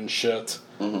Cancun and shit.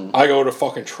 Mm-hmm. I go to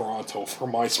fucking Toronto for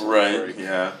my spring break. Right,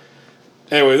 yeah.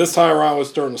 Anyway, this time around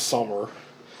was during the summer.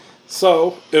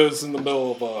 So, it was in the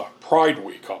middle of Pride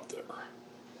Week up there.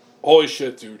 Holy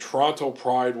shit, dude. Toronto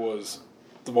Pride was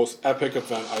the most epic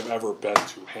event I've ever been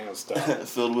to, hands down.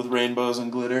 Filled with rainbows and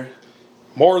glitter?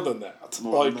 More than that.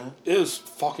 More than that? It is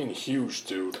fucking huge,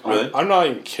 dude. Really? I'm not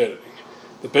even kidding.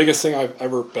 The biggest thing I've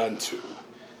ever been to.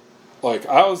 Like,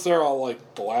 I was there on,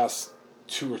 like, the last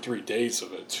 2 or 3 days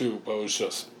of it, too, but it was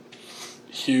just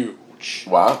huge.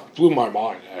 Wow. Blew my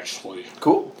mind, actually.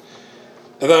 Cool.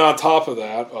 And then on top of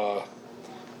that,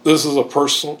 this is a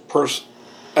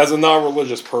as a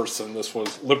non-religious person, this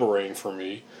was liberating for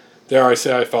me. Dare I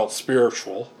say I felt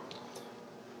spiritual.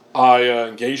 I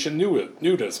engaged in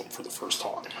nudism for the first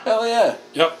time. Hell yeah.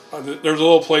 Yep. There's a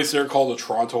little place there called the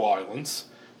Toronto Islands,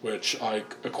 which I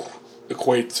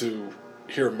equate to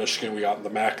here in Michigan. We got the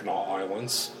Mackinac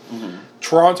Islands. Mm-hmm.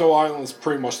 Toronto Islands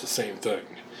pretty much the same thing.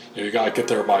 You got to get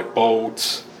there by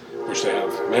boat, which they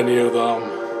have many of them.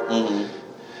 Mm-hmm.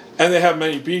 And they have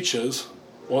many beaches.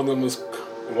 One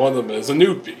of them is a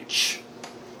nude beach.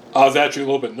 I was actually a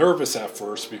little bit nervous at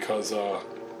first because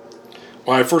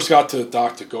when I first got to the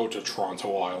dock to go to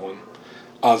Toronto Island,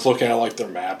 I was looking at like their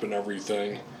map and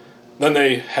everything. Then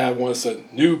they had one that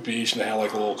said nude beach, and they had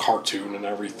like a little cartoon and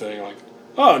everything. Like,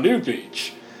 oh, nude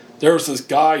beach. There was this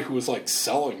guy who was like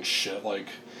selling shit. Like,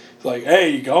 It's like, hey,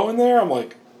 you going there? I'm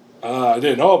like, I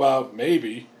didn't know about,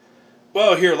 maybe.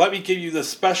 Well, here, let me give you this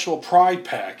special Pride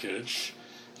package.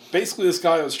 Basically, this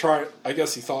guy was trying, I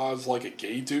guess he thought I was like a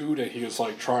gay dude, and he was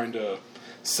like trying to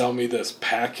sell me this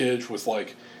package with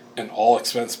like an all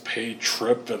expense paid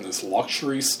trip and this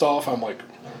luxury stuff. I'm like,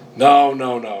 no. I'm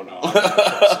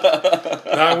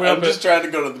just trying to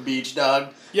go to the beach, dog.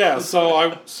 Yeah,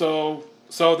 so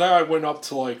then I went up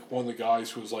to like one of the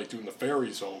guys who was like doing the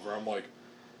ferries over. I'm like,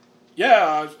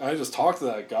 yeah, I just talked to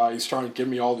that guy. He's trying to give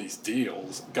me all these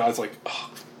deals. The guy's like,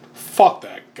 oh, fuck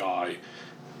that guy.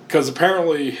 Because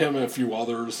apparently him and a few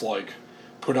others like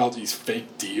put out these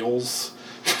fake deals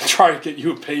trying to get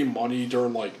you to pay money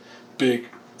during like big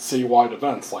citywide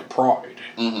events like Pride.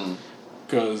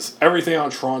 Because everything on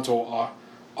Toronto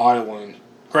Island,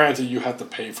 granted you have to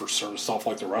pay for certain stuff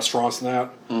like the restaurants and that,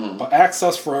 but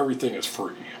access for everything is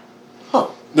free. Huh.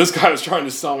 This guy was trying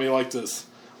to sell me like this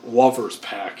lover's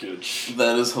package.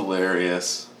 That is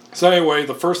hilarious. So anyway,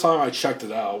 the first time I checked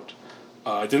it out,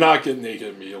 I did not get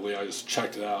naked immediately. I just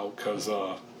checked it out because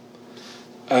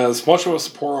as much of a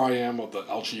supporter I am of the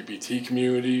LGBT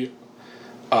community,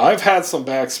 I've had some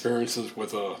bad experiences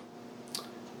with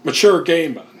mature gay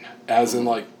men, as in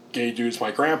like gay dudes my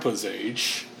grandpa's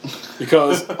age.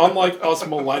 Because unlike us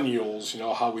millennials, you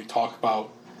know, how we talk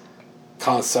about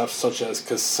concepts such as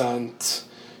consent,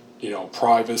 you know,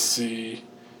 privacy,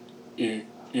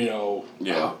 all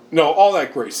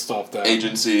that great stuff. That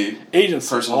agency,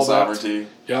 personal all sovereignty.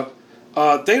 That.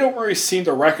 Yep. They don't really seem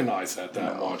to recognize that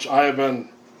much. I have been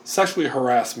sexually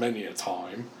harassed many a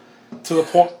time, to the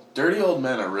point. Dirty old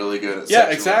men are really good at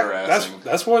sexual harassing.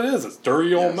 That's what it is. It's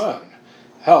dirty old men.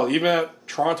 Hell, even at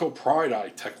Toronto Pride, I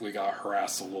technically got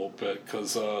harassed a little bit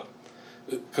because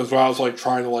when I was like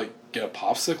trying to like get a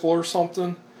popsicle or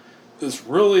something, this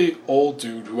really old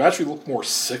dude who actually looked more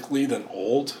sickly than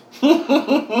old.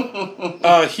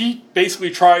 He basically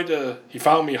he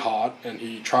found me hot and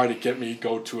he tried to get me to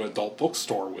go to an adult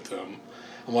bookstore with him.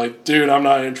 I'm like, dude, I'm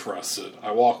not interested.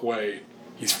 I walk away.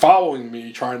 He's following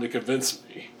me, trying to convince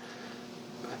me.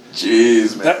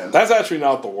 Jeez, man. That's actually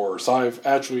not the worst. I've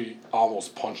actually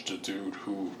almost punched a dude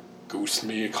who goosed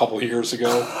me a couple of years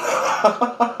ago.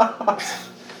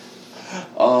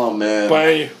 Oh, man.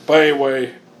 But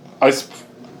anyway, as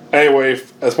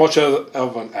much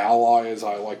of an ally as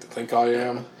I like to think I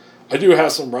am, I do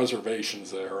have some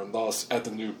reservations there, and thus, at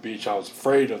the new beach, I was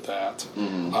afraid of that.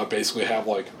 I basically have,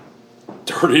 like,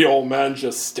 dirty old men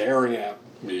just staring at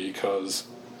me, because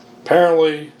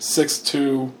apparently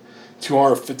 6'2",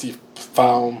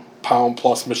 250-pound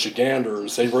plus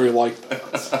Michiganders, they really like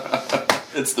that.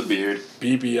 It's the beard.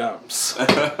 BBMs.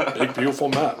 Big, beautiful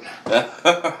men.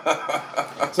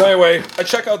 So anyway, I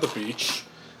check out the beach.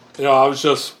 You know, I was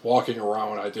just walking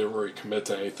around. I didn't really commit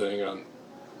to anything. And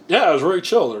yeah, it was really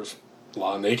chill. There's a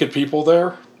lot of naked people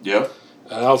there. Yep.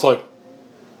 And I was like,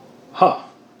 huh.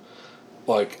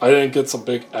 Like, I didn't get some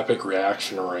big epic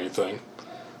reaction or anything.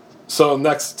 So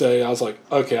next day, I was like,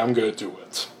 okay, I'm going to do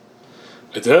it.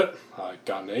 I did. I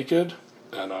got naked,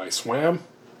 and I swam.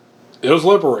 It was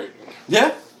liberating.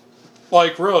 Yeah.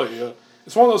 Like, really.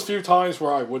 It's one of those few times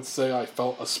where I would say I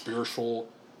felt a spiritual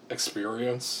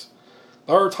experience.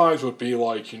 The other times would be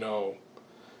like, you know,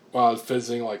 when I was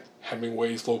visiting, like,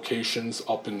 Hemingway's locations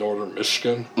up in northern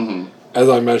Michigan. As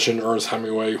I mentioned, Ernest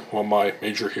Hemingway, one of my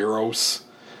major heroes.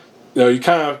 You know, you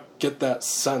kind of get that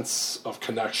sense of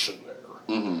connection there.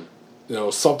 You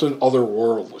know, something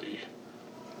otherworldly.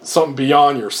 Something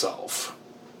beyond yourself.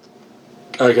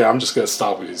 Okay, I'm just going to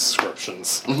stop with these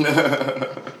descriptions.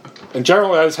 And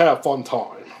generally, I just had a fun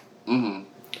time.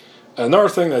 Another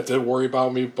thing that did worry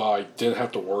about me, but I didn't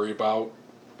have to worry about,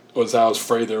 was that I was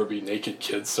afraid there would be naked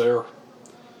kids there.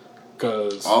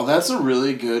 Oh, that's a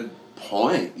really good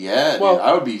point. Yeah, well, dude,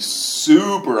 I would be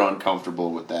super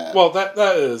uncomfortable with that. Well,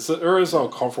 there is an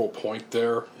uncomfortable point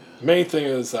there. The main thing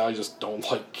is that I just don't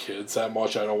like kids that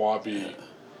much. I don't want to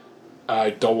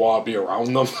be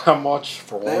around them that much,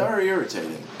 for one. They are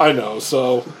irritating. I know,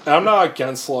 so I'm not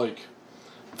against, like,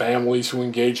 families who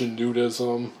engage in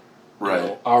nudism. Right. You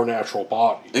know, our natural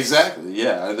bodies. Exactly,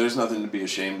 yeah. There's nothing to be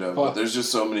ashamed of, but there's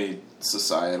just so many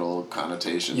societal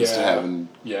connotations to having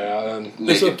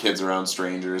naked kids around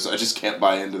strangers. I just can't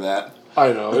buy into that.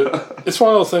 I know. It's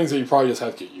one of those things that you probably just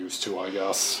have to get used to, I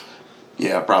guess.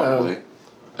 Yeah, probably.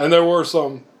 And there were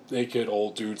some naked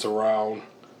old dudes around,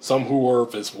 some who were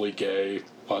visibly gay,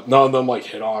 but none of them, like,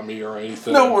 hit on me or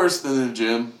anything. No worse than the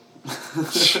gym.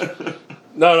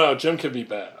 No, Jim could be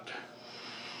bad.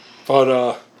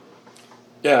 But,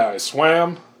 yeah, I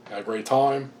swam, had a great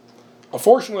time.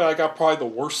 Unfortunately, I got probably the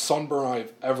worst sunburn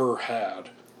I've ever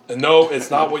had And no, it's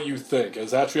not what you think.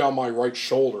 It's actually on my right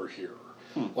shoulder here.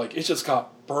 Like, it just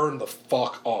got burned the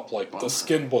fuck up. Like, the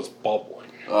skin was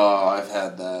bubbling. Oh, I've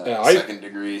had that. Yeah, Second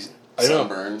degree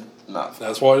sunburn. Not fun.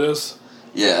 That's what it is?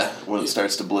 Yeah, when it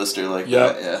starts to blister like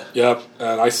that, yeah. Yep,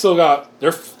 and I still got...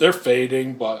 They're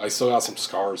fading, but I still got some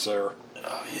scars there.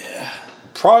 Oh, yeah.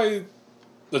 Probably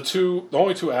the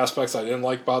only two aspects I didn't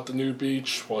like about the nude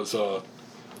beach was...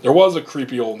 there was a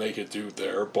creepy old naked dude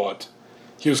there, but...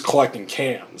 he was collecting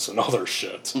cans and other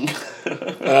shit.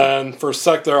 And for a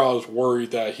sec there, I was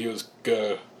worried that he was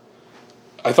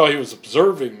I thought he was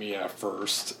observing me at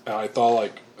first, and I thought,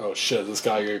 like, oh shit, this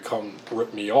guy gonna come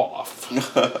rip me off.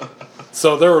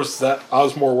 So there was that. I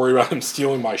was more worried about him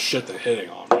stealing my shit than hitting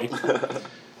on me.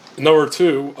 Number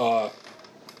two,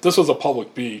 this was a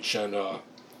public beach, and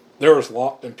there was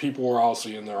and people were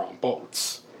obviously in there on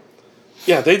boats.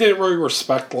 Yeah, they didn't really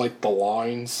respect, like, the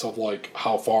lines of, like,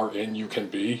 how far in you can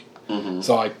be. Mm-hmm.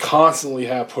 So I constantly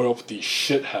had to put up with these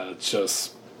shitheads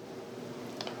just...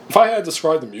 If I had to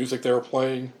describe the music they were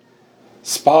playing,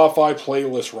 Spotify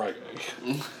playlist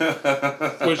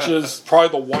reggae. Which is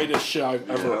probably the whitest shit I've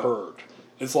ever heard.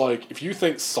 It's like, if you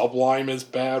think Sublime is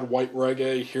bad white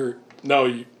reggae, here,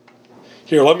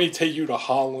 let me take you to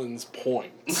Holland's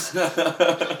Point.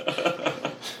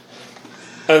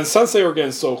 And since they were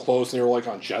getting so close and they were, like,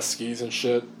 on jet skis and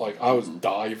shit, like, I was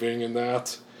diving in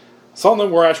that. Some of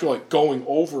them were actually, like, going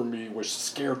over me, which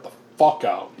scared the fuck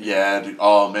out. Yeah, dude.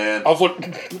 Oh, man. I was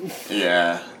like...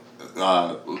 Yeah.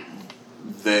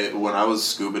 When I was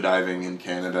scuba diving in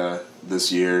Canada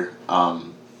this year, a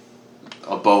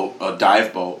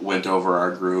dive boat went over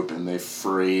our group and they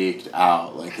freaked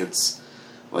out.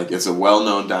 It's a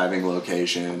well-known diving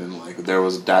location, and, like, there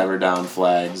was diver down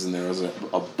flags, and there was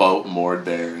a boat moored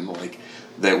there, and, like,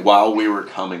 that while we were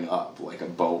coming up, like, a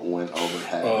boat went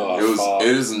overhead. It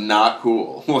is not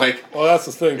cool. Like, well, that's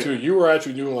the thing too. You were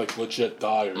actually doing, like, legit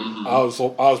diving. Mm-hmm. I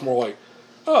was more like,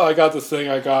 oh, I got this thing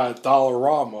I got at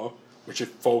Dollarama, which,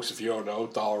 if you don't know,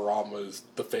 Dollarama is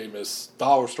the famous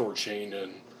dollar store chain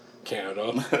in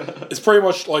Canada. It's pretty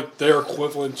much like their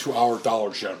equivalent to our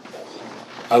Dollar General.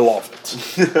 I love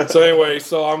it. So anyway,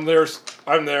 so I'm there,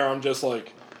 I'm just,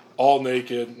 like, all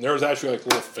naked. And there was actually, like,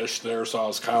 little fish there, so I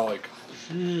was kind of like...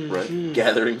 Right,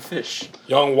 gathering fish.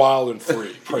 Young, wild, and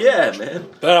free. Yeah, much. Man.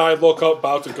 Then I look up,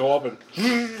 about to go up, and...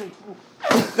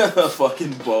 A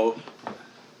fucking boat.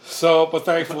 So, but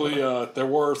thankfully, there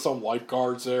were some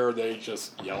lifeguards there. They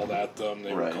just yelled at them.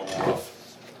 They would go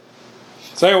off.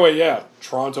 So anyway, yeah,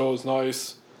 Toronto is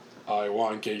nice. I want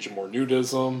to engage in more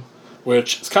nudism.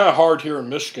 Which is kind of hard here in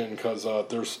Michigan because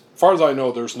as far as I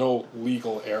know, there's no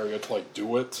legal area to, like,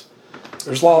 do it.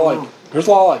 There's a lot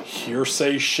of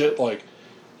hearsay shit, like,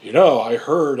 I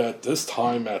heard at this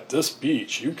time at this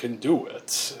beach you can do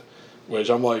it.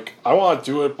 Which I'm like, I want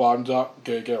to do it, but I'm not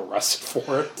gonna get arrested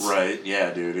for it. Right?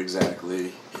 Yeah, dude.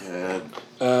 Exactly. Yeah.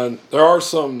 And there are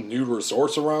some nude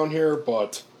resorts around here,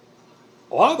 but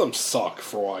a lot of them suck,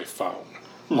 for what I found.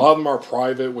 A lot of them are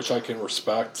private, which I can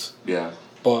respect. Yeah.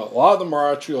 But a lot of them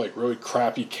are actually, like, really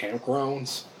crappy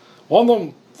campgrounds. One of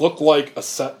them looked like the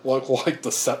set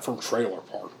from Trailer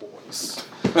Park Boys.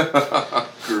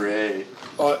 Great.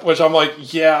 Which I'm like,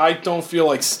 yeah, I don't feel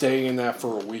like staying in that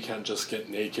for a weekend, just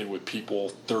get naked with people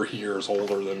 30 years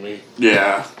older than me.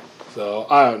 Yeah. So,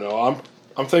 I don't know.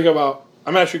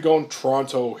 I'm actually going to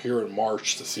Toronto here in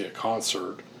March to see a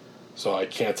concert. So I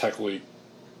can't technically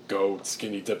go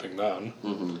skinny dipping then.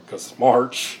 Because it's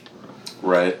March.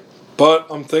 Right. But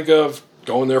I'm thinking of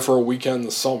going there for a weekend in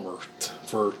the summer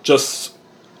for just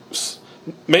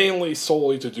mainly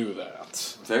solely to do that.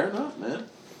 Fair enough, man.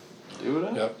 Do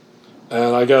it. Yep.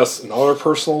 And I guess in other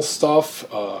personal stuff,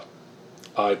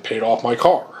 I paid off my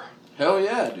car. Hell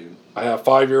yeah, dude. I have a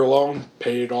 5-year loan,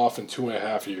 paid it off in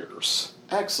 2.5 years.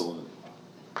 Excellent.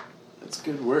 That's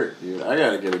good work, dude. I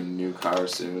gotta get a new car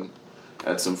soon.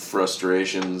 Had some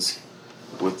frustrations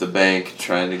with the bank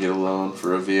trying to get a loan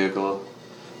for a vehicle.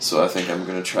 So I think I'm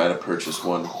going to try to purchase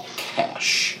one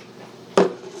cash.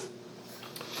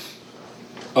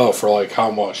 Oh, for, like,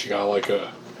 how much? You got, like,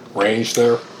 a range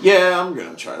there? Yeah, I'm going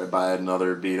to try to buy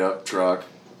another beat-up truck.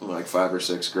 Like $5 or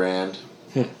 $6 grand.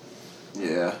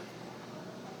 Yeah.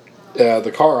 Yeah,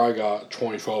 the car I got,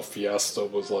 2012 Fiesta,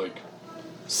 was, like,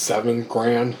 $7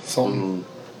 grand, something.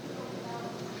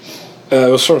 It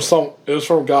was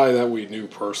from a guy that we knew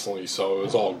personally, so it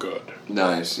was all good.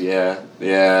 Nice, yeah.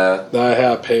 Then I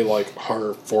had to pay like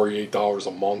 $148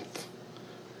 a month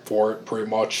for it, pretty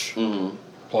much,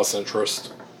 plus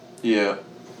interest. Yeah.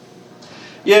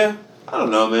 Yeah, I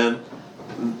don't know, man.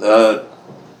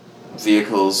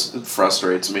 vehicles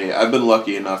frustrates me. I've been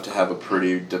lucky enough to have a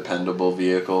pretty dependable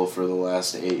vehicle for the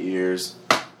last 8 years,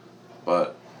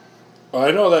 but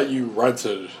I know that you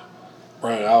rented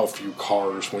out a few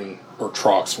cars or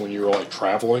trucks when you were like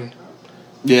traveling.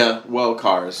 yeah, well,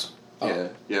 cars. Oh.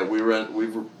 Yeah. We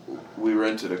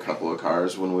rented a couple of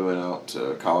cars when we went out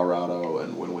to Colorado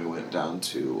and when we went down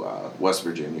to West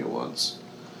Virginia once.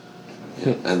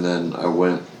 Yeah. And then I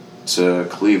went to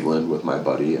Cleveland with my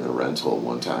buddy in a rental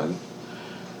one time.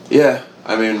 Yeah,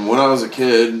 I mean, when I was a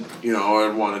kid, I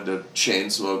wanted to chain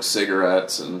smoke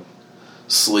cigarettes and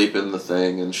sleep in the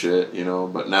thing and shit,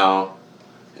 but now,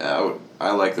 yeah,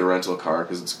 I like the rental car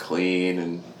because it's clean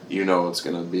and it's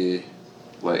gonna be,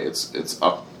 like, it's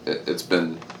up, it's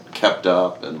been kept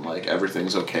up and, like,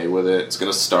 everything's okay with it. It's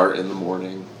gonna start in the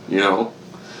morning,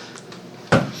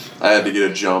 I had to get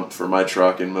a jump for my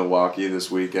truck in Milwaukee this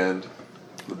weekend.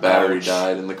 The battery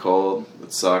died in the cold.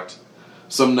 It sucked.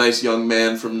 Some nice young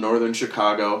man from northern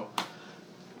Chicago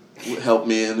helped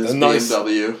me in his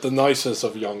BMW. The nicest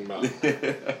of young men.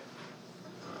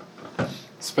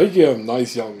 Speaking of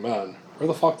nice young men, where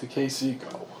the fuck did KC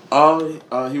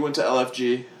go? He went to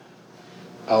LFG.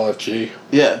 LFG?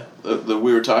 Yeah,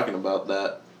 we were talking about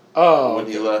that. Oh, when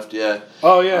he left, yeah.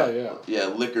 Oh, yeah. Yeah,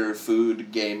 liquor,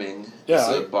 food, gaming. Yeah,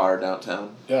 it's a bar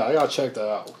downtown. Yeah, I gotta check that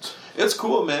out. It's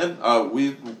cool, man.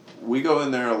 We go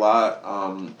in there a lot.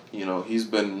 He's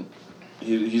been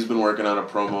working on a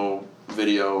promo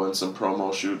video and some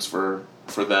promo shoots for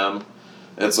them.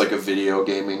 It's like a video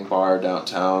gaming bar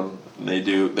downtown.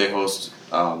 They host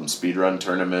speedrun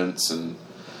tournaments and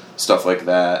stuff like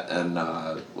that, and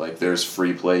like there's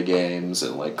free play games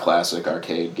and like classic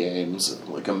arcade games and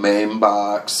like a MAME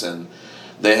box, and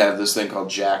they have this thing called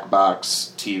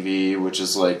Jackbox TV, which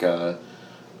is like a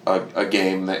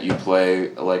game that you play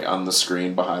like on the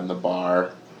screen behind the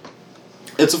bar.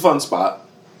 It's a fun spot.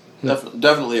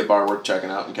 Definitely a bar worth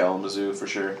checking out in Kalamazoo for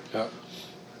sure. Yeah.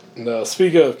 And,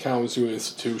 speaking of Kalamazoo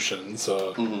institutions,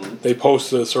 they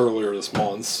posted this earlier this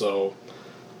month, so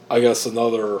I guess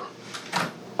another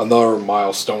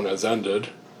milestone has ended.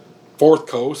 Fourth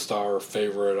Coast, our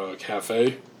favorite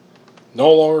cafe,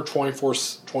 no longer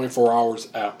 24 hours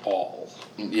at all.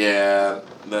 Yeah,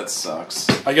 that sucks.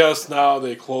 I guess now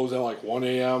they close at like 1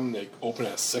 a.m., they open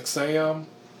at 6 a.m.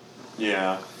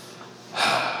 Yeah.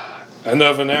 End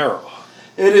of an era.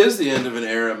 It is the end of an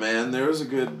era, man. There was a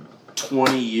good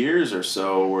 20 years or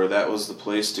so where that was the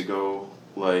place to go,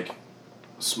 like,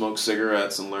 smoke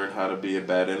cigarettes and learn how to be a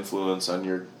bad influence on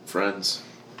your friends.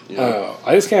 I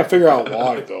just can't figure out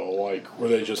why, though. Like, were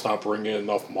they just not bringing in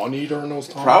enough money during those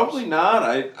times? Probably not.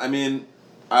 I mean,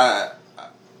 I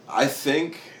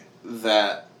think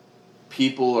that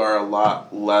people are a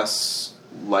lot less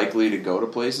likely to go to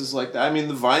places like that. I mean,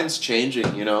 the vine's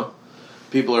changing,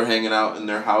 People are hanging out in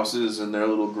their houses in their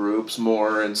little groups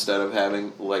more instead of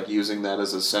having, like, using that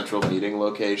as a central meeting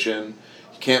location.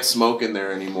 You can't smoke in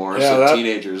there anymore, so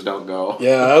teenagers don't go.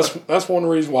 Yeah, that's one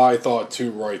reason why I thought,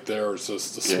 too, right there is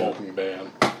just the smoking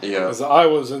ban. Yeah. Because I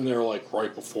was in there, like,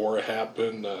 right before it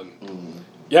happened, and,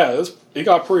 it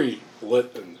got pretty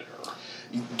lit in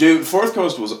there. Dude, Fourth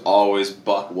Coast was always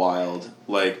buck wild.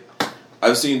 Like,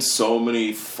 I've seen so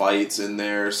many fights in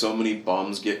there, so many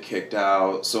bums get kicked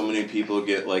out, so many people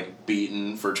get, like,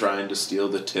 beaten for trying to steal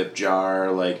the tip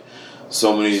jar, like,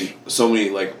 so many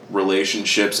like,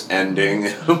 relationships ending,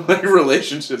 like,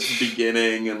 relationships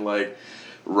beginning, and, like,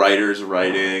 writers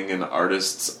writing, and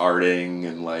artists arting,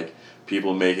 and, like,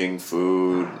 people making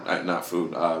food,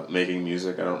 making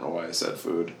music, I don't know why I said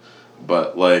food,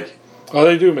 but, like... Oh,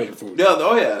 they do make food.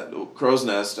 Yeah, Crow's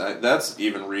Nest. That's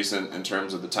even recent in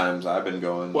terms of the times I've been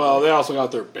going. Well, they also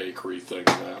got their bakery thing.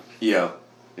 Yeah.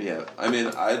 I mean,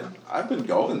 I've been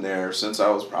going there since I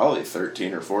was probably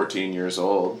 13 or 14 years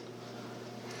old.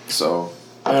 So.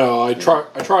 I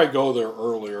tried to go there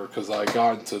earlier because I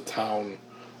got into town.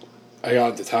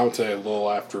 Today a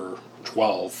little after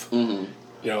 12.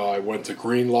 Mm-hmm. I went to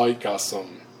Greenlight, got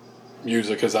some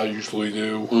music as I usually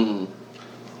do. Mm-hmm.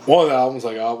 One of the albums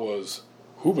I got was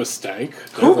Hoobastank.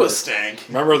 Hoobastank?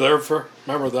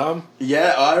 Remember them?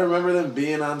 Yeah, I remember them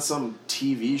being on some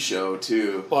TV show,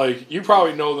 too. Like, you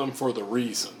probably know them for The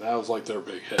Reason. That was, like, their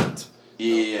big hit.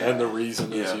 Yeah. And The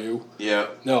Reason Is You. Yeah.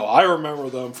 No, I remember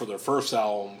them for their first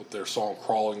album with their song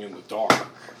Crawling in the Dark.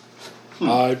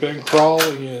 I've been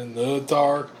crawling in the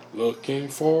dark, looking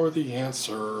for the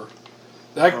answer.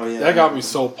 That got me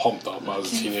so pumped up when I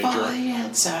was a teenager. For the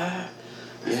answer.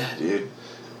 Yeah, dude.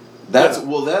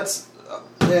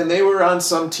 Man, they were on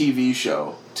some TV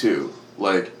show, too.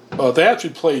 Like... they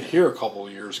actually played here a couple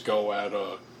of years ago at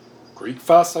Greek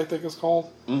Fest, I think it's called.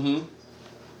 Mm-hmm.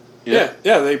 Yeah,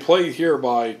 they played here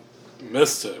by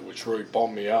missed it, which really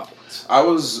bummed me out. I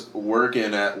was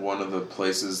working at one of the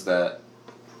places that,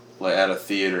 like, at a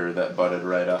theater that butted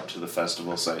right up to the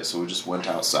festival site, so we just went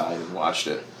outside and watched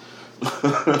it.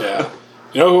 Yeah.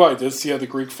 You know who I did see at the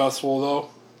Greek festival, though?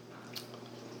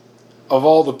 Of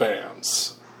all the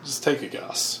bands, just take a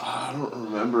guess. I don't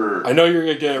remember. I know you're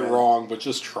going to get it wrong, but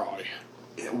just try.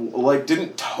 Like,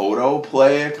 didn't Toto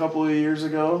play a couple of years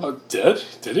ago? Did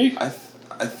he? I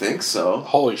think so.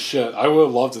 Holy shit. I would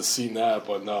have loved to have seen that,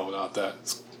 but no, not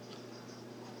that.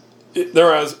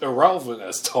 They're as irrelevant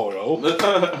as Toto.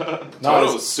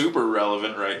 Toto's super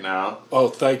relevant right now. Oh,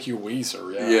 thank you,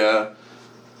 Weezer. Yeah. Yeah.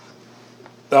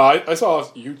 No, I saw a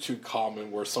YouTube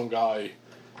comment where some guy,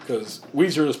 because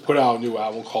Weezer just put out a new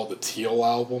album called the Teal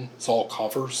Album. It's all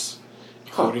covers,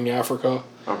 including Africa.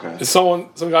 Okay. And some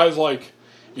guy's like,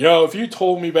 you know, if you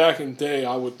told me back in the day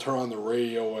I would turn on the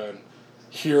radio and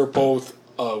hear both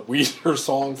a Weezer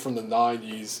song from the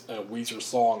 90s and a Weezer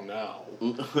song now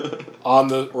on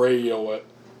the radio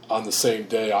on the same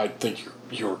day, I'd think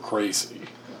you're crazy.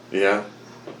 Yeah.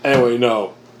 Anyway,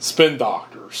 no. Spin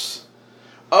Doctors.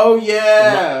 Oh,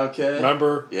 yeah. Okay.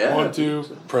 Remember? Yeah. 1,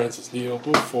 2, Princess kneel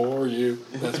before you.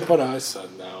 That's what I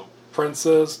said now.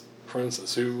 Princess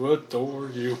who adore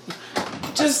you.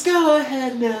 Just go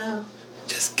ahead now.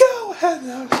 Just go ahead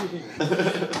now.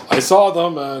 I saw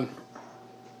them and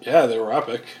yeah, they were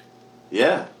epic.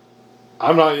 Yeah.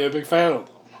 I'm not even a big fan of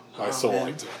them. I still man.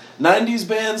 liked it. 90s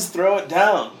bands throw it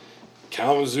down.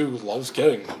 Kalamazoo loves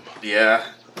getting them. Yeah.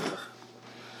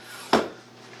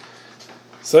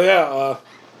 So yeah,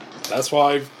 that's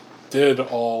why I did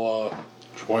all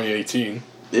 2018.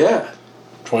 Yeah.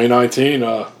 2019,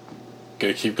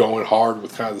 gonna keep going hard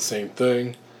with kind of the same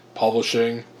thing,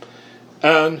 publishing.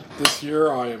 And this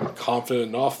year I am confident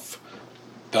enough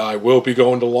that I will be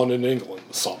going to London, England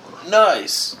this summer.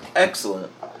 Nice.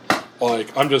 Excellent.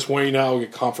 Like, I'm just waiting out to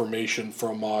get confirmation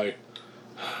from my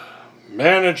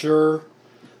manager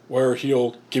where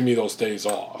he'll give me those days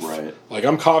off. Right. Like,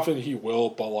 I'm confident he will,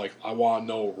 but, like, I want to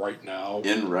know right now.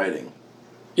 In writing.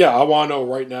 Yeah, I want to know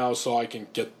right now so I can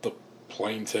get the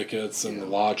plane tickets and the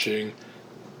lodging.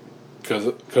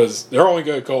 Because they're only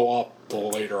going to go up the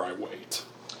later I wait.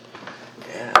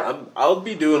 Yeah, I'll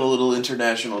be doing a little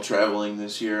international traveling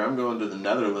this year. I'm going to the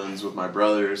Netherlands with my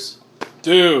brothers.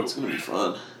 Dude. It's going to be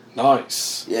fun.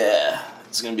 Nice. Yeah,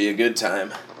 it's going to be a good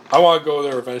time. I want to go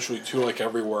there eventually too, like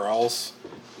everywhere else.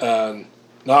 And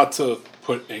not to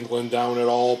put England down at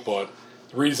all, but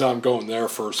the reason I'm going there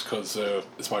first because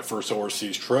it's my first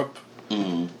overseas trip.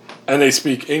 Mm-hmm. And they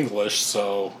speak English,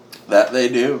 so... That they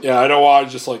do. Yeah, I don't want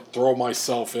to just, like, throw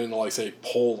myself in, like, say,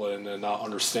 Poland and not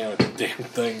understand a damn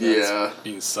thing that's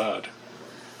being said.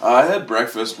 I had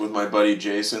breakfast with my buddy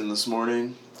Jason this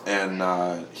morning,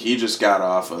 and he just got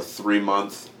off a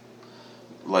 3-month,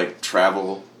 like,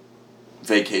 travel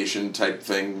vacation type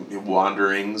thing,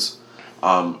 wanderings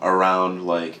around,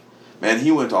 like... Man,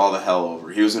 he went all the hell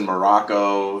over. He was in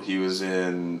Morocco, he was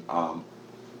in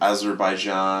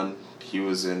Azerbaijan, he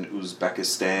was in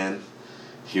Uzbekistan...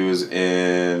 He was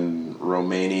in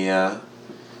Romania,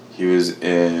 he was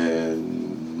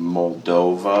in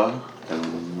Moldova,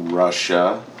 and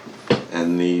Russia,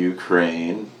 and the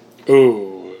Ukraine.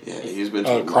 Ooh. Yeah, he's been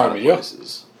to a lot Crimea? of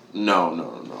places. No,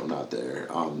 not there.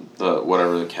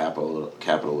 Whatever the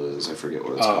capital is, I forget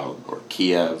what it's called. Or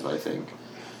Kiev, I think.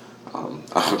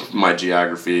 My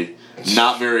geography,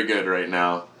 not very good right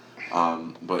now.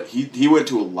 But he went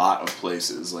to a lot of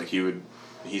places. Like,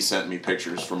 he sent me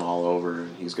pictures from all over,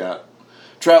 and he's got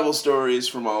travel stories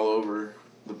from all over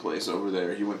the place over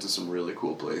there. He went to some really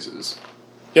cool places.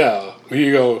 Yeah,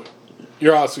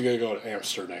 you're also going to go to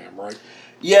Amsterdam, right?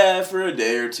 Yeah, for a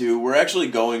day or two. We're actually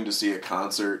going to see a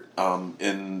concert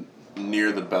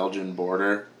near the Belgian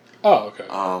border. Oh, okay.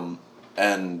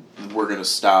 And we're going to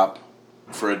stop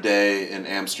for a day in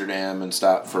Amsterdam and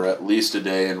stop for at least a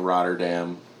day in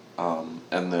Rotterdam, and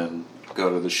then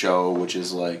go to the show, which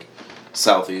is like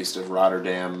southeast of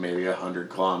Rotterdam, maybe 100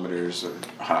 kilometers, or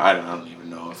I don't even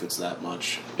know if it's that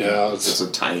much. Yeah, it's a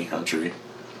tiny country.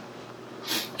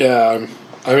 Yeah,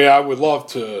 I mean, I would love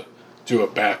to do a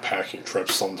backpacking trip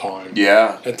sometime.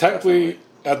 Yeah, and technically,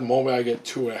 at the moment, I get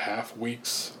 2.5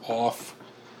 weeks off.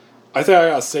 I think I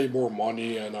gotta save more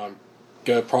money, and I'm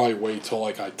gonna probably wait till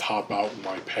like I top out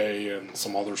my pay and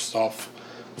some other stuff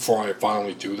before I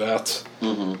finally do that.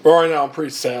 Mm-hmm. But right now, I'm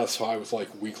pretty satisfied with like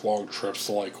week-long trips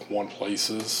to like one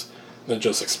places, then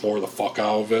just explore the fuck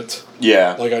out of it.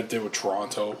 Yeah, like I did with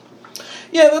Toronto.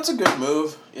 Yeah, that's a good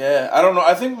move. Yeah, I don't know.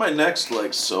 I think my next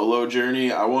like solo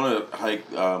journey, I want to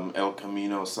hike El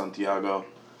Camino Santiago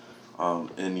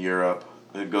in Europe.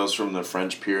 It goes from the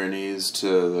French Pyrenees to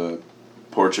the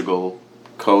Portugal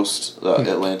coast, the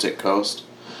Atlantic coast.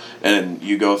 And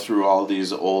you go through all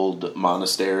these old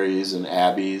monasteries and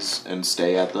abbeys and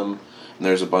stay at them. And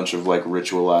there's a bunch of like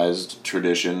ritualized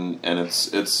tradition, and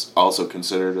it's also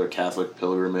considered a Catholic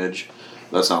pilgrimage.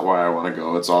 That's not why I want to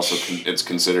go. It's also it's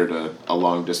considered a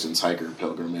long distance hiker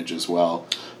pilgrimage as well.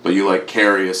 But you like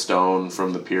carry a stone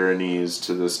from the Pyrenees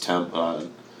to this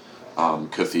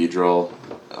cathedral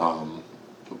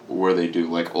where they do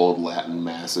like old Latin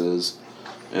masses.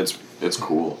 It's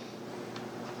cool.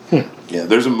 Yeah,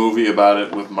 there's a movie about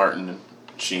it with Martin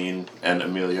Sheen and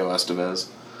Emilio Estevez.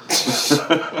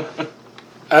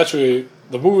 Actually,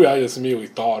 the movie I just immediately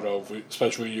thought of,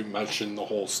 especially when you mentioned the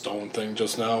whole stone thing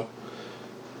just now.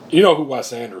 You know who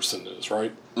Wes Anderson is,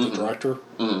 right? The director?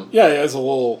 Mm-hmm. Yeah, he has a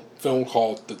little film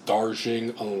called The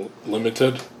Darjeeling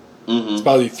Unlimited. Mm-hmm. It's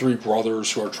about these three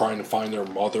brothers who are trying to find their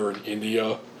mother in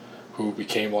India, who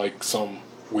became like some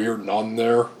weird nun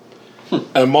there.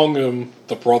 And among them,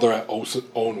 the brother that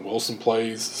Owen Wilson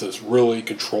plays is this really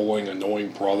controlling,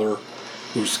 annoying brother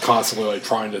who's constantly like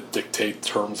trying to dictate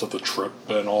terms of the trip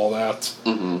and all that.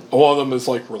 Mm-hmm. One of them is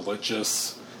like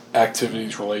religious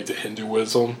activities related to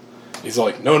Hinduism. He's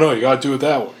like, no, you gotta do it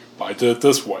that way. I did it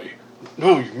this way.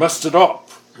 No, you messed it up.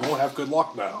 You won't have good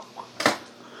luck now.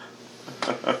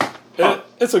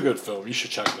 It's a good film. You should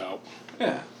check it out.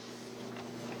 Yeah.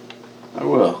 I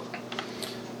will.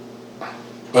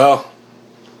 Well,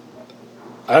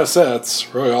 as I said,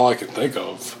 that's really all I can think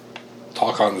of.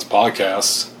 Talk on this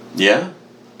podcast. Yeah?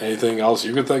 Anything else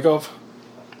you could think of?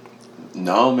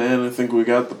 No, man. I think we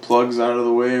got the plugs out of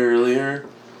the way earlier.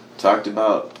 Talked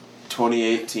about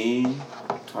 2018.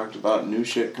 Talked about new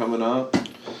shit coming up.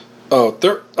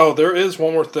 There is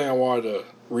one more thing I wanted to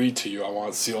read to you. I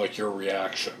want to see like your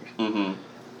reaction. Mm-hmm.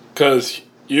 Because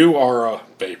you are a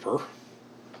vapor.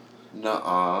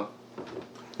 Nuh-uh.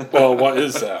 Well, what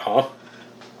is that, huh?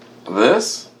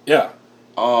 This? Yeah.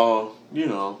 Oh, you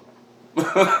know.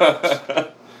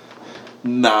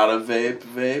 Not a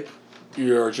vape.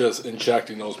 You're just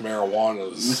injecting those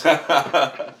marijuanas.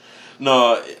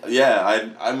 No, yeah,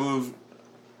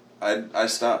 I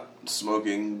stopped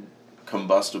smoking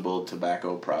combustible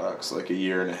tobacco products like a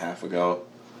year and a half ago.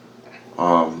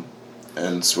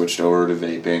 And switched over to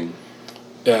vaping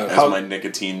as my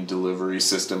nicotine delivery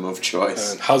system of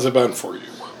choice. And how's it been for you?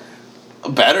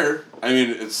 Better. I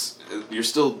mean, you're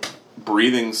still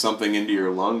breathing something into your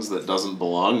lungs that doesn't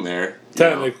belong there.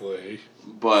 Technically.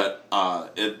 But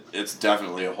it's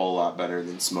definitely a whole lot better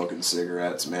than smoking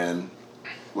cigarettes, man.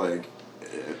 Like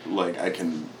I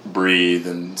can breathe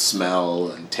and smell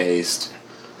and taste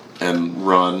and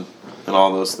run and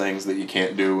all those things that you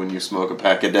can't do when you smoke a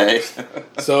pack a day.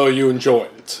 So you enjoy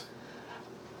it?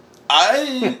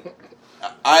 I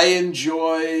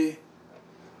enjoy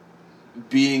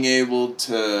being able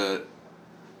to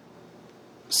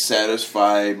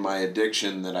satisfy my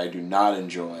addiction that I do not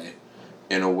enjoy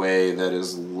in a way that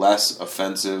is less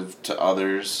offensive to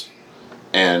others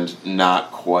and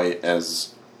not quite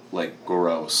as like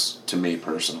gross to me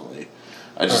personally.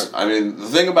 I mean, the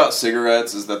thing about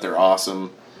cigarettes is that they're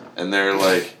awesome and they're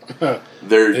like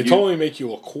they totally make you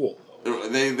look cool.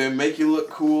 They make you look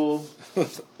cool.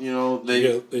 You know,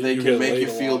 they can make you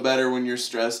feel better when you're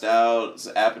stressed out. It's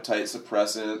appetite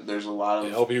suppressant. There's a lot of...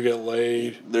 They help you get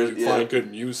laid. You find good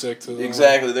music to them.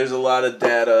 Exactly. There's a lot of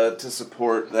data to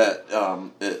support that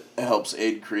it helps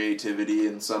aid creativity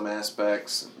in some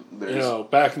aspects.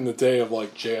 Back in the day of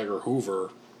like J. Edgar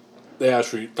Hoover,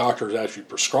 doctors actually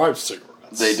prescribed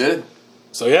cigarettes. They did.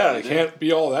 So yeah, it can't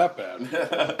be all that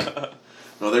bad.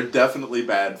 No, they're definitely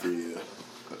bad for you.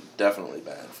 Definitely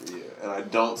bad for you. And I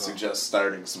don't suggest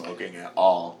starting smoking at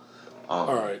all.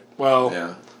 All right. Well,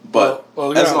 yeah. But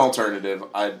as an alternative,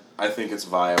 I think it's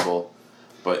viable.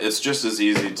 But it's just as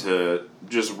easy to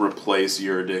just replace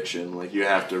your addiction. Like, you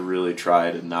have to really try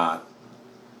to not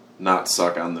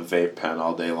suck on the vape pen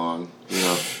all day long, you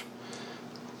know?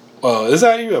 Well, is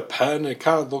that even a pen? It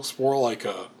kind of looks more like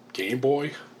a Game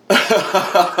Boy.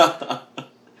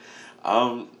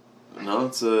 No,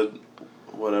 it's a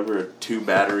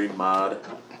 2-battery mod.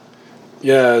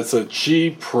 Yeah, it's a G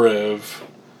Priv,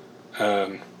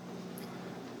 and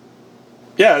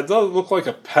yeah, it doesn't look like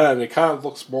a pen. It kind of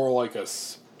looks more like a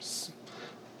stun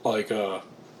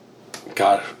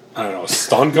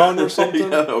gun or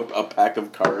something. Yeah, a pack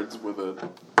of cards with a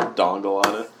dongle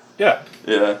on it. Yeah.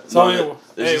 Yeah. So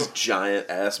there's these giant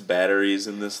ass batteries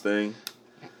in this thing.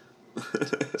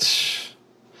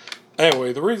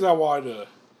 Anyway, the reason I wanted to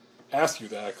ask you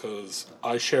that because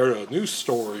I shared a news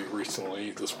story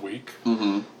recently this week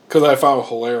because I found it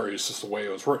hilarious just the way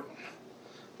it was written.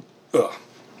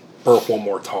 Burp one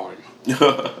more time.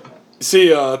 See,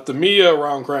 the media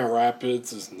around Grand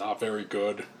Rapids is not very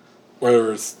good,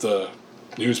 whether it's the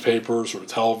newspapers or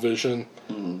television.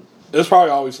 Mm-hmm. It's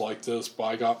probably always like this, but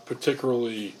I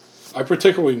particularly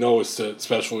noticed it,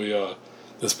 especially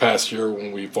this past year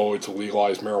when we voted to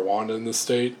legalize marijuana in the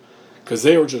state, because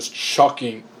they were just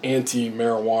chucking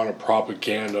anti-marijuana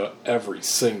propaganda every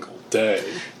single day.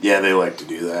 Yeah, they like to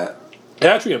do that. It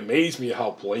actually amazed me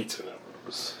how blatant it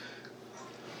was.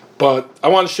 But I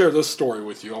want to share this story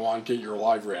with you. I want to get your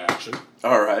live reaction.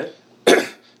 All right. This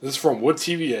is from Wood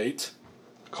TV 8,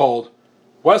 called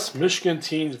West Michigan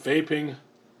Teens Vaping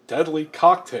Deadly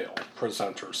Cocktail,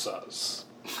 presenter says.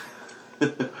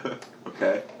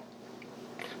 Okay.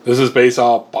 This is based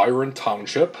out of Byron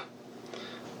Township.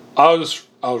 I'll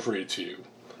read it to you.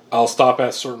 I'll stop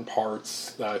at certain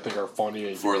parts that I think are funny.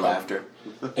 And For laughter.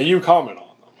 And you comment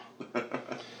on them.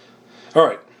 All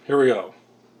right, here we go.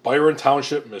 Byron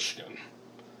Township, Michigan.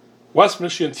 West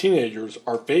Michigan teenagers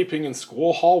are vaping in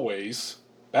school hallways,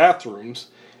 bathrooms,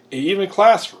 and even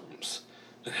classrooms,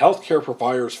 and healthcare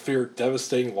providers fear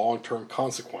devastating long-term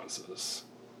consequences.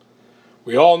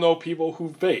 We all know people who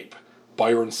vape,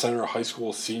 Byron Center High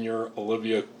School senior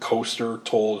Olivia Coaster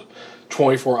told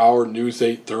 24-Hour News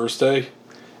 8 Thursday.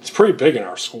 It's pretty big in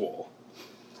our school.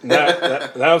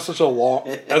 That was such a long...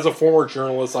 As a former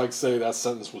journalist, I'd say that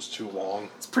sentence was too long.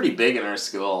 It's pretty big in our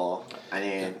school. I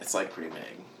mean, it's like pretty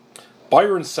big.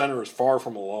 Byron Center is far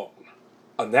from alone.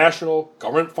 A national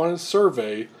government-funded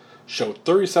survey showed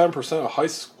 37%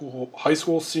 of high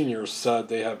school seniors said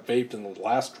they have vaped in the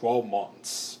last 12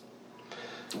 months.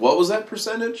 What was that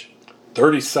percentage?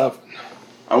 37.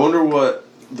 I wonder what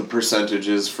the percentage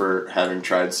is for having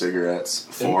tried cigarettes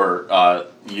for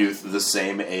youth the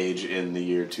same age in the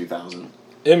year 2000.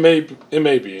 It may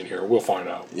be in here. We'll find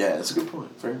out. Yeah, that's a good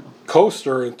point. Fair enough.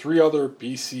 Coaster and 3 other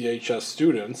BCHS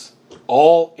students,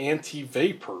 all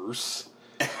anti-vapers,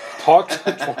 talked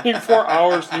to 24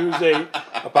 Hours News 8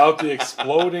 about the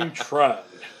exploding trend.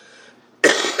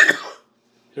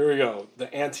 Here we go.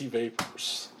 The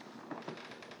anti-vapers.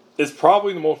 It's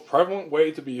probably the most prevalent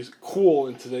way to be cool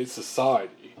in today's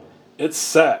society. It's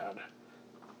sad,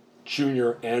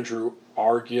 Junior Andrew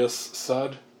Argius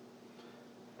said.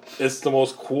 It's the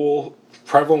most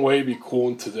prevalent way to be cool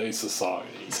in today's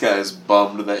society. This guy is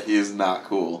bummed that he is not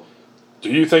cool. Do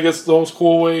you think it's the most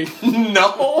cool way?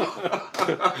 No!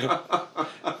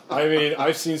 I mean,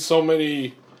 I've seen so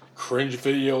many cringe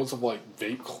videos of, like,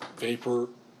 vapor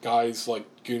guys, like,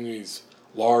 getting these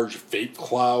large vape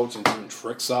clouds and doing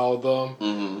tricks out of them.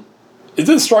 Mm-hmm. It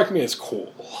didn't strike me as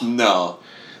cool. No.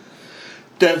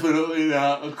 Definitely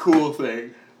not a cool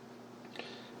thing.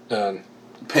 And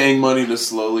paying money to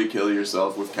slowly kill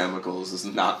yourself with chemicals is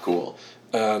not cool.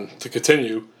 And to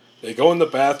continue, they go in the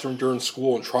bathroom during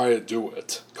school and try to do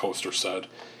it, Coaster said.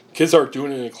 Kids are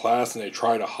doing it in class and they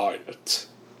try to hide it.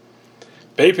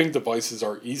 Vaping devices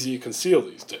are easy to conceal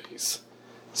these days.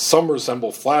 Some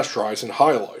resemble flash drives and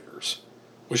highlighters,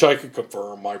 which I could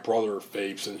confirm. My brother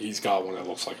vapes and he's got one that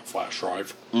looks like a flash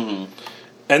drive. Mm-hmm.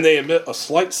 And they emit a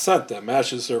slight scent that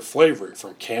matches their flavoring,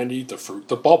 from candy to fruit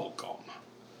to bubble gum.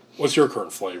 What's your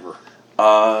current flavor?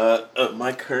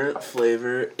 My current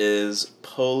flavor is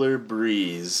Polar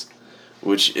Breeze,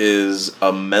 which is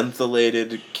a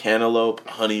mentholated cantaloupe,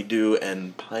 honeydew,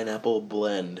 and pineapple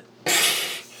blend.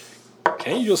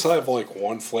 Can't you just have, like,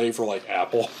 one flavor, like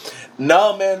apple?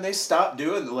 No, man, they stopped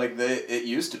doing it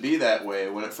used to be that way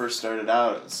when it first started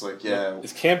out. It's like, yeah.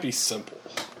 It can't be simple.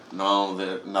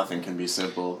 No, nothing can be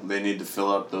simple. They need to fill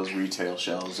up those retail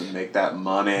shelves and make that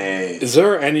money. Is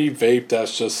there any vape that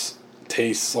just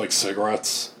tastes like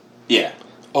cigarettes? Yeah.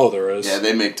 Oh, there is? Yeah,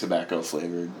 they make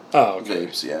tobacco-flavored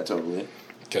vapes. Yeah, totally.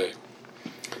 Okay.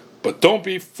 But don't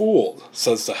be fooled,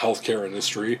 says the healthcare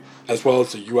industry, as well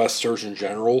as the U.S. Surgeon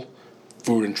General,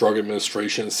 Food and Drug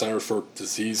Administration, and Center for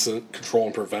Disease Control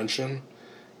and Prevention.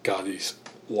 God, these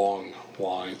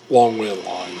long-winded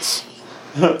lines.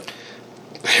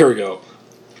 Here we go.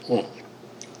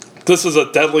 This is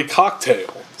a deadly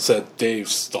cocktail, said Dave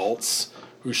Stultz,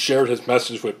 who shared his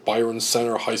message with Byron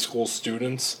Center High School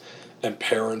students and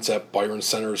parents at Byron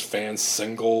Center's fans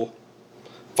single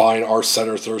Vine Art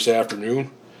Center Thursday afternoon.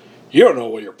 You don't know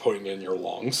what you're putting in your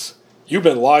lungs. You've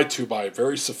been lied to by a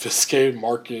very sophisticated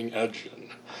marketing engine.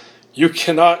 You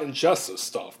cannot ingest this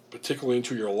stuff, particularly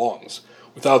into your lungs,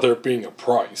 without there being a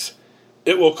price.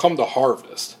 It will come to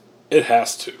harvest. It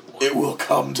has to. It will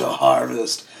come to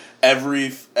harvest. Every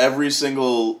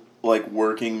single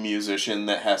working musician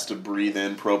that has to breathe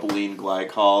in propylene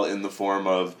glycol in the form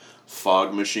of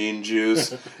fog machine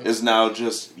juice is now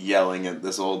just yelling at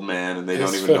this old man, and they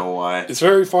don't even know why. It's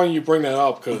very funny you bring that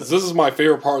up, because this is my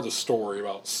favorite part of the story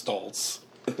about Stultz.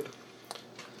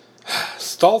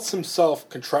 Stultz himself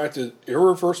contracted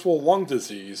irreversible lung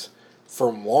disease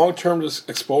from long-term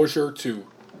exposure to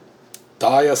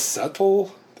diacetyl,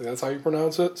 I think that's how you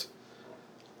pronounce it,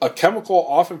 a chemical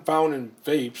often found in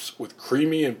vapes with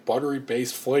creamy and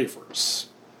buttery-based flavors.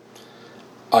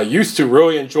 I used to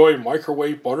really enjoy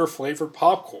microwave butter-flavored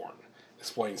popcorn,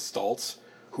 explained Stultz,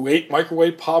 who ate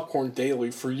microwave popcorn daily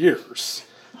for years.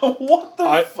 What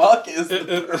the fuck is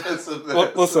the purpose of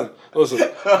this?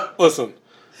 Listen.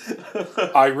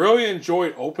 I really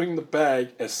enjoyed opening the bag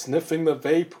and sniffing the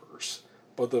vapors,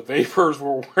 but the vapors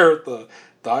were where the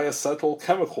diacetyl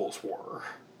chemicals were.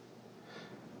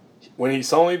 When he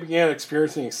suddenly began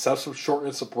experiencing excessive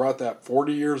shortness of breath at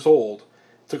 40 years old,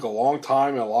 it took a long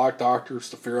time and a lot of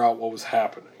doctors to figure out what was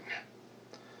happening.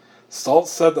 Stultz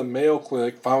said the Mayo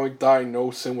Clinic finally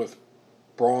diagnosed him with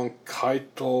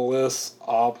bronchitis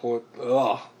also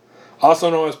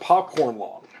known as popcorn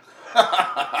lung.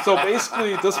 So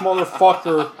basically, this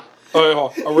motherfucker...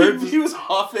 He was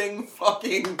huffing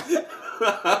fucking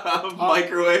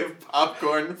microwave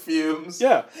popcorn fumes.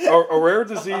 Yeah, a rare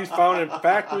disease found in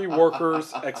factory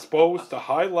workers exposed to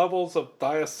high levels of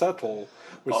diacetyl,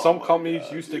 which some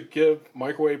companies used to give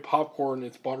microwave popcorn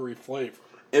its buttery flavor.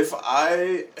 If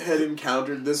I had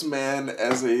encountered this man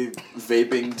as a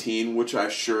vaping teen, which I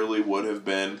surely would have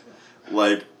been,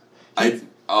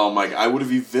 I would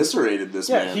have eviscerated this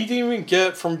man. Yeah, he didn't even get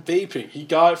it from vaping. He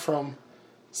got it from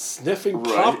sniffing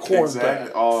popcorn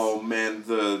bags. Oh man,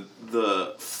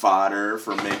 the fodder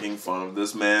for making fun of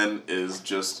this man is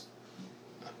just...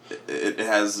 It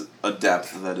has a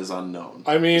depth that is unknown.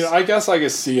 I mean, I guess I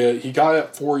could see it. He got it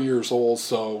at 4 years old,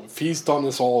 so if he's done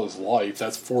this all his life,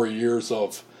 that's 4 years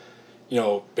of,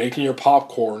 baking your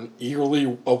popcorn,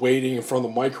 eagerly awaiting in front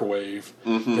of the microwave.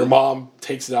 Mm-hmm. Your mom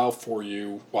takes it out for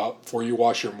you before you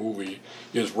watch your movie.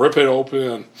 You just rip it open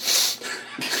and...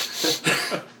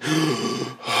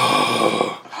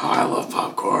 I love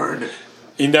popcorn.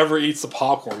 He never eats the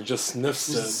popcorn. He just sniffs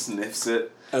it. Sniffs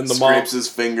it. And scrapes his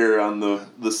finger on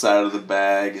the side of the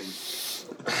bag and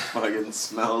fucking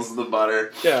smells the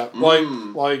butter. Yeah,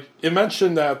 like it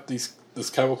mentioned that these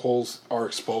chemicals are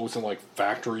exposed in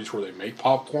factories where they make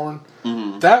popcorn.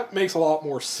 Mm-hmm. That makes a lot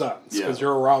more sense because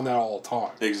you're around that all the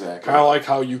time. Exactly. Kind of like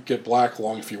how you get black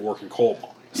lung if you work in coal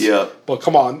mines. Yeah. But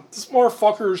come on, this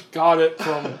motherfucker's got it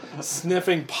from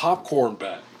sniffing popcorn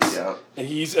bags. Yeah. And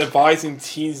he's advising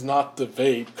teens not to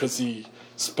vape because he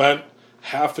spent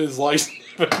half his life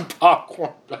sniffing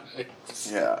popcorn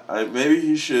bags. Yeah, maybe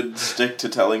he should stick to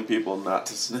telling people not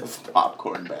to sniff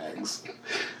popcorn bags.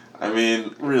 I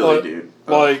mean, really, dude.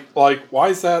 Why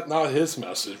is that not his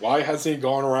message? Why hasn't he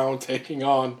gone around taking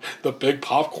on the big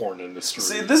popcorn industry?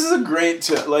 See, this is a great...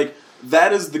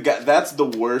 that's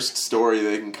the worst story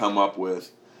they can come up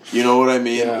with. You know what I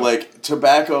mean? Yeah.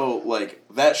 Tobacco,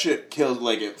 that shit kills,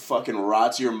 it fucking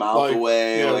rots your mouth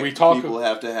away. Yeah, people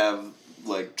have to have,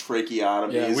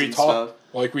 tracheotomies and stuff.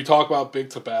 We talk about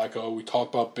big tobacco, we talk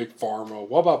about big pharma.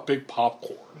 What about big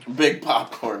popcorn? Big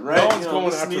popcorn, right? No one's going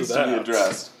this after needs that. to be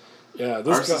addressed. Yeah,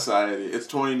 Our society. It's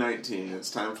 2019.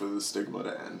 It's time for the stigma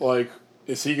to end.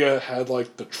 Is he gonna had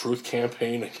the truth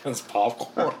campaign against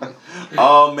popcorn?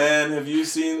 Oh man, have you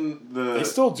seen They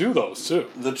still do those too.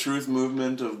 The truth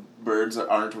movement of birds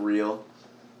aren't real?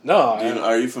 No.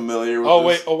 Are you familiar with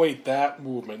this? Oh wait, that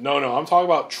movement. No, I'm talking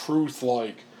about truth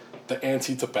the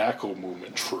anti-tobacco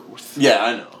movement truth. Yeah,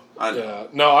 I know. Yeah,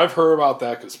 no, I've heard about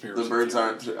that conspiracy. The birds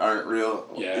aren't real.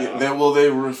 Yeah. They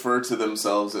refer to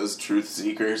themselves as truth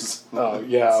seekers. Oh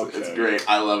yeah, okay. It's great.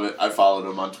 I love it. I followed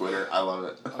them on Twitter. I love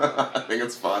it. I think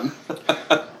it's fun.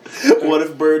 What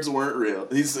if birds weren't real?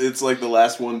 It's the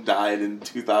last one died in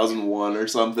 2001 or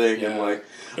something, and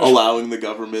allowing the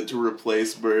government to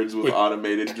replace birds with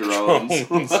automated drones.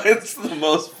 It's the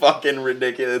most fucking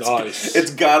ridiculous. Nice.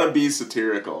 It's gotta be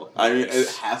satirical. I mean, it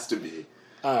has to be.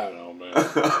 I don't know, man.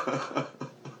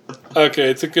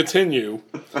 Okay, to continue.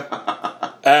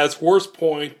 At its worst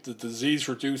point, the disease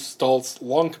reduced Stultz's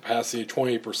lung capacity to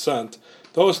 28%,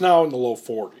 though it's now in the low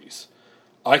 40s.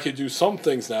 I could do some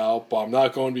things now, but I'm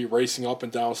not going to be racing up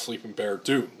and down Sleeping Bear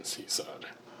Dunes, he said.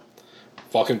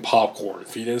 Fucking popcorn.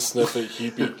 If he didn't sniff it,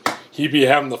 he'd be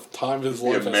having the time of his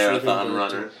life a marathon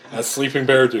runner at Sleeping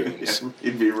Bear Dunes.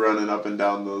 He'd be running up and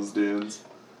down those dunes.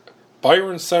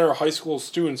 Byron Center High School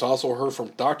students also heard from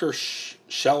Dr.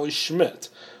 Shelley Schmidt.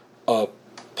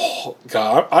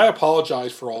 God, I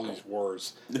apologize for all these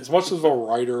words. As much as a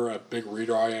writer, a big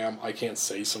reader I am, I can't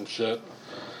say some shit.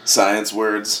 Science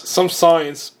words. Some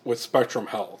science with Spectrum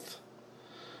Health.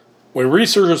 When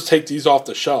researchers take these off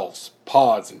the shelves,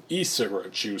 pods and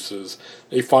e-cigarette juices,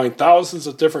 they find thousands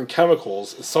of different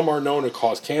chemicals, and some are known to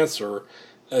cause cancer,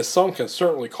 as some can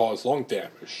certainly cause lung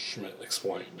damage, Schmidt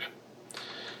explained.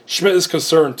 Schmidt is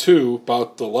concerned, too,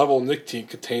 about the level of nicotine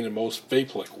contained in most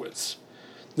vape liquids.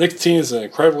 Nicotine is an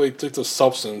incredibly addictive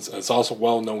substance and it's also a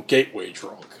well-known gateway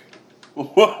drug.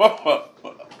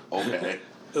 Okay.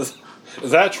 Is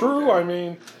that true? I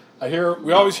mean,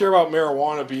 we always hear about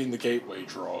marijuana being the gateway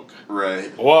drug.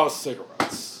 Right. What about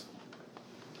cigarettes?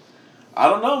 I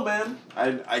don't know, man.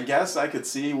 I guess I could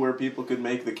see where people could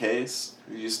make the case.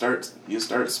 You start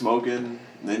smoking,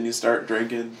 then you start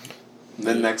drinking, and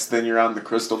then next thing you're on the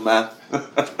crystal meth.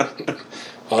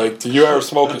 Like, do you ever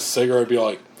smoke a cigarette and be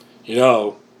like,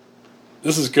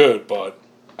 this is good, but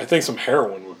I think some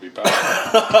heroin would be better.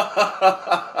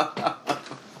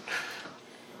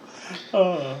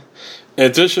 In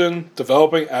addition,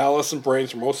 developing adolescent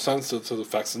brains are most sensitive to the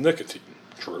effects of nicotine.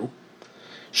 True.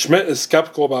 Schmidt is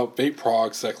skeptical about vape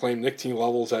products that claim nicotine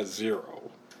levels at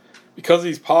 0. Because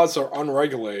these pods are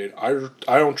unregulated, I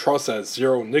don't trust that it's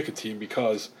 0 nicotine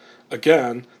because,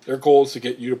 again, their goal is to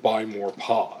get you to buy more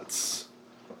pods.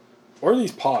 What are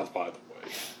these pods, by the way?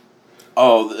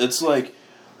 Oh, it's like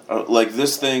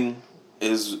this thing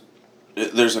is,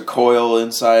 there's a coil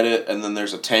inside it and then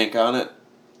there's a tank on it.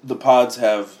 The pods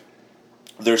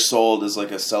they're sold as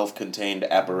like a self-contained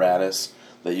apparatus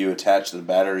that you attach the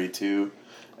battery to,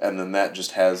 and then that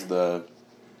just has the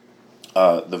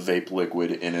vape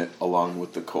liquid in it along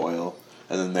with the coil,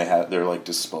 and then they're like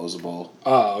disposable.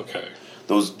 Ah, okay.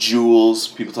 Those jewels,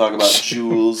 people talk about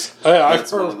jewels.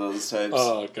 That's one of those types.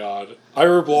 Oh god,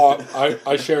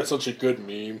 I shared such a good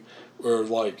meme where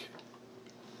like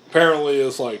apparently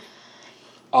it's like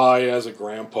I as a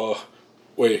grandpa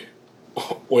wake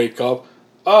up.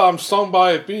 Oh, I'm stung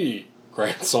by a bee.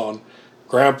 Grandson,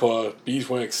 Grandpa, bees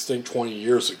went extinct 20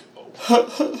 years ago.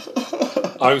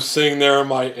 I'm sitting there in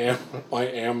my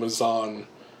Amazon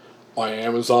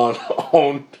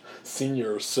owned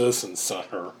senior citizen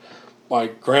center. My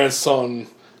grandson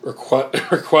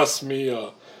requests me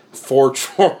a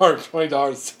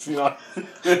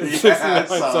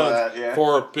 $420.69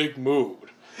 for a big mood.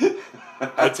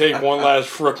 I take one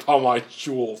last rip on my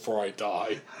jewel before I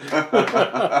die.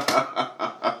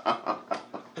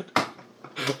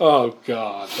 Oh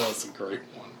god, that's a great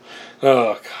one.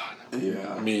 Oh god.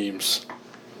 Yeah. Memes.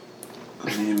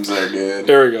 Memes are good.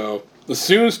 There we go. The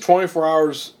students 24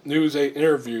 Hours News 8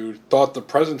 interviewed thought the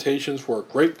presentations were a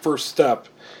great first step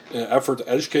in an effort to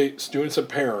educate students and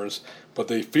parents, but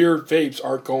they feared vapes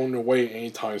aren't going away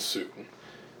anytime soon.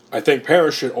 I think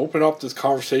parents should open up this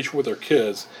conversation with their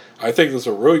kids. I think this is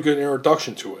a really good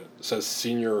introduction to it, says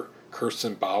senior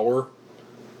Kirsten Bauer.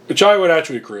 Which I would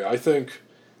actually agree. I think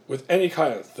with any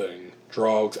kind of thing,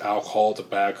 drugs, alcohol,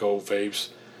 tobacco, vapes,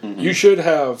 you should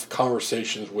have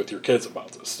conversations with your kids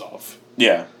about this stuff.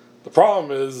 Yeah. The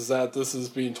problem is that this is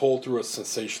being told through a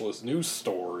sensationalist news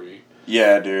story.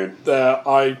 Yeah, dude. That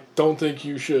I don't think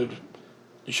you should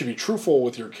be truthful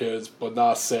with your kids, but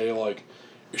not say like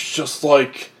it's just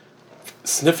like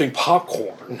sniffing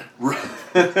popcorn.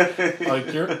 Like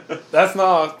that's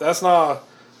not a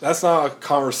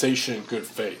conversation in good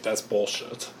faith. That's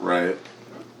bullshit. Right.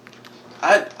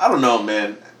 I don't know,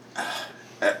 man.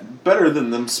 Better than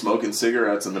them smoking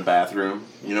cigarettes in the bathroom.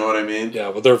 You know what I mean?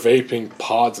 Yeah, but they're vaping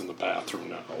pods in the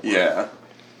bathroom now. Yeah.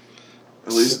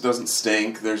 At least it doesn't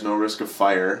stink. There's no risk of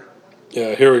fire.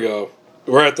 Yeah, here we go.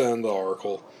 We're at the end of the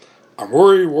article. I'm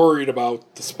really worried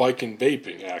about the spike in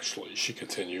vaping, actually, she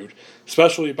continued,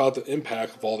 especially about the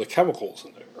impact of all the chemicals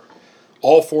in there.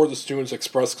 All 4 of the students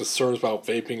expressed concerns about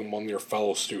vaping among their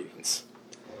fellow students.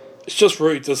 It's just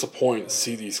really disappointing to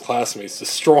see these classmates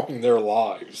destroying their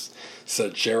lives,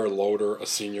 said Jared Loader, a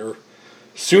senior.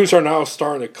 Students are now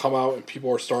starting to come out and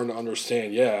people are starting to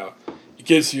understand, yeah, it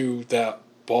gives you that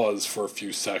buzz for a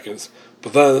few seconds,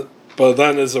 but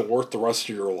then is it worth the rest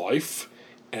of your life?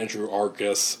 Andrew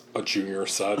Argus, a junior,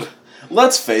 said.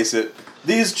 Let's face it,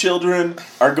 these children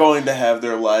are going to have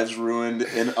their lives ruined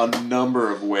in a number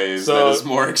of ways that is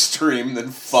more extreme than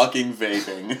fucking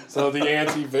vaping. So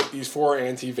these 4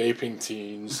 anti-vaping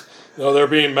teens, they're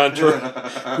being mentored,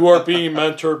 who are being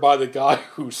mentored by the guy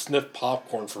who sniffed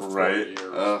popcorn for 4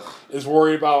 years, is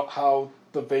worried about how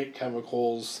the vape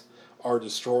chemicals are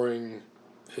destroying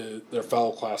their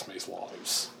fellow classmates'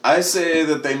 lives. I say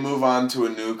that they move on to a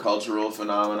new cultural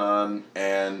phenomenon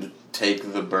and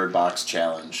take the Bird Box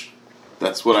Challenge.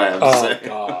 That's what I have to say. Oh,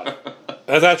 God.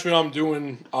 That's actually what I'm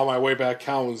doing on my way back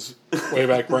way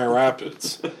back Grand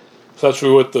Rapids.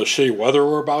 Especially with the shitty weather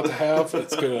we're about to have.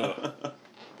 It's gonna...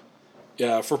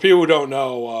 Yeah, for people who don't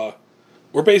know,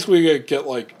 we're basically gonna get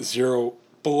like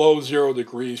below 0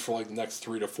 degrees for like the next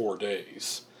 3 to 4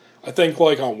 days. I think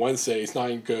like on Wednesday it's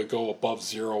not even gonna go above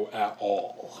 0 at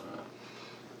all.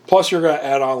 Plus, you're going to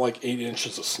add on like 8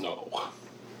 inches of snow.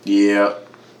 Yeah.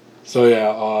 So,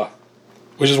 yeah,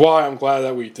 which is why I'm glad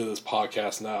that we did this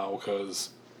podcast now, because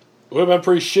it would have been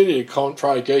pretty shitty to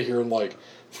try to get here in like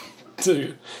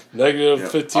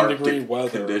negative 15 degree weather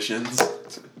conditions.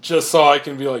 Just so I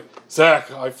can be like,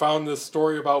 Zach, I found this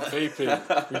story about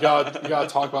vaping. We gotta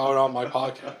talk about it on my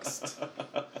podcast.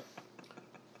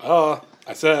 I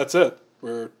said that's it.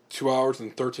 We're 2 hours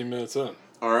and 13 minutes in.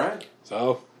 All right.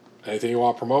 So, anything you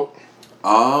want to promote?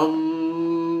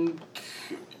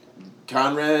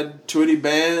 Conrad Twitty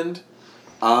Band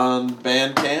on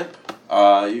Bandcamp.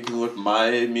 You can look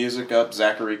my music up,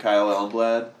 Zachary Kyle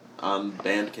Elmblad, on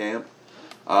Bandcamp.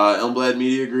 Elmblad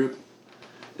Media Group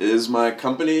is my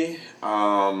company.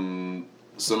 Some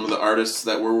of the artists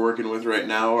that we're working with right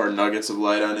now are Nuggets of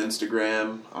Light on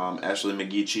Instagram, Ashley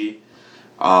McGeechee.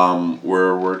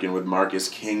 We're working with Marcus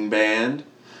King Band.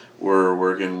 We're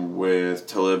working with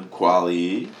Talib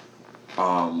Kweli.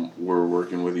 We're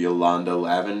working with Yolanda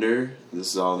Lavender.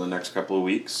 This is all in the next couple of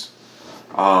weeks.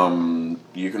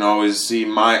 You can always see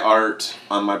my art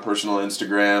on my personal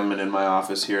Instagram and in my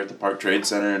office here at the Park Trade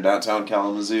Center in downtown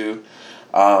Kalamazoo.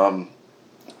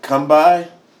 Come by,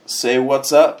 say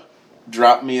what's up,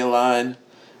 drop me a line,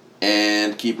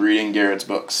 and keep reading Garrett's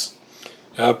books.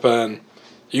 Yep, and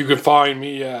you can find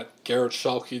me at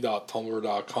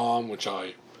garretschuelke.tumblr.com, which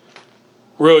I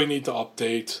really need to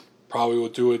update. Probably will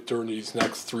do it during these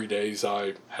next 3 days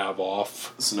I have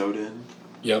off. Snowed in.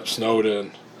 Yep, snowed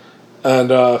in. And,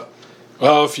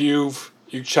 well, if you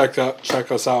check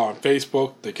us out on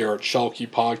Facebook, the Garret Schuelke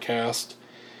Podcast.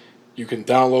 You can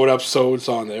download episodes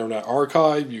on the Internet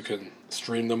Archive. You can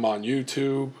stream them on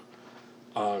YouTube.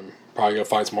 Probably going to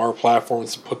find some other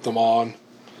platforms to put them on.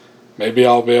 Maybe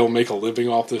I'll be able to make a living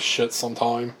off this shit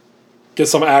sometime. Get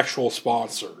some actual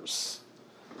sponsors.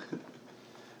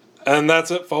 And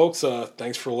that's it, folks.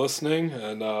 Thanks for listening.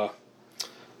 And, well,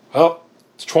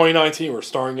 it's 2019. We're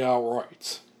starting out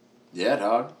right. Yeah,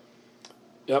 dog.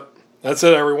 Yep. That's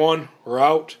it, everyone. We're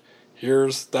out.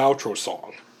 Here's the outro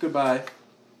song. Goodbye.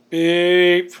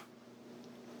 Beep.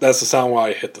 That's the sound where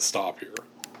I hit the stop here.